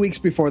like 2 weeks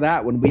before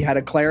that when we had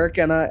a cleric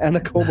and a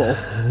kobold.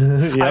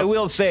 Yep. I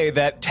will say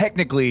that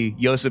technically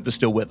Joseph is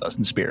still with us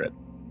in spirit.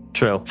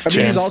 True. I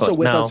mean, he's also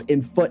with us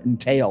in foot and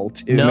tail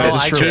too. No,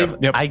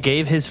 I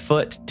gave his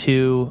foot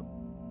to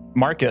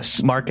Marcus,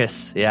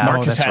 yeah.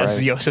 Marcus has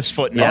Joseph's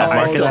foot now. Yeah,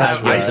 Marcus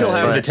has I still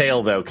have the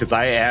tail, though, because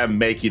I am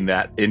making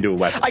that into a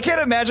weapon. I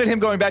can't imagine him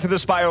going back to the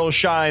spiral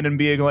shine and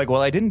being like,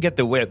 well, I didn't get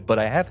the whip, but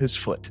I have his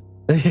foot.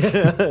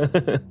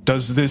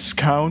 Does this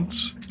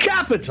count?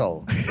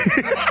 Capital.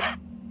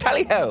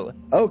 Tally-ho.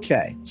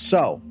 Okay,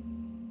 so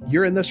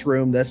you're in this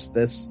room, this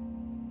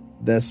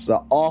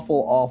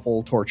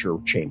awful torture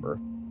chamber.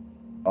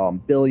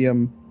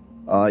 Billiam,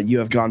 you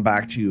have gone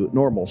back to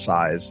normal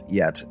size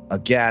yet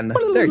again.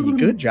 There you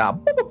good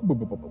job.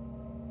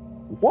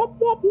 Whoop,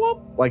 whoop,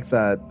 whoop. Like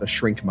the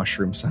shrink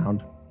mushroom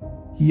sound.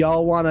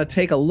 Y'all want to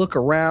take a look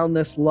around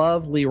this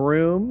lovely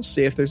room,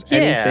 see if there's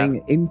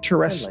anything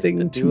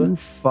interesting to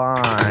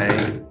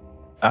find.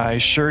 I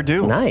sure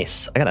do.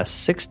 Nice. I got a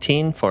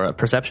 16 for a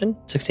perception,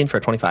 16 for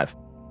a 25.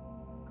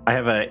 I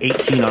have a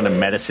 18 on a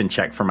medicine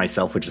check for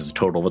myself, which is a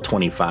total of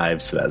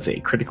 25, so that's a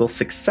critical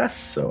success,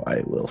 so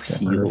I will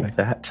heal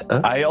that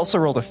up. I also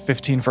rolled a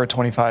 15 for a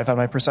 25 on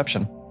my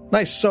perception.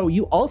 Nice. So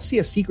you all see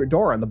a secret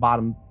door on the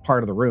bottom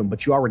part of the room,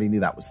 but you already knew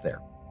that was there.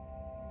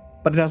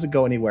 But it doesn't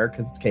go anywhere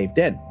because it's caved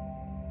in.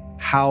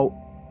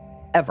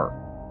 However,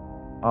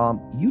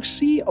 you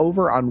see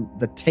over on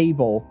the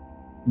table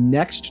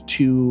next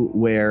to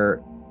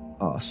where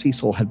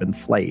Cecil had been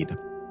flayed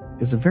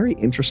is a very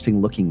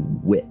interesting looking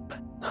whip.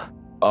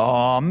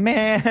 Oh,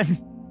 man.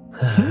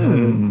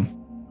 Can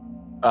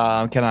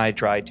I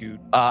try to...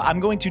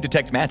 I'm going to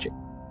detect magic.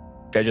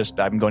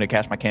 I'm going to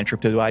cast my cantrip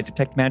to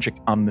detect magic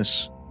on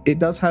this. It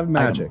does have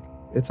magic.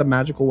 It's a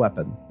magical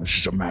weapon. This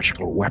is a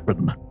magical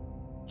weapon.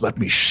 Let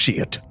me see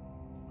it.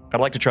 I'd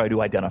like to try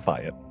to identify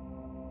it.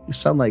 You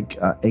sound like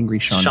angry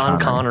Sean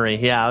Connery.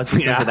 Yeah, I was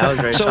just going to say that was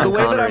very. So Sean the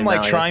way Connery that I'm like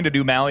Malleus. trying to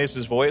do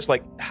Malleus's voice,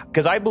 like,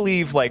 because I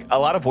believe like a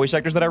lot of voice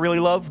actors that I really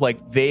love,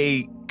 like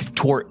they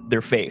contort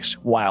their face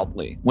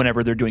wildly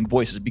whenever they're doing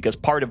voices, because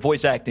part of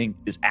voice acting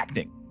is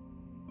acting.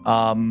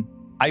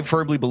 I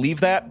firmly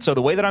believe that. So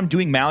the way that I'm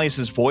doing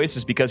Malleus's voice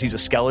is because he's a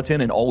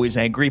skeleton and always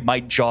angry. My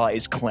jaw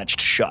is clenched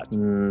shut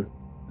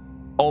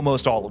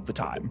almost all of the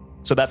time.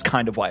 So that's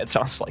kind of why it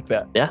sounds like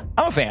that. Yeah.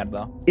 I'm a fan,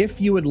 though. If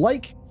you would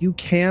like, you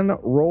can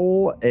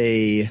roll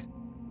a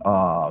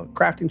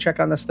crafting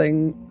check on this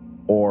thing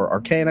or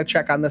arcana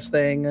check on this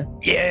thing.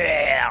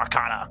 Yeah,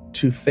 Arcana.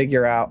 To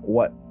figure out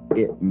what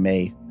it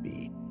may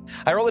be.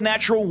 I rolled a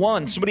natural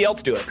 1. Somebody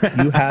else do it.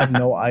 You have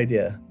no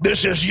idea.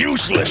 This is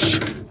useless.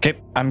 Okay,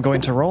 I'm going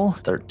to roll.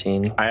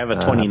 13. I have a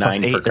 29 plus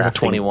for 8 is a crafting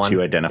 21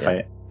 to identify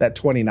it. That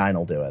 29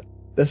 will do it.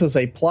 This is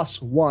a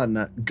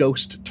 +1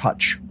 ghost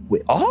touch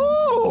whip.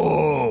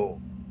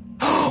 Oh!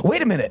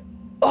 Wait a minute.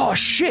 Oh,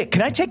 shit.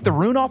 Can I take the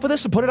rune off of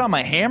this and put it on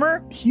my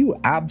hammer? You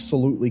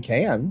absolutely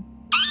can.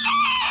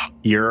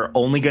 You're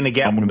only going to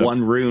get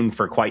one rune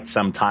for quite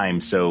some time,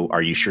 so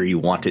are you sure you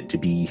want it to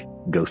be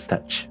Ghost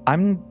Touch?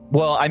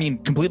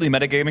 Completely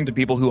metagaming to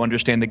people who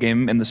understand the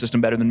game and the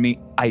system better than me.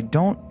 I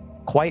don't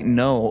quite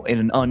know in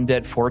an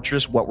undead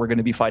fortress what we're going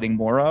to be fighting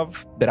more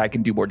of that I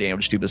can do more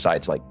damage to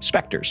besides, like,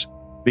 specters.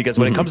 Because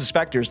when it comes to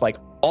specters, like,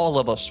 all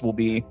of us will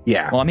be...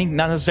 Yeah. Well, I mean,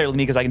 not necessarily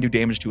me because I can do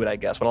damage to it, I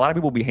guess. But a lot of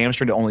people will be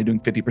hamstrung to only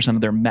doing 50%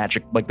 of their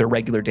magic, like their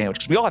regular damage.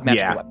 Because we all have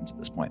magical weapons at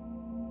this point.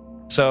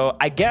 So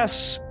I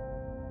guess...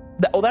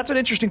 that's an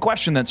interesting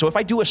question then. So if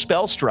I do a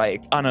spell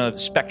strike on a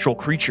spectral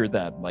creature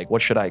then, like,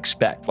 what should I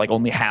expect? Like,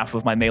 only half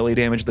of my melee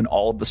damage, then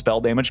all of the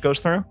spell damage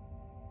goes through?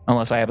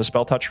 Unless I have a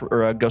spell touch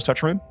or a ghost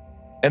touch rune?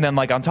 And then,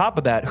 like, on top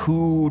of that,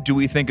 who do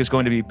we think is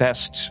going to be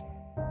best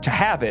to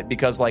have it?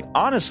 Because, like,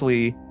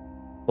 honestly...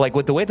 Like,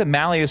 with the way the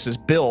Malleus is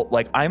built,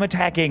 like, I'm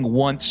attacking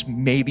once,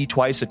 maybe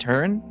twice a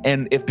turn.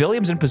 And if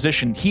Billiam's in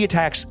position, he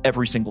attacks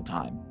every single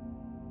time.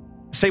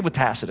 Same with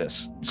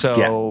Tacitus.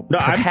 So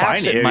I'm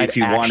fine it might if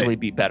you want actually it.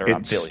 be better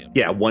on Billiam.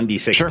 Yeah,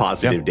 1d6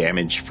 positive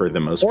damage for the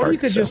most part. Or you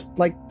could just,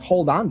 like,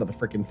 hold on to the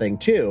freaking thing,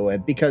 too.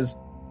 And because,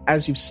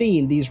 as you've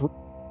seen, these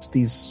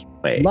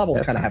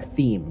levels kind of have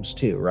themes,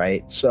 too,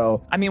 right?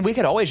 So... I mean, we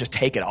could always just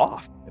take it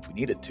off if we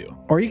needed to.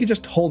 Or you could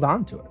just hold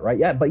on to it, right?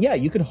 Yeah, but yeah,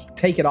 you could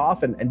take it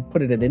off and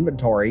put it in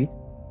inventory.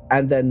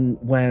 And then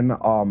when,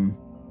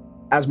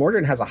 as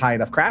Mordrin has a high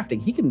enough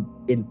crafting, he can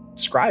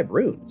inscribe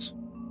runes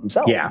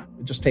himself. Yeah.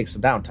 It just takes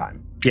some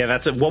downtime. Yeah,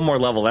 that's one more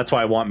level. That's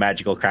why I want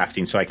magical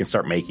crafting so I can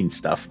start making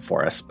stuff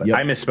for us. But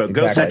I misspoke. Exactly.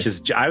 Ghost Touch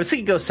is... I was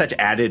thinking Ghost Touch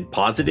added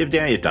positive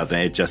damage. It doesn't.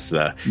 It just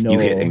you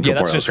hit incorporeal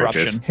that's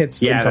disruption.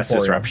 That's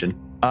disruption.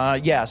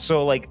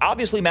 So, like,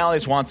 obviously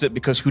Malleus wants it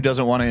because who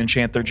doesn't want to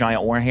enchant their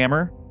giant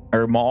warhammer?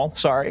 Or maul,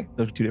 sorry.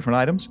 Those are two different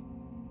items.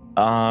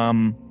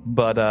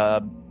 But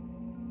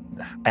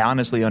I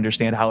honestly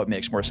understand how it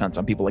makes more sense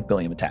on people like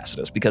Billiam and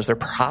Tacitus because they're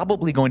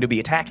probably going to be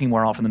attacking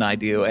more often than I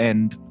do,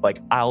 and, like,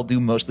 I'll do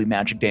mostly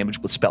magic damage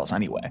with spells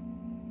anyway.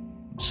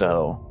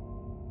 So,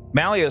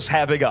 Malleus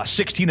having a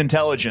 16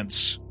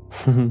 intelligence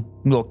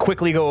will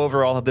quickly go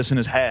over all of this in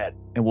his head,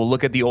 and we'll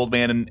look at the old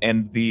man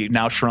and the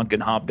now shrunken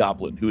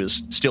hobgoblin, who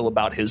is still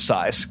about his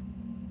size,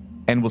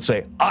 and we'll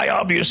say, I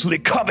obviously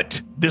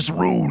covet this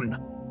rune,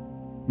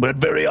 but it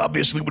very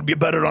obviously would be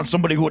better on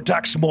somebody who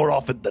attacks more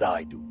often than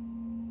I do.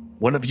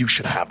 One of you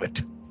should have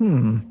it.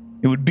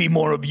 It would be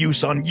more of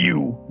use on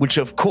you, which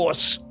of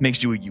course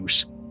makes you a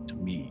use to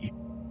me.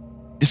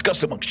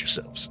 Discuss amongst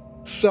yourselves.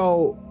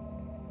 So,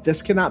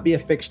 this cannot be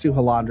affixed to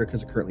Halandra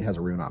because it currently has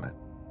a rune on it.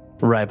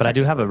 Right, but I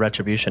do have a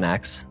retribution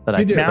axe that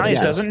I do.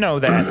 Malleus doesn't know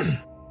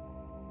that.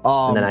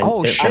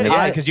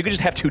 Because you could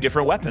just have two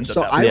different weapons.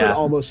 So I would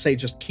almost say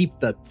just keep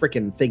the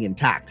freaking thing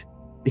intact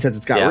because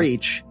it's got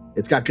reach,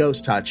 it's got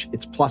ghost touch,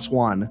 it's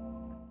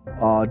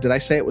 +1. Did I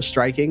say it was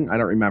striking? I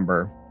don't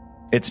remember.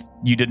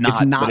 You did not.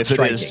 It's not but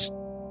striking. It's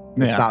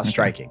not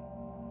striking.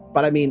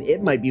 But I mean,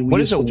 it might be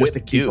useful just to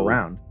keep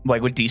around.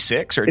 Like with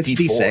D6 or it's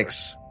D4?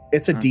 D6.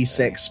 It's a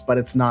D6, but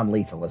it's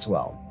non-lethal as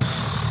well.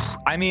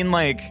 I mean,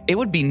 like, it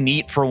would be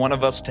neat for one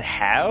of us to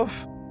have.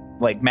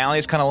 Like,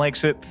 Malleus kind of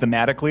likes it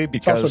thematically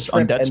because it's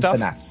also undead and stuff.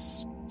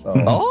 Finesse. So.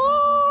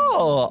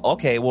 Oh,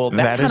 okay. Well,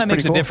 that kind of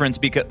makes a difference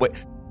because.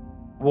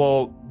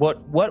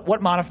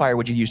 What modifier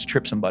would you use to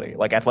trip somebody?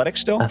 Like athletics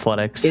still?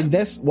 Athletics. In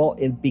this,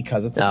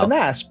 because it's a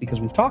finesse,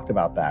 because we've talked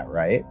about that,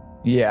 right?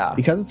 Yeah.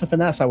 Because it's a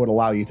finesse, I would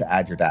allow you to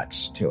add your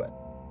dex to it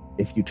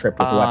if you tripped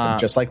with a weapon,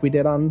 just like we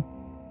did on.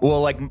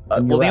 Well, like,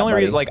 the only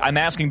reason, like, I'm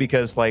asking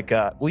because, like,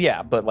 but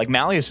like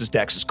Malleus's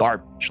dex is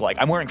garbage. Like,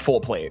 I'm wearing full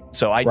plate,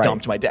 so I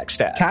dumped my dex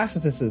stat.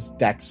 Tacitus is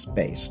dex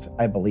based,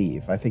 I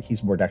believe. I think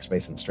he's more dex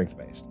based than strength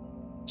based.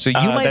 So you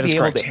might be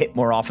able to hit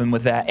more often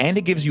with that, and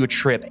it gives you a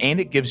trip, and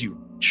it gives you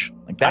reach.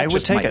 Like,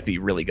 that might be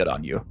really good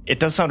on you. It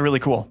does sound really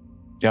cool.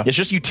 Yeah. It's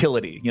just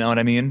utility, you know what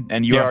I mean?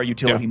 And you are a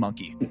utility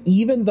monkey.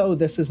 Even though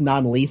this is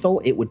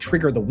non-lethal, it would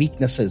trigger the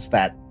weaknesses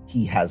that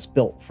he has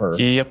built for.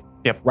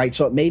 Yep. Right,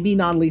 so it may be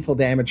non-lethal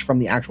damage from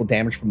the actual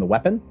damage from the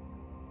weapon,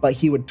 but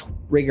he would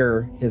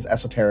trigger his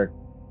esoteric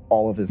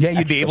all of his. Yeah,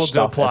 you'd be extra able to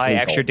stuff as apply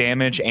lethal. extra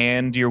damage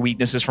and your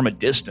weaknesses from a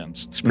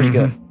distance. It's pretty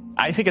good.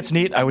 I think it's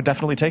neat. I would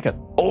definitely take it.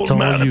 Old Don't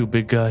man, you,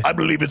 big guy. I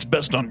believe it's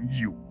best on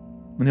you.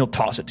 And he'll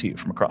toss it to you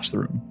from across the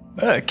room.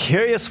 A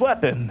curious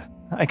weapon.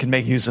 I can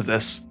make use of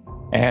this.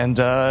 And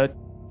are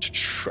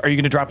you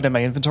going to drop it in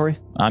my inventory?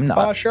 I'm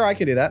not. Sure, I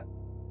can do that.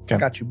 Okay.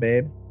 Got you,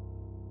 babe.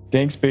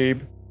 Thanks,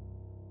 babe.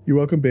 You're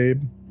welcome,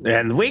 babe.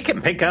 And we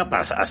can pick up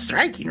a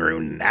striking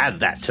rune and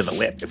add that to the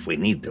whip if we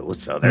need to.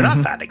 So they're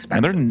not that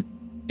expensive.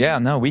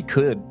 We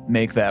could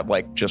make that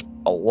like just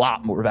a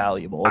lot more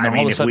valuable. And I then mean,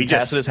 all of a if sudden we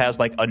just- Tacitus has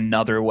like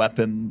another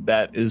weapon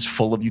that is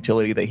full of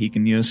utility that he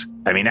can use.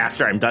 I mean,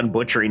 after I'm done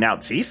butchering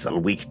out Cecil,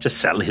 we can just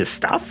sell his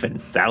stuff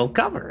and that'll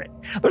cover it.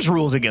 There's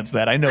rules against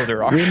that. I know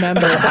there are.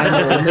 Remember, I'm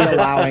only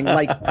allowing,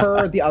 like,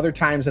 per the other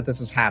times that this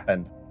has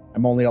happened,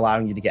 I'm only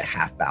allowing you to get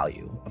half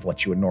value of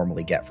what you would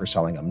normally get for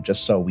selling them,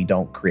 just so we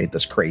don't create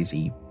this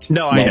crazy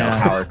No, I know.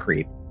 power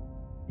creep.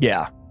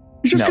 Yeah.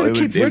 You're just No, going it to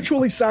keep would-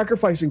 ritually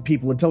sacrificing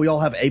people until we all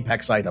have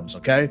Apex items,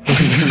 okay?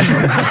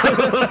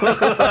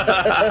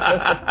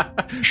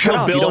 Shut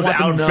up, you don't Bill's want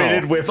them to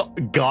outfitted know.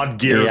 with God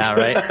gear. Yeah,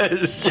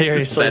 right.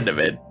 Seriously.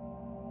 Sentiment.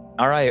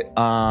 All right.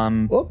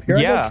 Whoop, here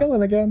I Yeah. go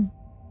killing again.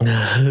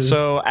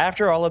 So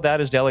after all of that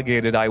is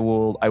delegated, I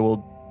will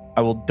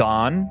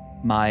don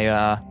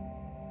my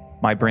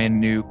my brand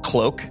new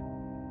cloak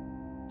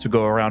to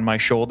go around my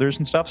shoulders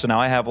and stuff. So now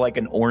I have like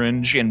an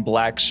orange and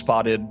black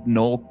spotted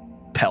gnoll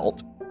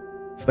pelt.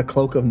 It's the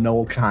cloak of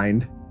Noel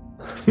kind.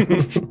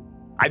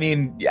 I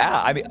mean,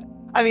 yeah.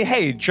 I mean,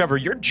 hey, Trevor,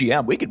 you're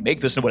GM. We could make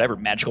this into whatever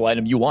magical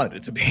item you wanted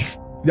it to be.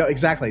 No,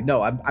 exactly.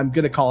 No, I'm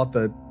going to call it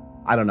the,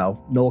 I don't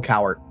know, Noel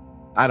Cowart.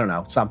 I don't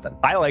know, something.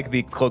 I like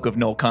the cloak of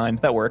Noel kind.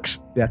 That works.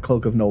 Yeah,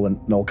 cloak of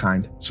Noel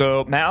kind.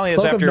 So Malleus,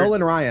 Cloak after of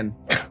Nolan Ryan.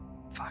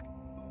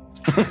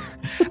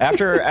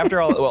 after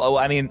all, well,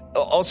 I mean,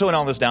 also in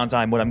all this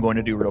downtime, what I'm going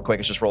to do real quick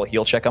is just roll a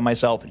heal check on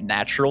myself.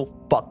 Natural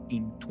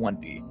fucking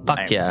 20. Fuck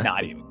I am yeah.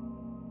 Not even.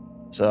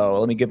 So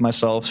let me give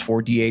myself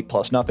 4d8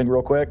 plus nothing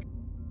real quick.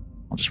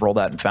 I'll just roll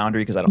that in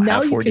Foundry because I don't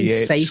Now have you 4d8s.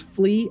 can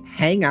safely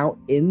hang out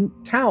in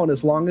town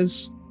as long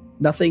as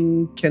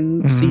nothing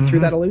can see through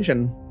that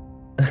illusion.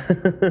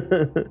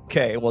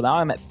 Okay, well now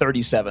I'm at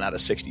 37 out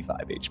of 65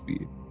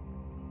 HP.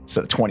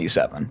 So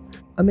 27.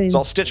 I mean, So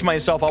I'll stitch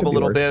myself up could a be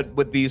little worse. bit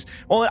with these.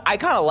 Well, I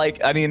kind of like,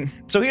 I mean,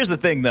 so here's the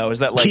thing though, is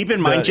that like, Keep in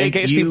mind, Jake,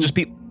 in case you-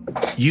 people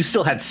You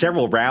still had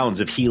several rounds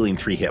of healing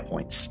 3 hit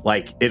points.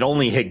 Like, it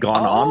only had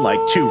gone on like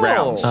 2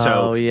 rounds.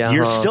 So Oh, yeah,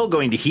 you're huh. still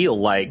going to heal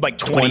like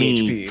 20 HP.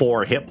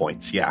 24 hit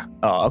points. Yeah.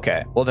 Oh,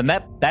 okay. Well, then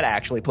that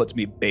actually puts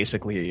me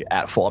basically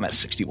at full. I'm at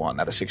 61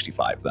 out of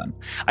 65 then.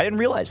 I didn't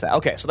realize that.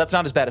 Okay, so that's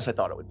not as bad as I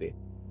thought it would be.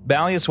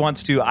 Ballius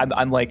wants to,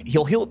 I'm like,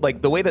 he'll heal,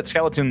 like, the way that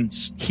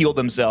skeletons heal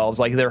themselves,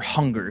 like, their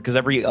hunger, because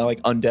every,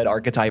 like, undead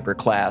archetype or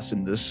class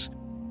in this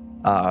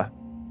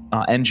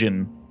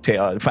engine,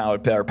 or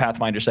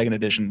Pathfinder 2nd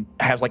Edition,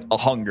 has, like, a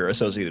hunger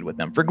associated with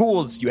them. For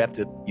ghouls, you have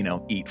to,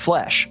 eat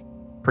flesh.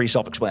 Pretty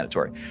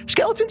self-explanatory.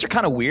 Skeletons are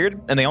kind of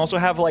weird, and they also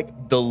have, like,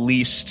 the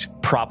least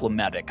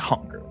problematic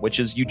hunger, which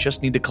is you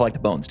just need to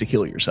collect bones to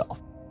heal yourself.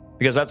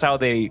 Because that's how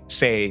they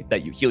say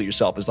that you heal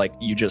yourself, is, like,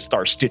 you just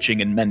start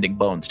stitching and mending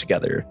bones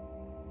together.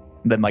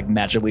 And then, like,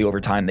 magically over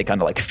time, they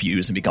kind of, like,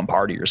 fuse and become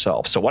part of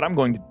yourself. So what I'm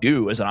going to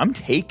do is that I'm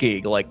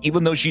taking, like,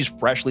 even though she's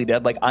freshly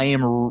dead, like, I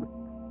am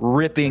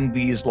ripping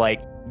these,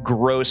 like,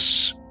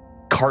 gross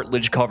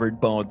cartilage-covered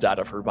bones out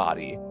of her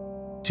body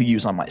to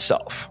use on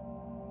myself.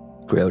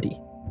 Grody.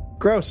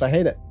 Gross. I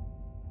hate it.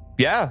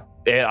 Yeah,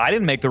 I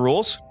didn't make the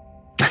rules.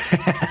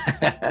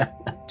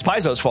 It's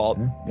Paizo's fault.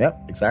 Yep,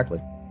 exactly.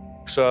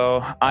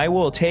 So I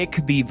will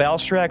take the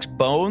Valstrax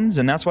bones,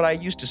 and that's what I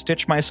used to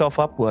stitch myself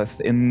up with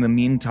in the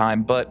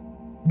meantime. But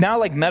now,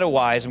 like,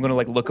 meta-wise, I'm going to,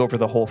 like, look over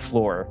the whole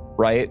floor,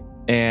 right?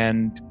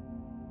 And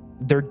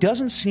there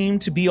doesn't seem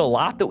to be a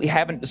lot that we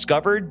haven't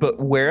discovered, but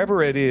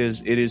wherever it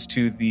is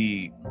to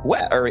the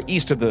west or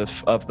east of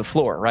the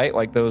floor, right?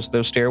 Like those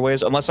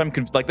stairways, unless I'm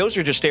like, those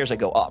are just stairs that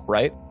go up,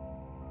 right?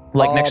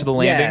 Like next to the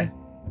landing.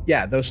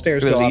 Yeah, those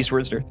stairs Those go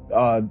eastward stairs.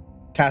 up.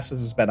 Tassus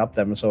has been up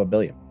them, so a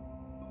billion.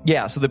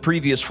 Yeah, so the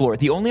previous floor.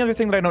 The only other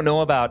thing that I don't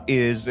know about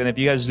is, and if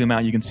you guys zoom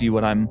out, you can see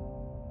what I'm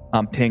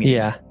pinging.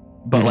 Yeah.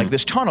 But like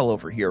this tunnel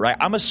over here, right?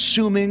 I'm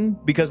assuming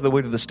because of the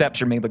way that the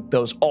steps are made, like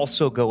those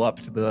also go up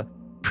to the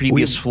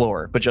previous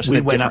floor, but just in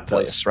a different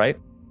place, right?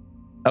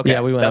 Okay,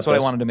 Yeah, we went that's up what I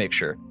those. wanted to make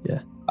sure. Yeah.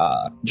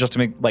 Just to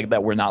make like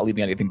that we're not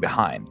leaving anything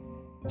behind.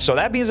 So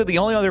that means that the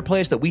only other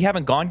place that we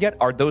haven't gone yet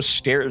are those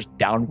stairs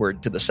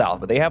downward to the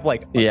south, but they have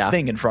like a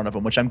thing in front of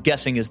them, which I'm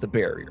guessing is the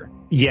barrier.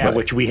 Yeah, Right.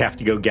 which we have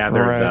to go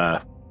gather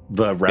Right.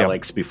 the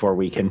relics before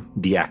we can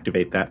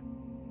deactivate that.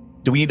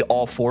 Do we need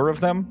all 4 of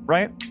them,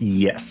 right?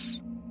 Yes.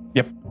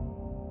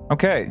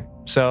 Okay,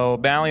 so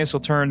Ballius will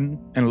turn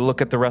and look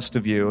at the rest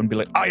of you and be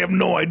like, I have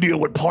no idea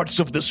what parts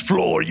of this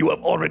floor you have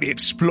already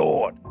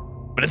explored,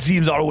 but it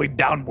seems our way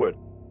downward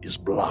is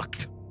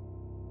blocked.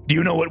 Do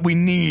you know what we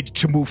need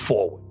to move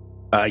forward?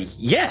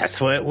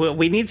 Yes,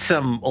 we need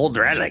some old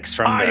relics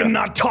from. I am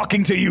not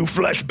talking to you,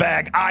 flesh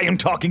bag. I am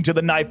talking to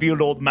the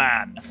knife-wield old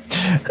man.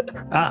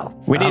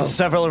 We need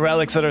several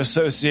relics that are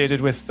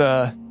associated with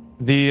the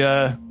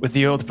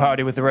old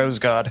party with the Rose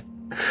Guard.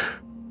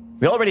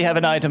 We already have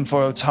an item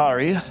for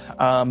Otari.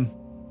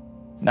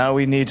 Now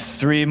we need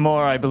 3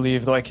 more, I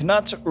believe, though I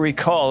cannot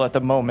recall at the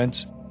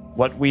moment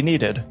what we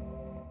needed.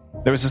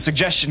 There was a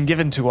suggestion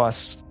given to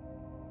us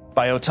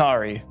by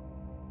Otari,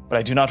 but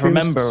I do not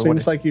remember.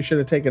 Seems like you should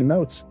have taken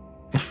notes.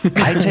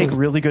 I take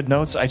really good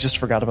notes. I just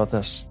forgot about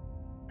this.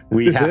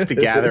 We have to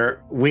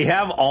gather. We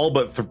have all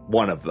but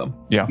one of them.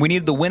 Yeah. We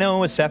need the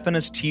Winnow,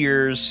 Acephanus,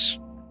 Tears,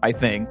 I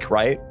think,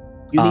 right?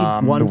 You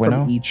need one the from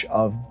Winnow? each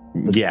of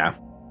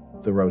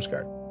the Rose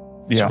Guard.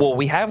 Yeah. Well,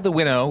 we have the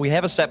Winnow, we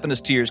have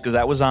Acephanus Tears, because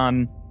that was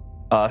on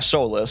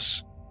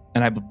Solus,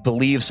 and I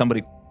believe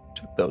somebody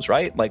took those,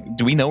 right? Like,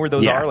 do we know where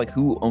those are? Like,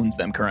 who owns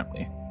them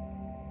currently?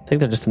 I think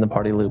they're just in the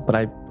party loop, but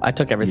I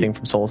took everything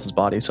from Solus's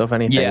body, so if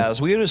anything... Yeah,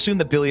 so we would assume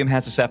that Billiam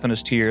has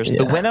Acephanus Tears. Yeah.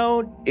 The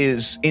Winnow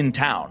is in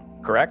town,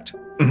 correct?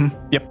 Mm-hmm.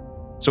 Yep.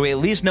 So we at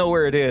least know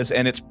where it is,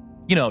 and it's,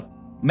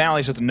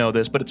 Malleus doesn't know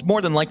this, but it's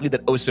more than likely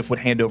that Osif would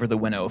hand over the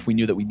Winnow if we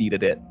knew that we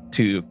needed it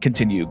to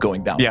continue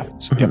going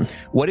downwards. Yeah. Yep.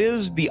 What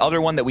is the other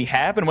one that we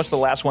have, and what's the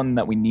last one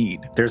that we need?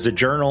 There's a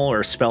journal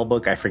or spell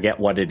book, I forget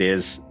what it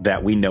is,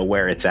 that we know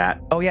where it's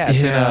at. Oh, yeah,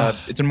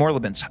 it's in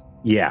Morlabin's.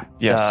 Yeah.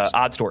 Yes.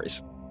 Odd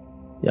Stories.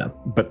 Yeah.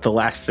 But the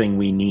last thing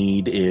we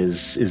need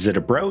is it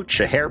a brooch,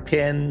 a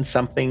hairpin,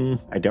 something?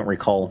 I don't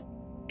recall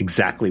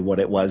exactly what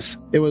it was.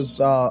 It was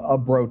a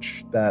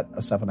brooch that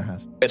Asephina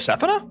has.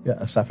 Asephina? Yeah,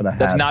 Asephina has.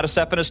 That's not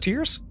Acephanus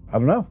Tears? I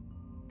don't know.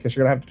 Guess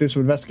you're going to have to do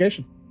some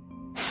investigation.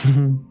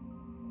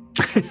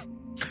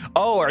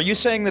 Oh, are you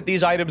saying that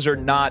these items are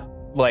not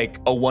like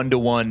a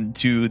 1-to-1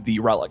 to the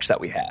relics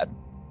that we had?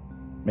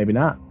 Maybe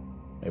not.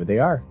 Maybe they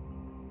are.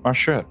 Oh,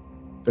 shit.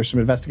 There's some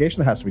investigation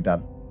that has to be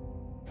done.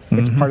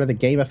 It's part of the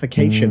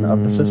gamification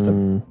of the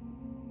system.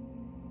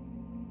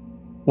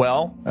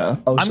 Well,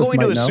 Osif I'm going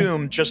to might know.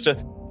 assume just to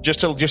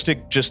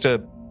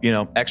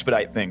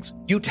expedite things.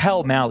 You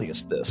tell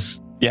Malleus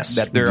this. Yes.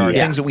 That there are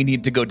Yes. things that we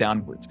need to go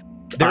downwards.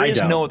 There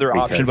is no other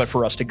option but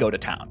for us to go to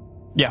town.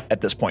 Yeah.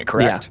 At this point,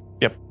 correct?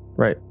 Yeah. Yep.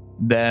 Right.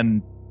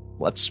 Then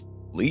let's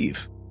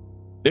leave.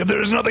 If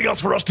there is nothing else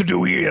for us to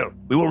do here,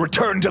 we will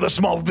return to the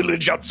small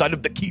village outside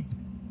of the keep.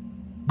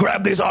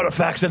 Grab these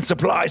artifacts and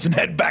supplies and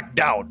head back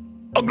down.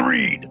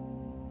 Agreed.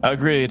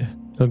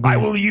 I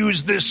will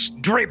use this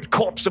draped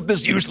corpse of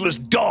this useless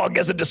dog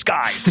as a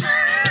disguise.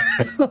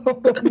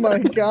 Oh my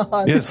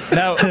god. Yes.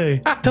 Now, Hey,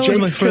 that was Jake's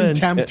my friend.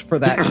 contempt for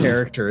that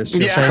character is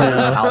just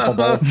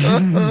palpable.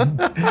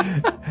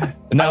 I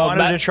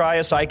wanted to try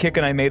a sidekick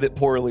and I made it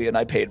poorly and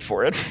I paid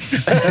for it.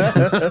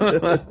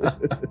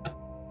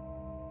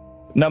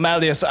 Now,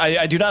 Malleus,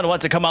 I do not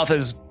want to come off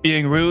as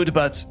being rude,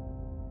 but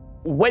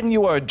when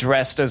you are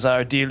dressed as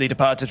our dearly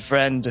departed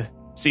friend,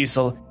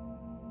 Cecil,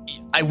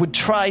 I would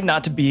try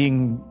not to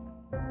being...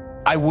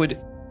 I would...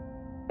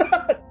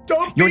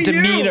 Don't Your be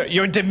demeanor, you!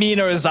 your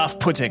demeanor is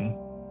off-putting.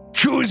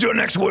 Choose your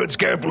next words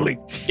carefully.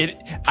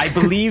 I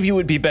believe you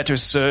would be better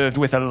served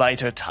with a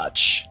lighter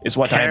touch, is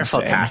what I'm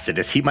Careful, saying.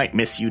 Tacitus. He might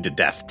miss you to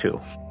death, too.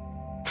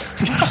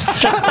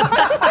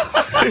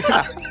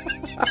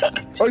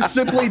 Or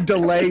simply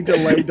delay.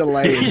 Never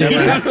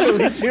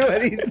actually do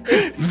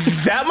anything.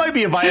 That might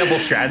be a viable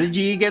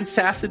strategy against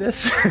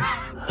Tacitus.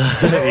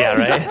 Yeah,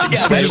 right? Yeah,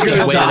 Just just wait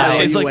it die out.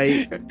 and It's like-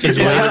 wait.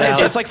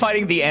 It's like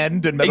fighting the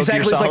end in Metal Gear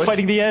Exactly, it's Solid. like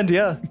fighting the end,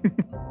 yeah.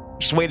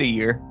 Just wait a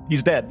year.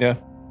 He's dead. Yeah.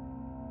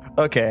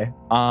 Okay.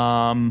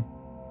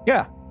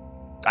 Yeah.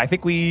 I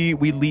think we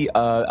leave.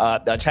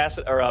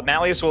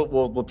 Malleus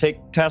will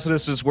take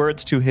Tacitus's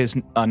words to his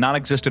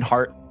non-existent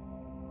heart,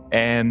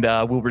 and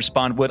will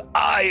respond with,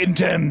 "I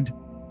intend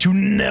to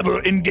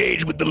never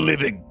engage with the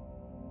living.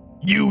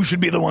 You should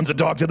be the ones to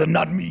talk to them,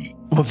 not me.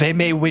 Well, they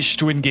may wish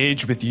to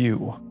engage with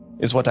you,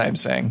 is what I'm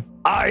saying.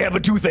 I have a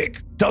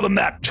toothache. Tell them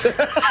that.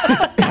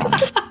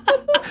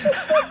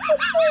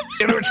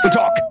 It hurts to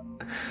talk.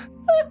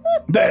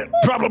 There,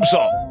 problem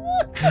solved.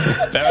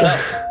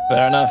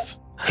 Fair enough.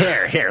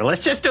 Here,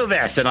 let's just do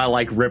this. And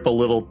I rip a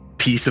little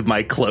piece of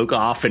my cloak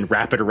off and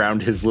wrap it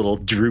around his little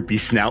droopy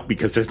snout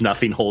because there's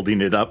nothing holding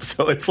it up.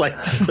 So it's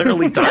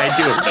clearly tied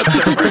to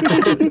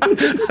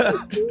it.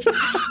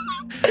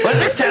 Let's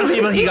just tell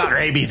people he got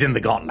rabies in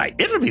the gauntlet.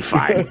 It'll be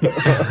fine.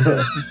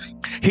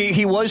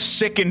 He was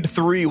sickened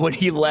 3 when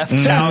he left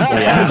town.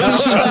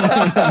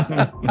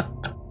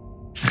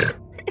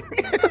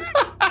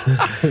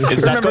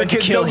 It's not going to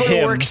kids, kill don't go to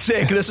him. work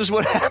sick. This is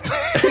what happened.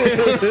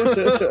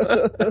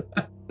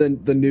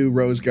 The new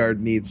Rose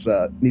Guard needs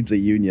a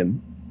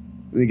union.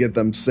 We get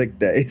them sick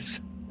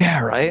days.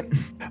 Yeah, right.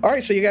 All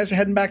right, so you guys are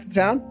heading back to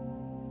town?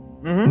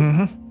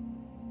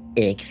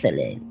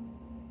 Excellent.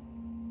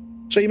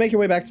 So you make your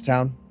way back to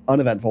town,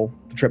 uneventful.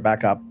 The trip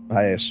back up.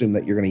 I assume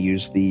that you're going to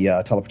use the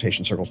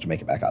teleportation circles to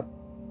make it back up.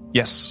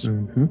 Yes.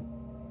 Mm-hmm.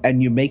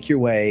 And you make your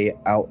way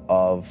out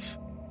of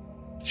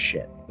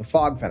the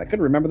fog fen. I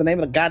couldn't remember the name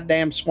of the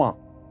goddamn swamp.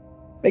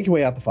 Make your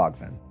way out the fog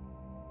fen.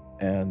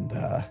 And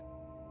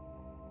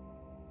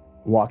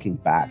walking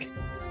back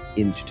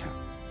into town.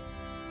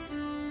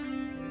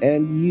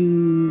 And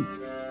you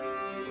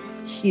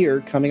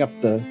hear coming up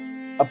the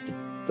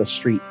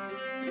street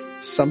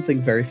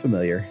something very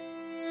familiar.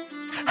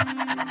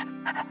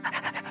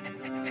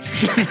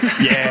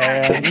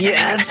 Yeah.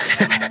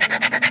 Yes.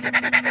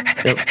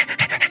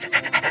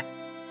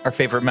 Our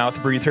favorite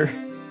mouth breather. Our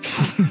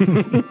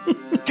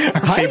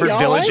Hey, favorite y'all,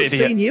 village I ain't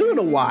idiot. seen you in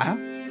a while.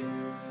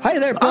 Hey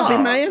there, puppy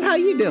man. How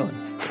you doing?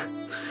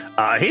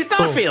 He's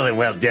not feeling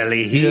well,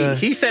 Dilly.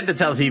 He said to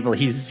tell people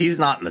he's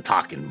not in the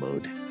talking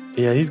mood.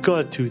 Yeah, he's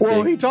got a toothache.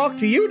 Well, he talked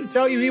to you to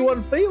tell you he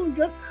wasn't feeling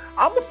good.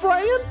 I'm a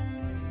friend.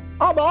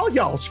 I'm all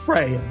y'all's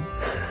friend.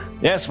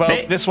 Yes,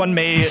 well, this one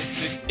may...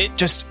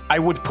 I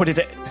would put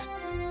it...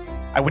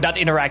 I would not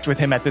interact with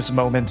him at this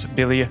moment,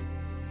 Billy.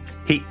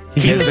 He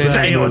did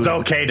say it was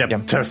okay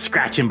to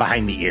scratch him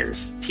behind the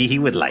ears. He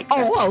would like that.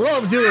 Oh, I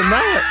love doing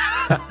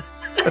that.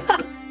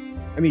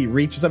 And he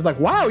reaches up like,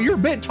 wow, you're a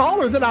bit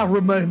taller than I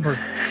remember.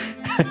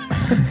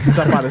 He's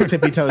up on his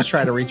tippy toes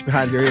trying to reach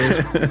behind your ears.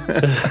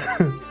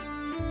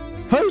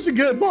 Who's a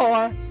good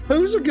boy?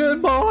 Who's a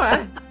good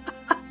boy?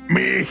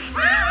 Me.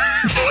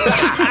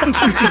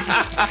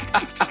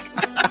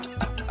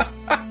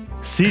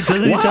 See,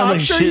 doesn't he sound I'm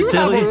like sure shit, you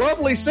Dilly? have a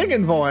lovely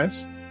singing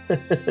voice.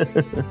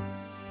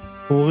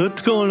 Well,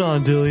 what's going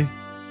on, Dilly?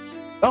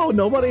 Oh,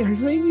 nobody has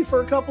seen you for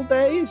a couple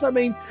days? I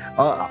mean,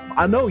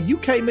 I know you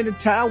came into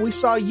town. We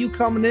saw you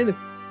coming in and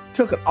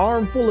took an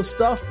armful of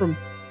stuff from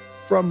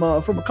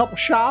a couple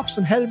shops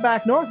and headed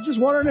back north. Just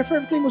wondering if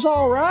everything was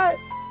all right.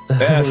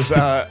 Yes,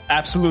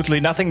 absolutely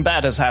nothing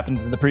bad has happened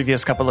in the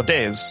previous couple of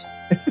days.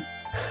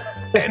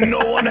 And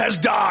no one has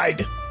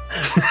died.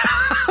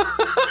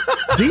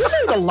 Do you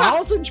need a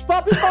lozenge,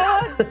 puppy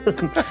boy?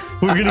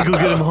 We're gonna go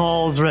get him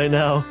Halls right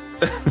now.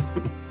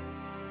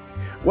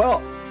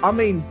 Well, I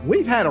mean,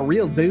 we've had a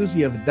real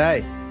doozy of a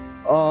day.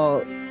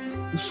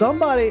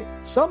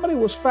 Somebody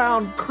was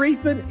found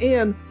creeping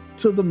in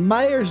to the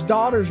mayor's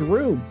daughter's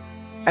room,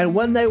 and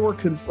when they were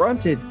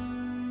confronted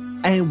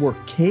and were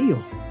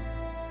killed,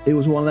 it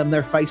was one of them,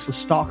 their faceless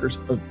stalkers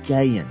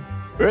again.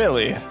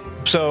 Really?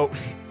 So,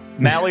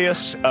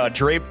 Malleus,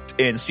 draped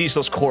in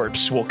Cecil's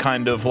corpse, will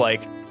kind of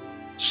like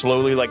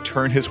slowly like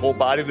turn his whole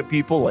body to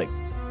people. Like,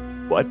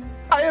 what?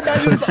 I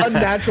imagine it's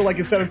unnatural. Like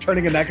instead of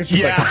turning a neck, it's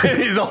just like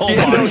his whole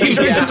Yeah, no, body. he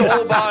turns his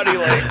whole body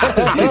like.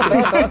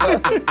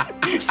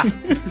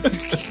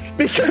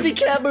 because he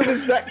can't move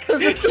his neck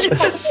because it's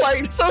just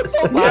playing so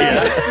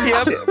high.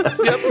 Yep.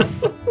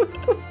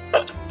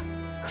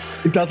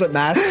 It doesn't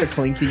mask the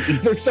clinking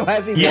either. So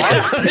as he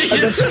walks, and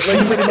then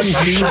swings anybody's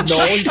knee with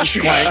Nolan, just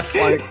clank,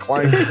 clank,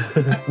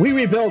 clank. We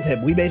rebuild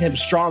him. We made him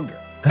stronger,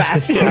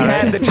 faster. We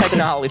had the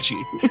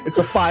technology. It's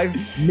a 5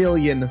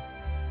 million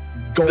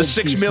gold. The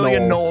 6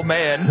 million Knoll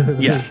man.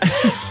 Yeah.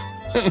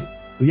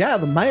 Yeah,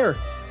 the mayor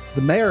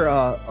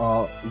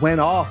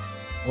went off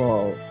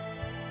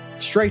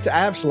straight to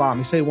Absalom.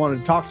 He said he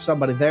wanted to talk to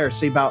somebody there,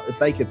 see about if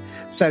they could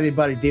set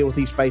anybody deal with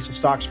these faceless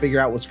stalkers, figure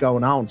out what's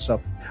going on.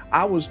 So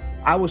I was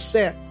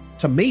sent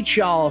to meet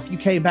y'all if you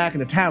came back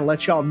into town,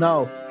 let y'all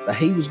know that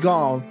he was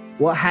gone,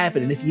 what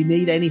happened, and if you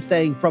need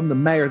anything from the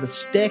mayor, the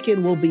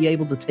Stecken will be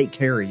able to take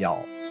care of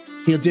y'all.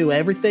 He'll do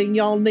everything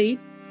y'all need.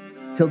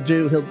 He'll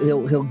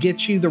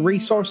get you the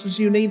resources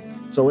you need.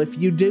 So if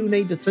you do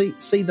need to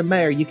see the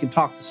mayor, you can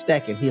talk to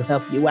Stecken. He'll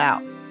help you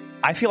out.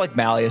 I feel like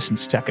Malleus and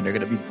Stecken are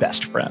going to be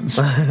best friends.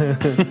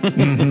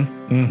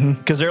 Mm-hmm.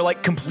 Because they're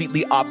like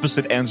completely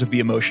opposite ends of the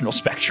emotional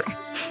spectrum.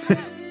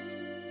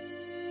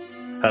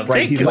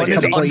 Right, he's One like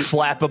is complete-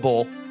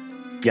 unflappable.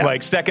 Yeah.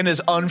 Like Stecken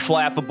is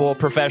unflappable,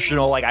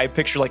 professional. Like I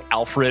picture like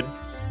Alfred,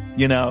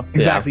 you know?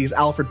 Exactly. He's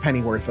Alfred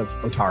Pennyworth of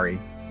Otari.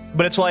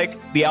 But it's like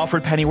the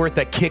Alfred Pennyworth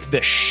that kicked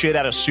the shit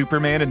out of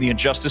Superman in the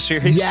Injustice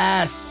series.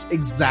 Yes,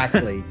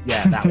 exactly.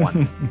 Yeah, that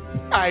one.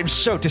 I'm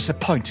so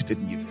disappointed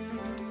in you.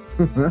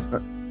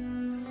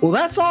 Well,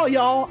 that's all,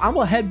 y'all. I'm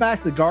gonna head back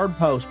to the guard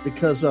post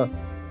because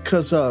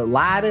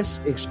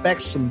Lidus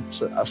expects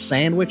a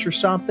sandwich or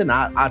something.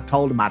 I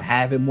told him I'd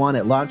have him one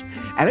at lunch,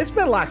 and it's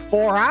been like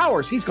 4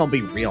 hours. He's gonna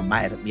be real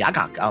mad at me. I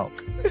gotta go.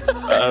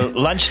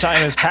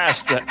 Lunchtime is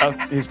past.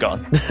 He's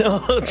gone. So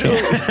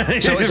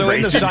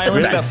in the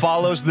silence that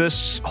follows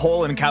this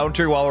whole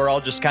encounter, while we're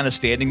all just kind of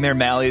standing there,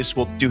 Malleus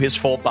will do his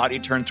full body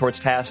turn towards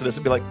Tacitus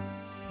and be like,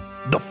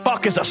 "The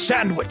fuck is a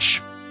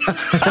sandwich?"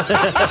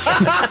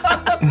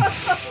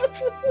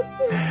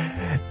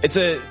 It's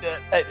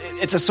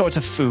a sort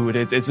of food.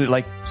 It's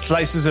like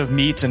slices of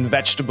meat and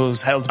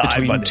vegetables held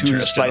between two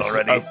slices.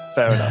 already. Oh,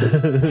 fair enough.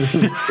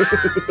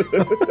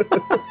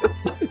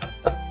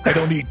 I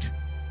don't eat,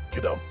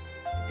 you know.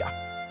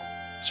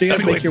 So you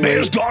guys make your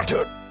way.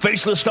 daughter,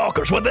 faceless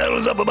stalkers. What the hell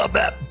is up about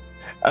that?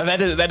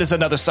 That is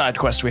another side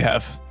quest we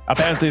have.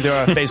 Apparently there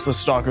are faceless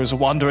stalkers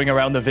wandering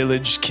around the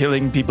village,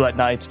 killing people at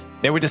night.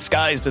 They were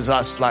disguised as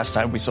us last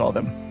time we saw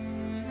them.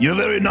 You're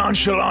very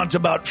nonchalant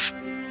about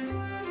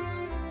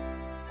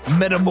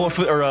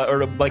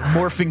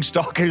morphing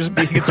stalkers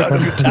being inside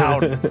of your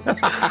town.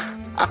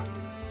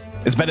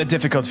 It's been a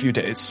difficult few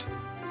days.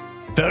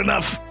 Fair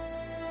enough.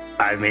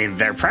 I mean,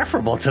 they're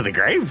preferable to the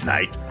Grave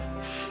Knight.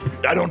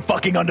 I don't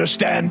fucking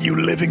understand you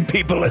living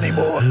people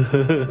anymore.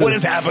 What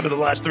has happened in the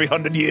last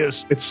 300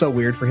 years? It's so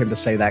weird for him to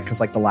say that because,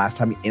 like, the last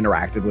time he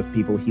interacted with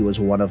people, he was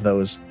one of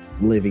those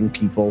living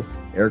people,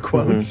 air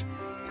quotes.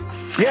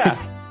 Mm-hmm. Yeah.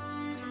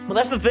 Well,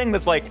 that's the thing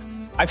that's like,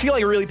 I feel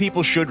like really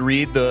people should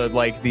read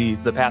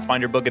the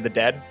Pathfinder Book of the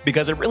Dead,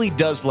 because it really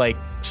does like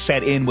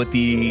set in what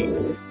the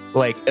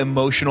like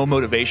emotional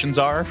motivations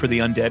are for the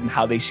undead and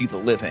how they see the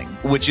living,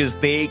 which is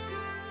they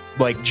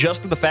like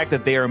just the fact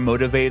that they are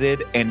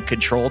motivated and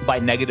controlled by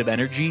negative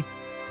energy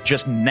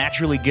just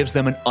naturally gives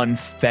them an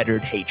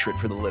unfettered hatred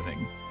for the living.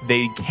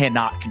 They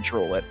cannot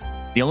control it.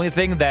 The only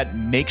thing that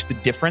makes the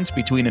difference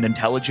between an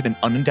intelligent and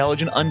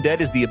unintelligent undead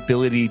is the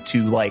ability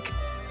to like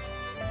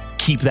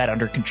keep that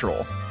under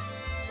control.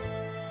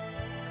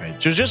 Right.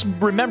 So just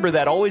remember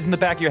that always in the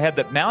back of your head,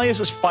 that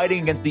Malleus is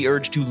fighting against the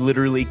urge to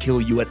literally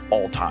kill you at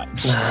all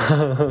times.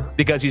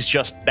 Because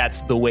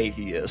that's the way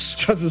he is.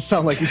 Doesn't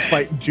sound like he's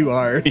fighting too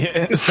hard.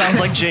 Yeah, it sounds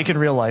like Jake in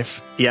real life.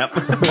 Yep.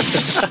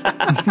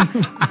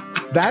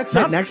 That's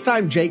it. Next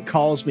time Jake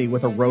calls me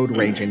with a road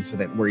rage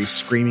incident where he's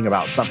screaming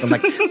about something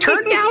like,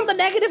 turn down the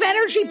negative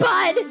energy,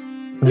 bud.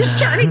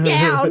 Just turn it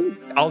down.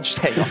 I'll just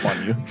hang up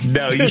on you.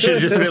 No, you should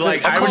have just been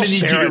like, I'm going to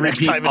need you to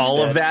repeat all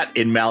instead. of that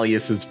in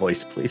Malleus's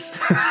voice, please.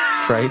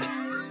 Right?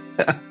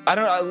 I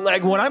don't know.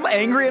 Like, when I'm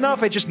angry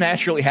enough, it just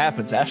naturally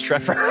happens. Ask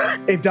Trevor.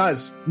 It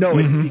does. No,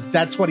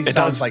 that's what he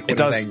sounds like when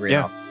he's angry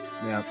enough.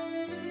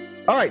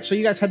 Yeah. All right, so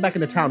you guys head back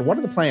into town. What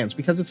are the plans?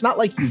 Because it's not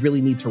like you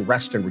really need to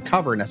rest and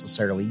recover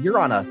necessarily. You're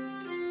on a quest.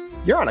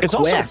 You're on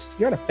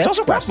a fetch It's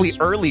also quest. probably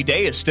early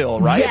days still,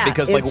 right? Yeah,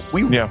 because like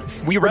we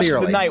rested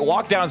early. the night,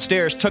 walked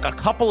downstairs, took a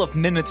couple of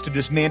minutes to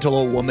dismantle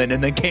a woman,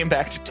 and then came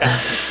back to town.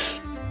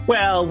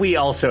 Well, we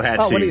also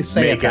had to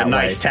make a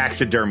nice way?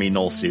 taxidermy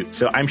null suit,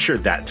 so I'm sure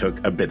that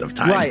took a bit of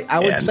time. Right, I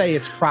would say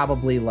it's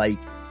probably like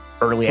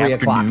early 3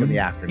 afternoon. o'clock in the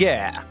afternoon.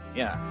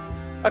 Yeah.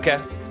 Okay,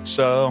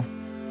 so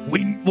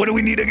what do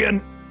we need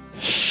again?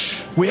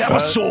 We have a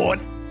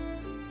sword.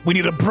 We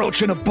need a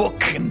brooch and a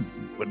book, and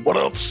what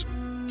else?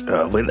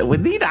 We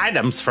need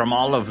items from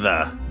all of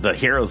the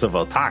heroes of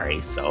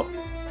Otari, so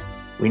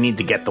we need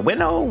to get the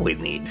winnow. We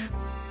need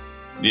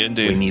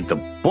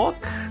the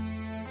book.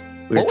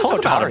 What was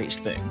Otari's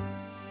thing?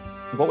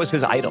 What was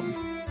his item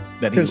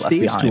that he left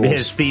behind? Tools.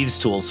 His thieves'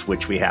 tools,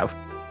 which we have.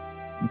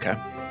 Okay.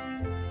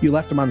 You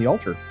left him on the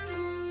altar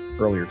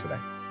earlier today.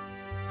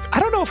 I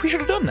don't know if we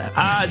should have done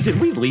that.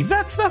 Did we leave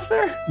that stuff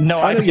there? No,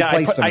 I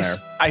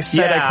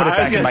said I put it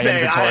back in my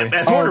inventory.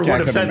 As Warder would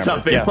have said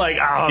something Yeah. like,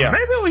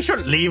 maybe we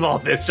shouldn't leave all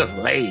this just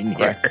laying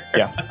here. Right.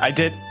 Yeah, I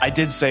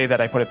did say that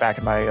I put it back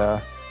in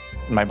my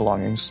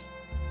belongings.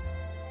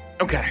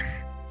 Okay.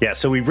 Yeah,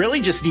 so we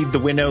really just need the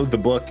winnow, the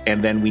book,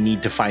 and then we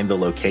need to find the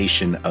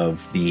location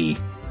of the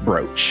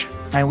brooch.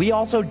 And we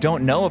also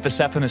don't know if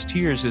Asephinus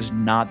Tears is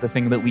not the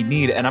thing that we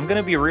need. And I'm going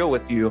to be real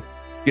with you.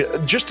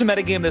 Just to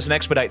metagame this and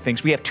expedite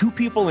things, we have 2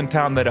 people in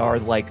town that are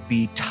like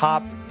the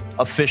top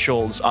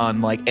officials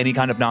on like any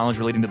kind of knowledge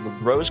relating to the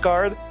Rose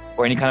Guard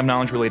or any kind of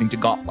knowledge relating to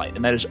Gauntlight,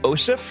 and that is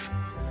Osif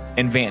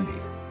and Vandy.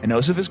 And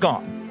Osif is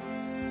gone,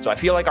 so I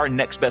feel like our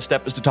next best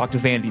step is to talk to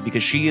Vandy,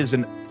 because she is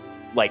an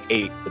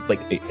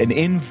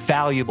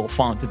invaluable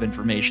font of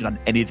information on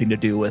anything to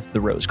do with the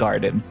Rose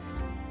Guard and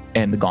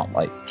the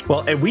Gauntlight.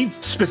 Well, and we've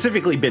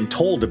specifically been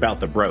told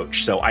about the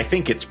brooch, so I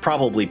think it's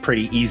probably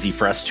pretty easy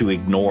for us to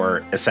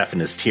ignore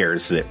Asephinus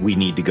Tears that we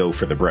need to go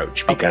for the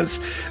brooch, because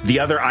the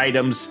other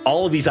items,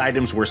 all of these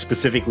items were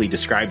specifically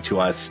described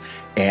to us,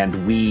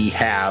 and we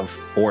have,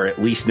 or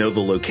at least know the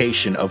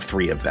location of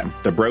 3 of them.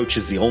 The brooch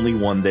is the only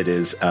one that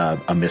is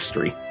a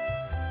mystery.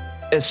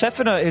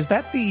 Asephina, is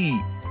that the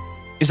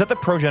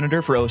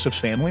progenitor for Osif's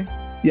family?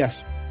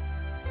 Yes.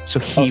 So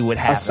he would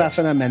have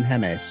Asephina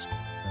Menhemes.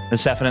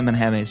 Asephina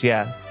Menhemes,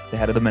 yeah, the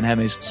head of the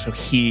Menhemes. So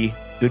he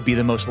would be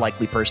the most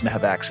likely person to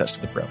have access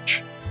to the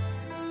brooch.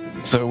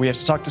 So we have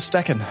to talk to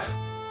Stecken.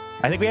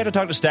 I think we have to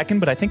talk to Stecken,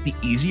 but I think the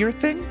easier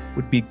thing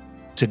would be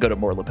to go to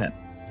Morlapin.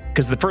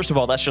 Because first of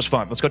all, that's just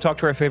fun. Let's go talk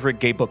to our favorite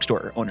gay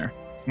bookstore owner.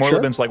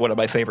 Morlapin's like one of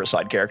my favorite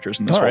side characters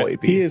in this whole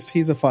AP.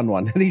 He's a fun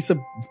one. And he's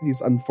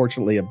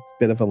unfortunately a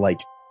bit of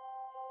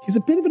he's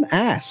a bit of an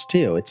ass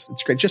too. It's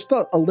great. Just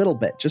a little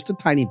bit, just a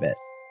tiny bit.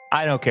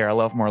 I don't care. I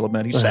love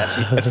Morlapin. He's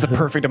sassy. It's the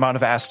perfect amount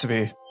of ass to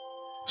be.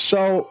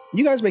 So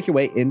you guys make your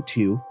way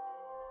into,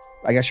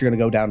 I guess you're going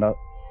to go down to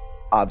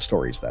Odd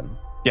Stories then.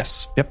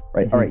 Yes. Yep.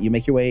 Right. Mm-hmm. All right. You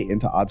make your way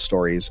into Odd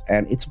Stories,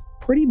 and it's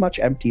pretty much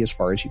empty as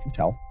far as you can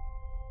tell.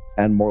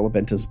 And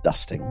Morlabent is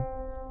dusting.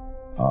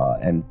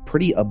 And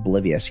pretty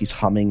oblivious. He's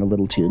humming a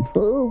little tune.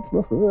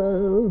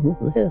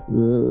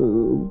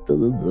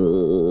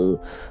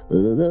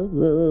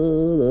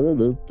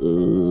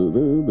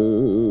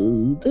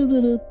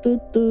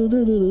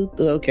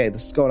 Okay,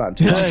 this is going on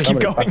too long. Just keep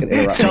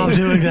going. Stop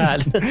doing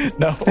that.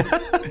 No.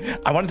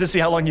 I wanted to see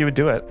how long you would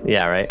do it.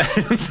 Yeah, right.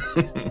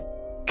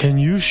 Can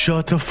you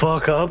shut the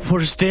fuck up?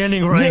 We're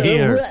standing right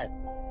here.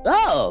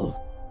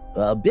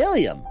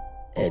 Billiam.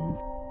 And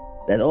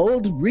that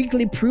old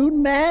wrinkly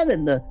prune man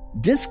and the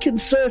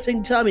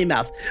disconcerting tummy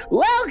mouth.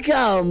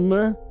 Welcome!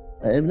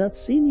 I have not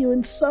seen you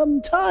in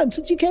some time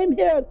since you came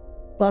here.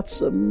 Bought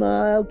some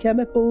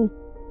alchemical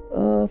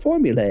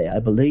formulae, I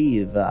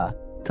believe,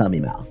 Tummy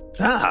Mouth.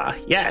 Ah,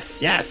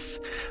 yes.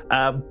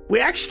 We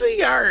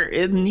actually are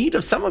in need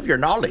of some of your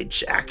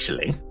knowledge,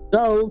 actually.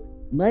 So,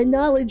 my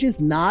knowledge is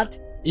not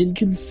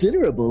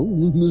inconsiderable.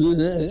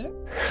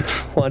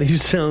 Why do you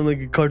sound like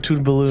a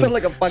cartoon balloon? Sound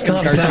like a fucking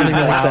Stop cartoon sounding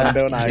like clown, that.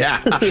 don't I?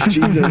 Yeah.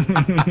 Jesus.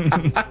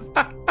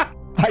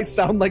 I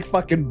sound like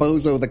fucking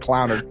Bozo the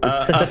Clowner.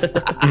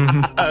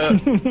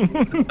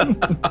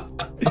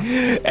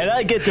 And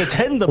I get to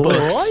tend the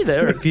books. Hi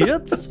there,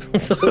 kids.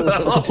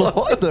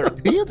 Hi there,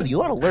 kids. You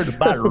want to learn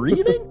about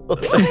reading?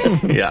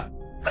 Yeah.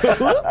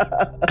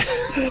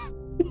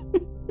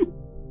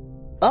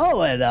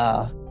 Oh, and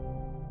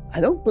I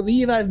don't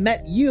believe I've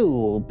met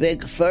you,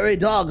 big furry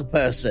dog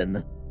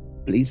person.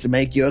 Pleased to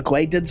make your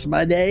acquaintance.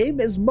 My name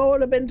is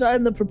Mortimer.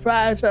 I'm the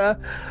proprietor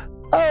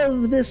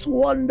of this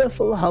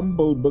wonderful,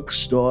 humble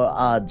bookstore,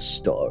 Odd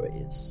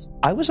Stories.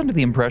 I was under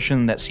the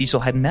impression that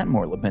Cecil had met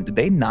Morlipin. Did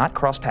they not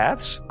cross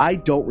paths? I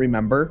don't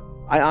remember.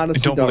 I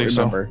honestly don't believe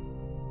so. remember.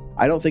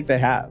 I don't think they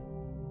have.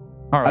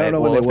 All right. I don't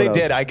know well, when if they they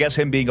would've. did, I guess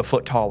him being a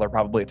foot taller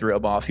probably threw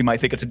him off. He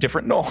might think it's a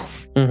different Gnoll.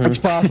 It's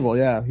possible,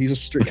 yeah. He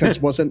just because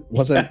wasn't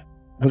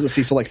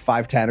Cecil like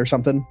 5'10" or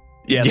something?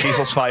 Yeah,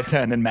 Cecil's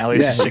 5'10" and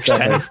Malleus is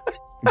 6'10".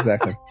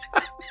 Exactly.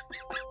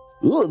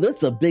 Ooh,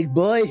 that's a big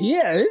boy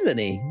here, isn't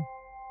he?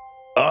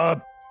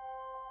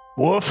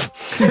 Woof.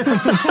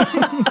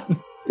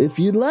 If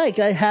you'd like,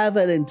 I have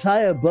an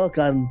entire book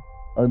on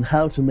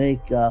how to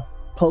make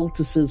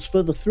poultices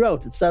for the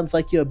throat. It sounds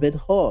like you're a bit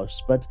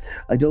hoarse, but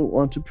I don't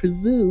want to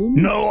presume.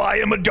 No, I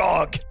am a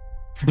dog.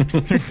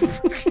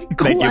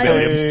 Quite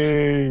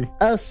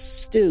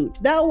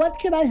astute. Now, what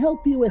can I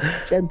help you with,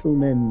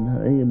 gentlemen?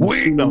 I am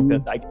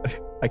assuming I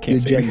your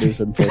can't say genders,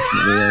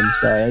 unfortunately. I'm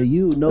sorry. Are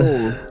you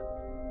Noel?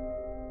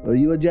 Are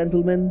you a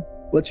gentleman?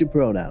 What's your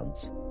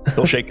pronouns?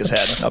 He'll shake his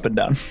head up and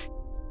down.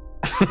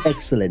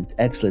 Excellent,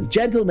 excellent.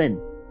 Gentlemen,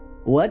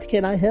 what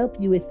can I help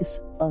you with this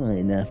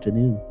fine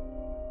afternoon?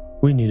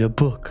 We need a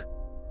book.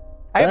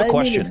 I have a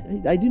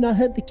question. I do not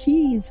have the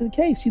key to the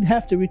case. You'd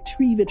have to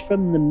retrieve it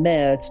from the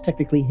mayor. It's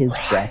technically his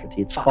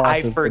property. It's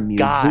part of the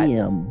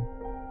museum.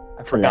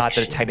 I forgot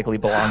that it technically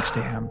belongs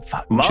to him.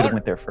 Fuck, we should have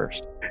went there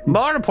first.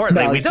 More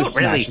importantly, No, we it don't just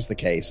really. smashes the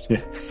case.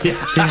 That's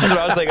what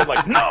I was thinking.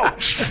 Like, no,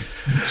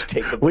 just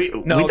take them. We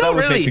No, that don't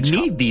would really make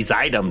me need these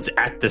items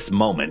at this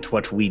moment.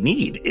 What we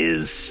need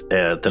is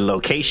the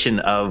location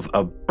of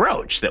a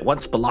brooch that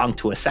once belonged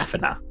to a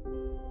Sephina.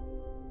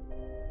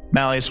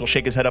 Malleus will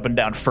shake his head up and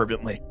down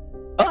fervently.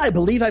 Oh, I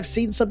believe I've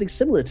seen something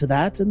similar to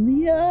that in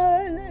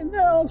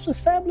the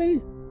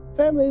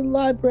family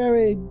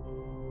library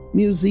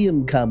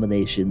museum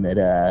combination that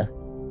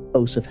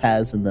Osif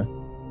has in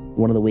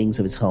one of the wings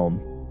of his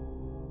home.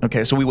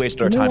 Okay, so we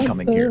wasted our time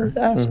coming here.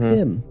 Ask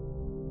him.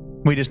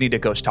 We just need to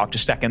go talk to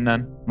Stecken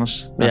then.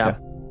 Yeah.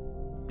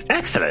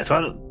 Excellent.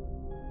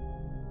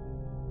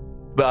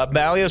 Well,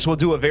 Malleus will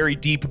do a very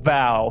deep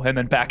bow and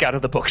then back out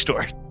of the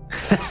bookstore.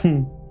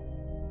 All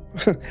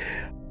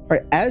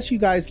right, as you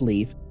guys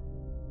leave,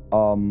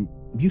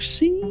 you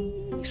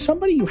see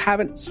somebody you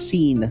haven't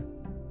seen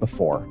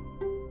before.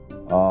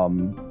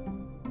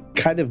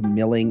 Kind of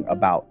milling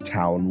about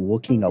town,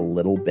 looking a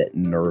little bit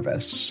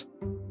nervous.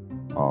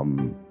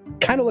 Kind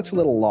of looks a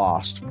little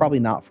lost, probably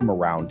not from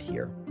around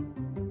here.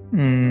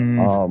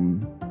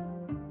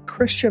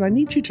 Christian, I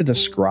need you to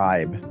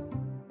describe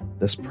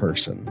this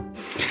person.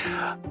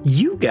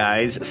 you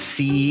guys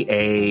see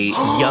a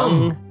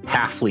young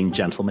halfling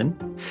gentleman.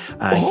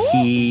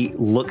 He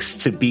looks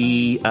to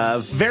be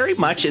very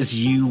much as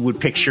you would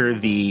picture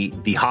the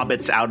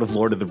hobbits out of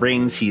Lord of the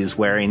Rings. He is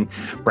wearing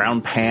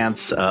brown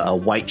pants, a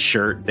white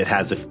shirt that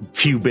has a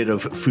few bit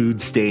of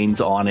food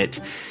stains on it.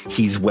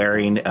 He's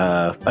wearing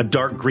a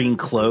dark green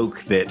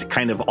cloak that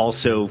kind of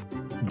also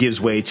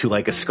gives way to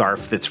like a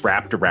scarf that's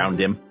wrapped around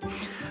him.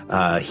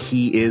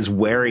 He is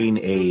wearing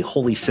a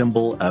holy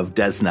symbol of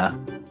Desna,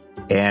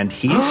 and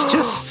he's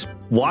just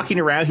walking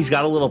around. He's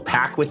got a little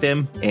pack with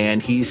him,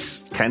 and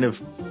he's kind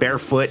of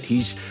barefoot.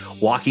 He's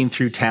walking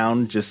through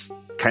town, just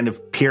kind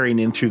of peering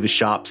in through the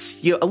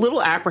shops, a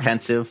little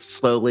apprehensive,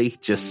 slowly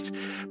just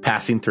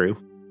passing through.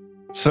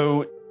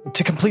 So,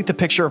 to complete the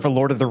picture of a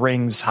Lord of the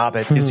Rings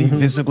hobbit, is he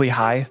visibly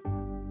high?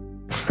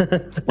 He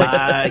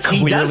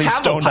clearly does have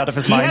stoned out of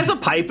his mind. He has a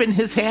pipe in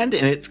his hand,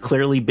 and it's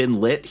clearly been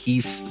lit.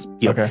 He's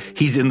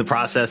he's in the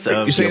process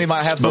of. You saying he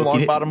might have some smoking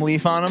long it. bottom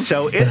leaf on him?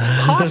 So it's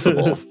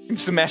possible.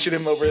 Just imagine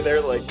him over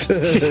there, like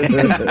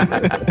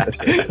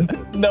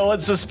No one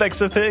suspects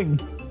a thing.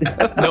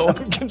 No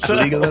one can tell.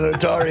 legal and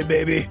Atari,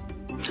 baby.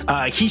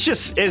 He's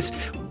just is.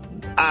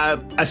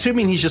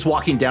 Assuming he's just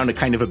walking down a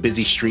kind of a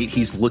busy street,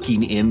 he's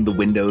looking in the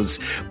windows,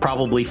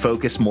 probably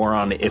focused more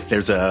on if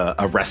there's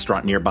a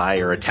restaurant nearby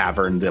or a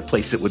tavern, the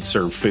place that would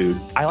serve food.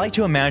 I like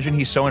to imagine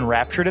he's so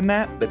enraptured in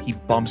that he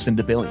bumps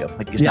into Billiam.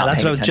 Like he's not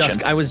that's paying what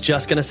attention. I was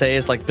just gonna say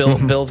is like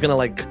Bill's gonna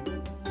like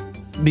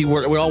be.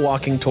 We're all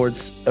walking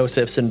towards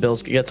Osif's, and Bill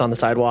gets on the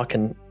sidewalk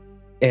and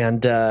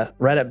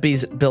right at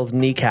Bill's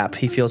kneecap,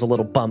 he feels a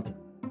little bump,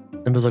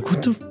 and Bill's like,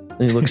 "What the?"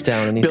 And he looks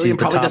down and he Billiam sees the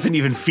probably top. doesn't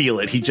even feel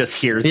it. He just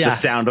hears the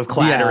sound of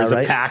clatter as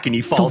a pack, and he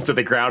falls to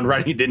the ground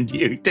running into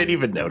you. He didn't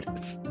even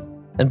notice.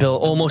 And Bill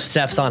almost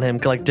steps on him,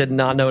 like did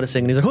not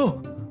noticing. And he's like,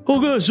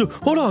 oh guys,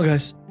 hold on,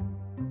 guys.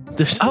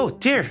 Oh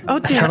dear. I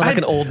sounded like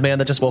an old man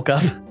that just woke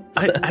up.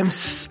 I'm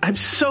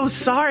so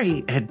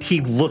sorry. And he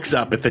looks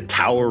up at the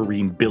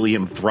towering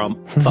Billiam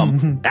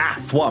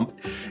Thwump,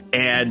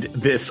 and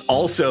this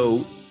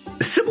also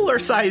similar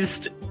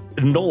sized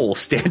Gnoll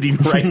standing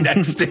right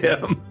next to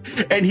him,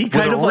 and he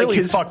kind of like really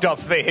his fucked up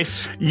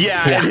face.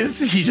 Yeah. And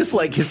he just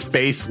like his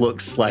face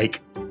looks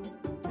like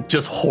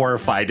just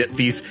horrified at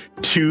these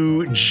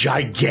two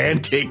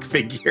gigantic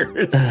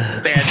figures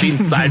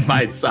standing side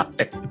by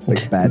side.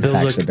 Like bad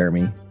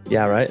taxidermy.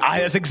 Yeah, right.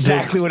 That's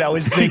exactly what I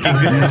was thinking.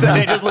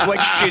 They just look like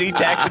shitty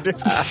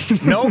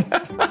taxidermy. Nope,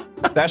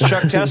 that's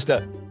Chuck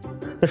Testa.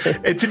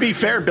 And to be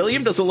fair,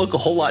 Billiam doesn't look a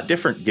whole lot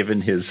different given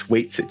his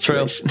weight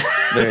situation. True.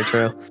 Very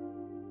true.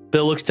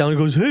 Bill looks down and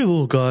goes, "Hey,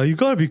 little guy, you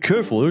gotta be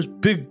careful. There's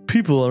big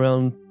people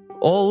around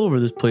all over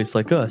this place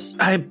like us."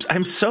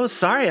 I'm so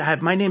sorry.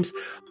 My name's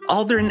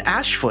Aldrin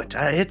Ashfoot.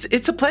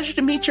 It's a pleasure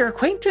to meet your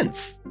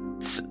acquaintance,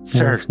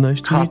 sir. Well, it's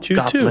nice to meet you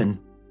Goblin.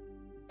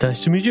 too.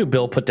 Nice to meet you.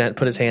 Bill put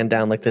his hand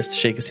down like this to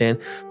shake his hand.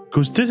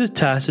 Goes, "This is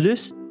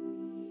Tacitus,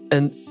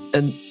 and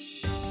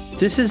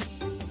this is,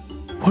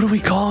 what are we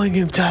calling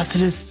him,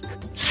 Tacitus?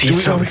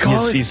 Cecil. He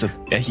is Cecil.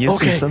 Yeah, he is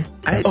Cecil.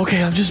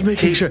 Okay, I'm just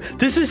making sure.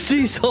 This is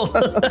Cecil."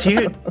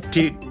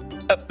 Dude.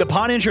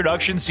 Upon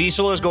introduction,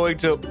 Cecil is going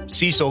to,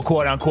 Cecil,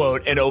 quote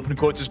unquote, and open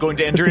quotes, is going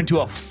to enter into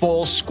a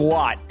full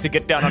squat to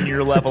get down on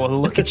your level and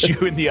look at you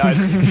in the eyes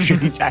with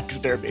shitty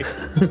taxidermy.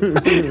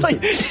 Like,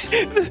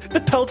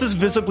 the pelt is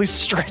visibly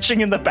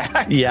stretching in the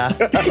back. Yeah,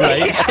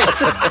 right.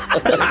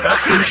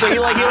 So he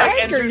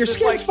enters Your this,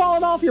 skin's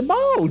falling off your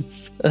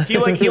bones. he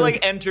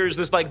enters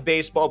this like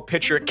baseball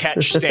pitcher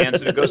catch stance,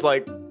 and it goes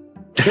like,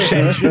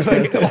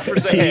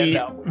 offers a hand He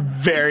out.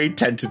 very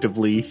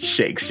tentatively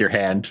shakes your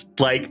hand,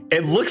 like,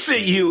 and looks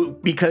at you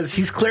because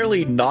he's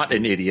clearly not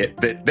an idiot.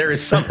 That there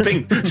is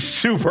something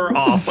super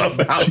off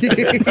about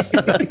this.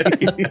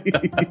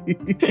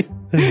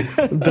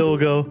 Bill will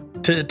go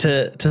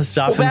to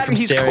stop him from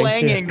He's staring.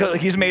 clanging.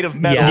 He's made of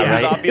metal. Yeah,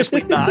 He's right.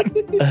 obviously not.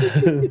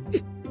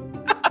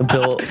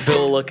 Bill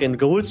will look and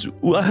go,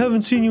 I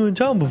haven't seen you in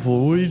town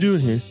before. What are you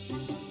doing here?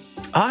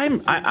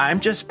 I'm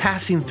just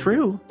passing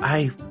through.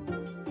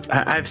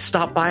 I've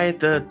stopped by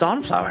at the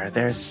Dawnflower.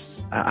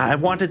 I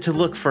wanted to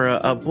look for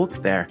a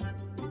book there,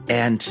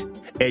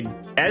 and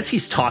as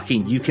he's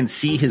talking, you can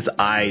see his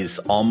eyes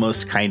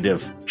almost kind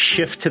of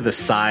shift to the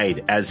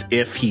side as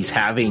if he's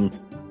having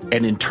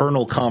an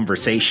internal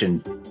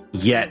conversation.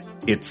 Yet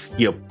it's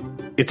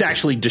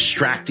actually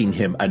distracting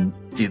him,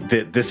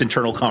 this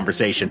internal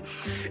conversation,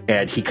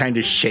 and he kind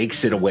of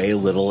shakes it away a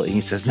little, and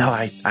he says, "No,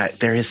 I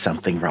there is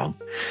something wrong,"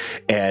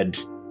 and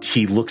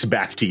he looks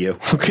back to you.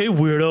 Okay,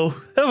 weirdo.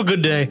 Have a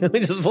good day. Let me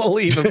just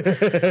leave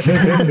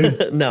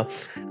him. No.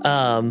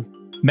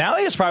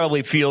 Malleus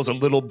probably feels a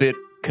little bit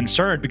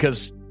concerned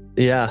because,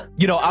 yeah.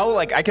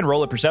 I can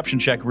roll a perception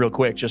check real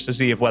quick just to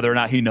see if whether or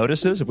not he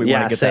notices, if we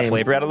want to get same. that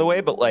flavor out of the way.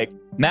 But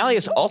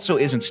Malleus also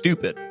isn't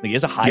stupid. He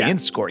has a high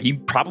int score. He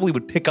probably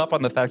would pick up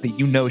on the fact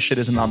that shit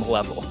isn't on the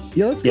level.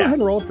 Yeah, let's go ahead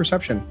and roll a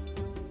perception.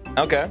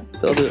 Okay.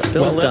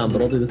 Bill's dumb,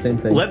 but I'll do the same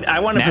thing.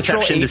 I want a Natural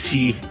perception 8. to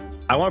see.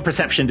 I want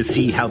perception to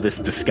see how this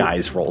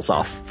disguise rolls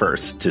off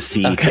first, to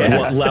see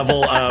what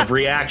level of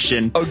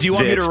reaction. Oh, do you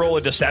want me to roll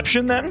a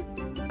deception then?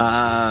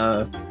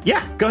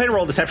 Yeah, go ahead and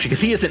roll deception,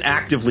 because he isn't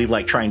actively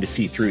trying to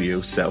see through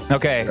you. So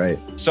okay, right.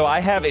 So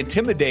I have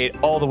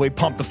intimidate all the way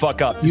pumped the fuck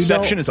up.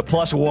 Deception is a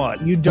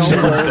 +1. You don't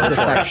roll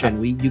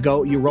deception.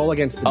 You roll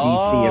against the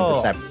DC of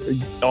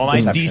deception. Oh, my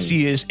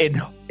DC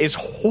is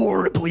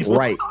horribly low.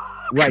 Right.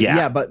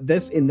 Yeah, but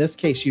in this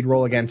case, you'd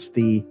roll against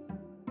the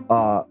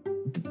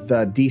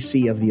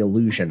DC of the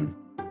illusion.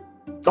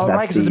 Oh,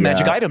 right, because it's a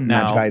magic item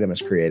now. Magic item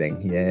is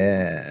creating.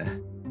 Yeah.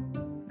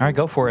 All right,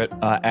 go for it,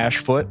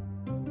 Ashfoot.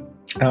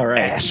 All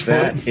right, Ashfoot.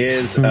 that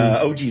is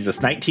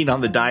Jesus, 19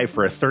 on the die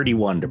for a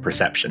 31 to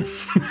perception.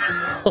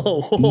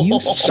 You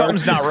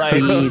Something's not right.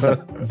 See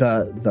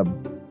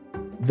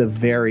the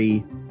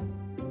very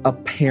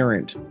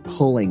apparent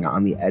pulling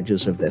on the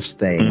edges of this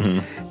thing.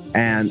 Mm-hmm.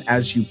 And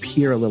as you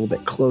peer a little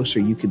bit closer,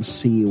 you can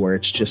see where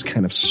it's just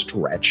kind of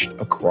stretched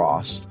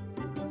across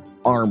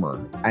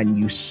armor, and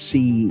you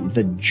see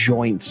the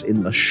joints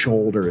in the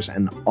shoulders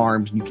and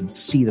arms, and you can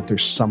see that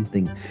there's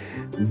something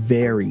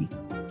very,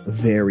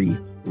 very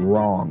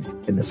wrong.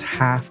 And this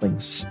halfling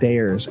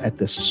stares at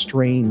this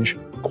strange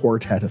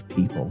quartet of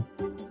people,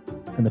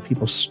 and the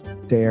people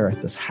stare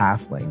at this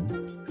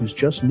halfling who's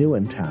just new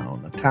in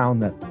town, a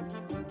town that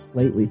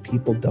lately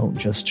people don't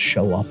just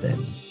show up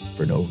in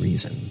for no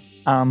reason.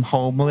 I'm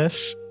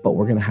homeless. But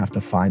we're going to have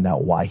to find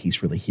out why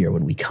he's really here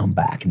when we come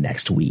back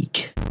next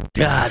week.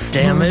 God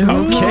damn it.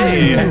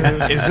 Okay.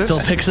 Is this...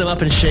 Still picks him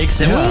up and shakes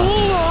him. Yeah.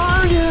 Who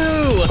are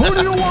you? Who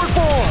do you work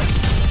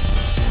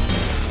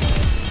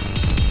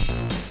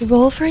for?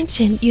 Roll for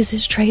Intent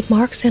uses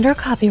trademarks and/or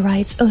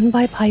copyrights owned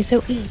by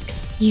Paizo Inc.,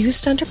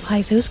 used under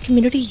Paizo's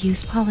community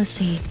use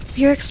policy.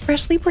 We are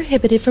expressly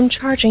prohibited from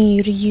charging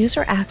you to use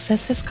or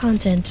access this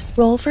content.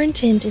 Roll for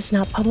Intent is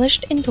not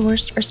published,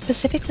 endorsed, or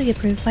specifically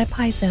approved by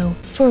Paizo.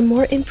 For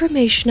more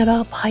information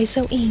about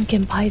Paizo Inc.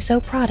 and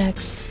Paizo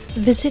products,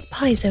 visit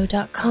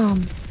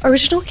paizo.com.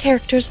 Original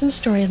characters and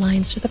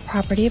storylines are the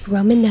property of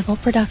Roman Neville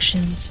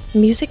Productions.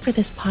 Music for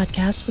this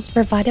podcast was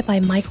provided by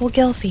Michael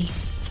Gilfie,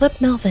 Flip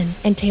Melvin,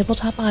 and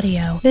Tabletop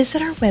Audio.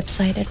 Visit our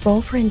website at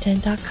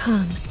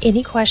rollforintent.com.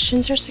 Any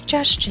questions or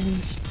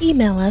suggestions,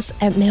 email us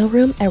at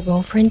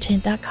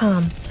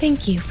mailroom@rollforintent.com.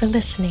 Thank you for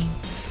listening.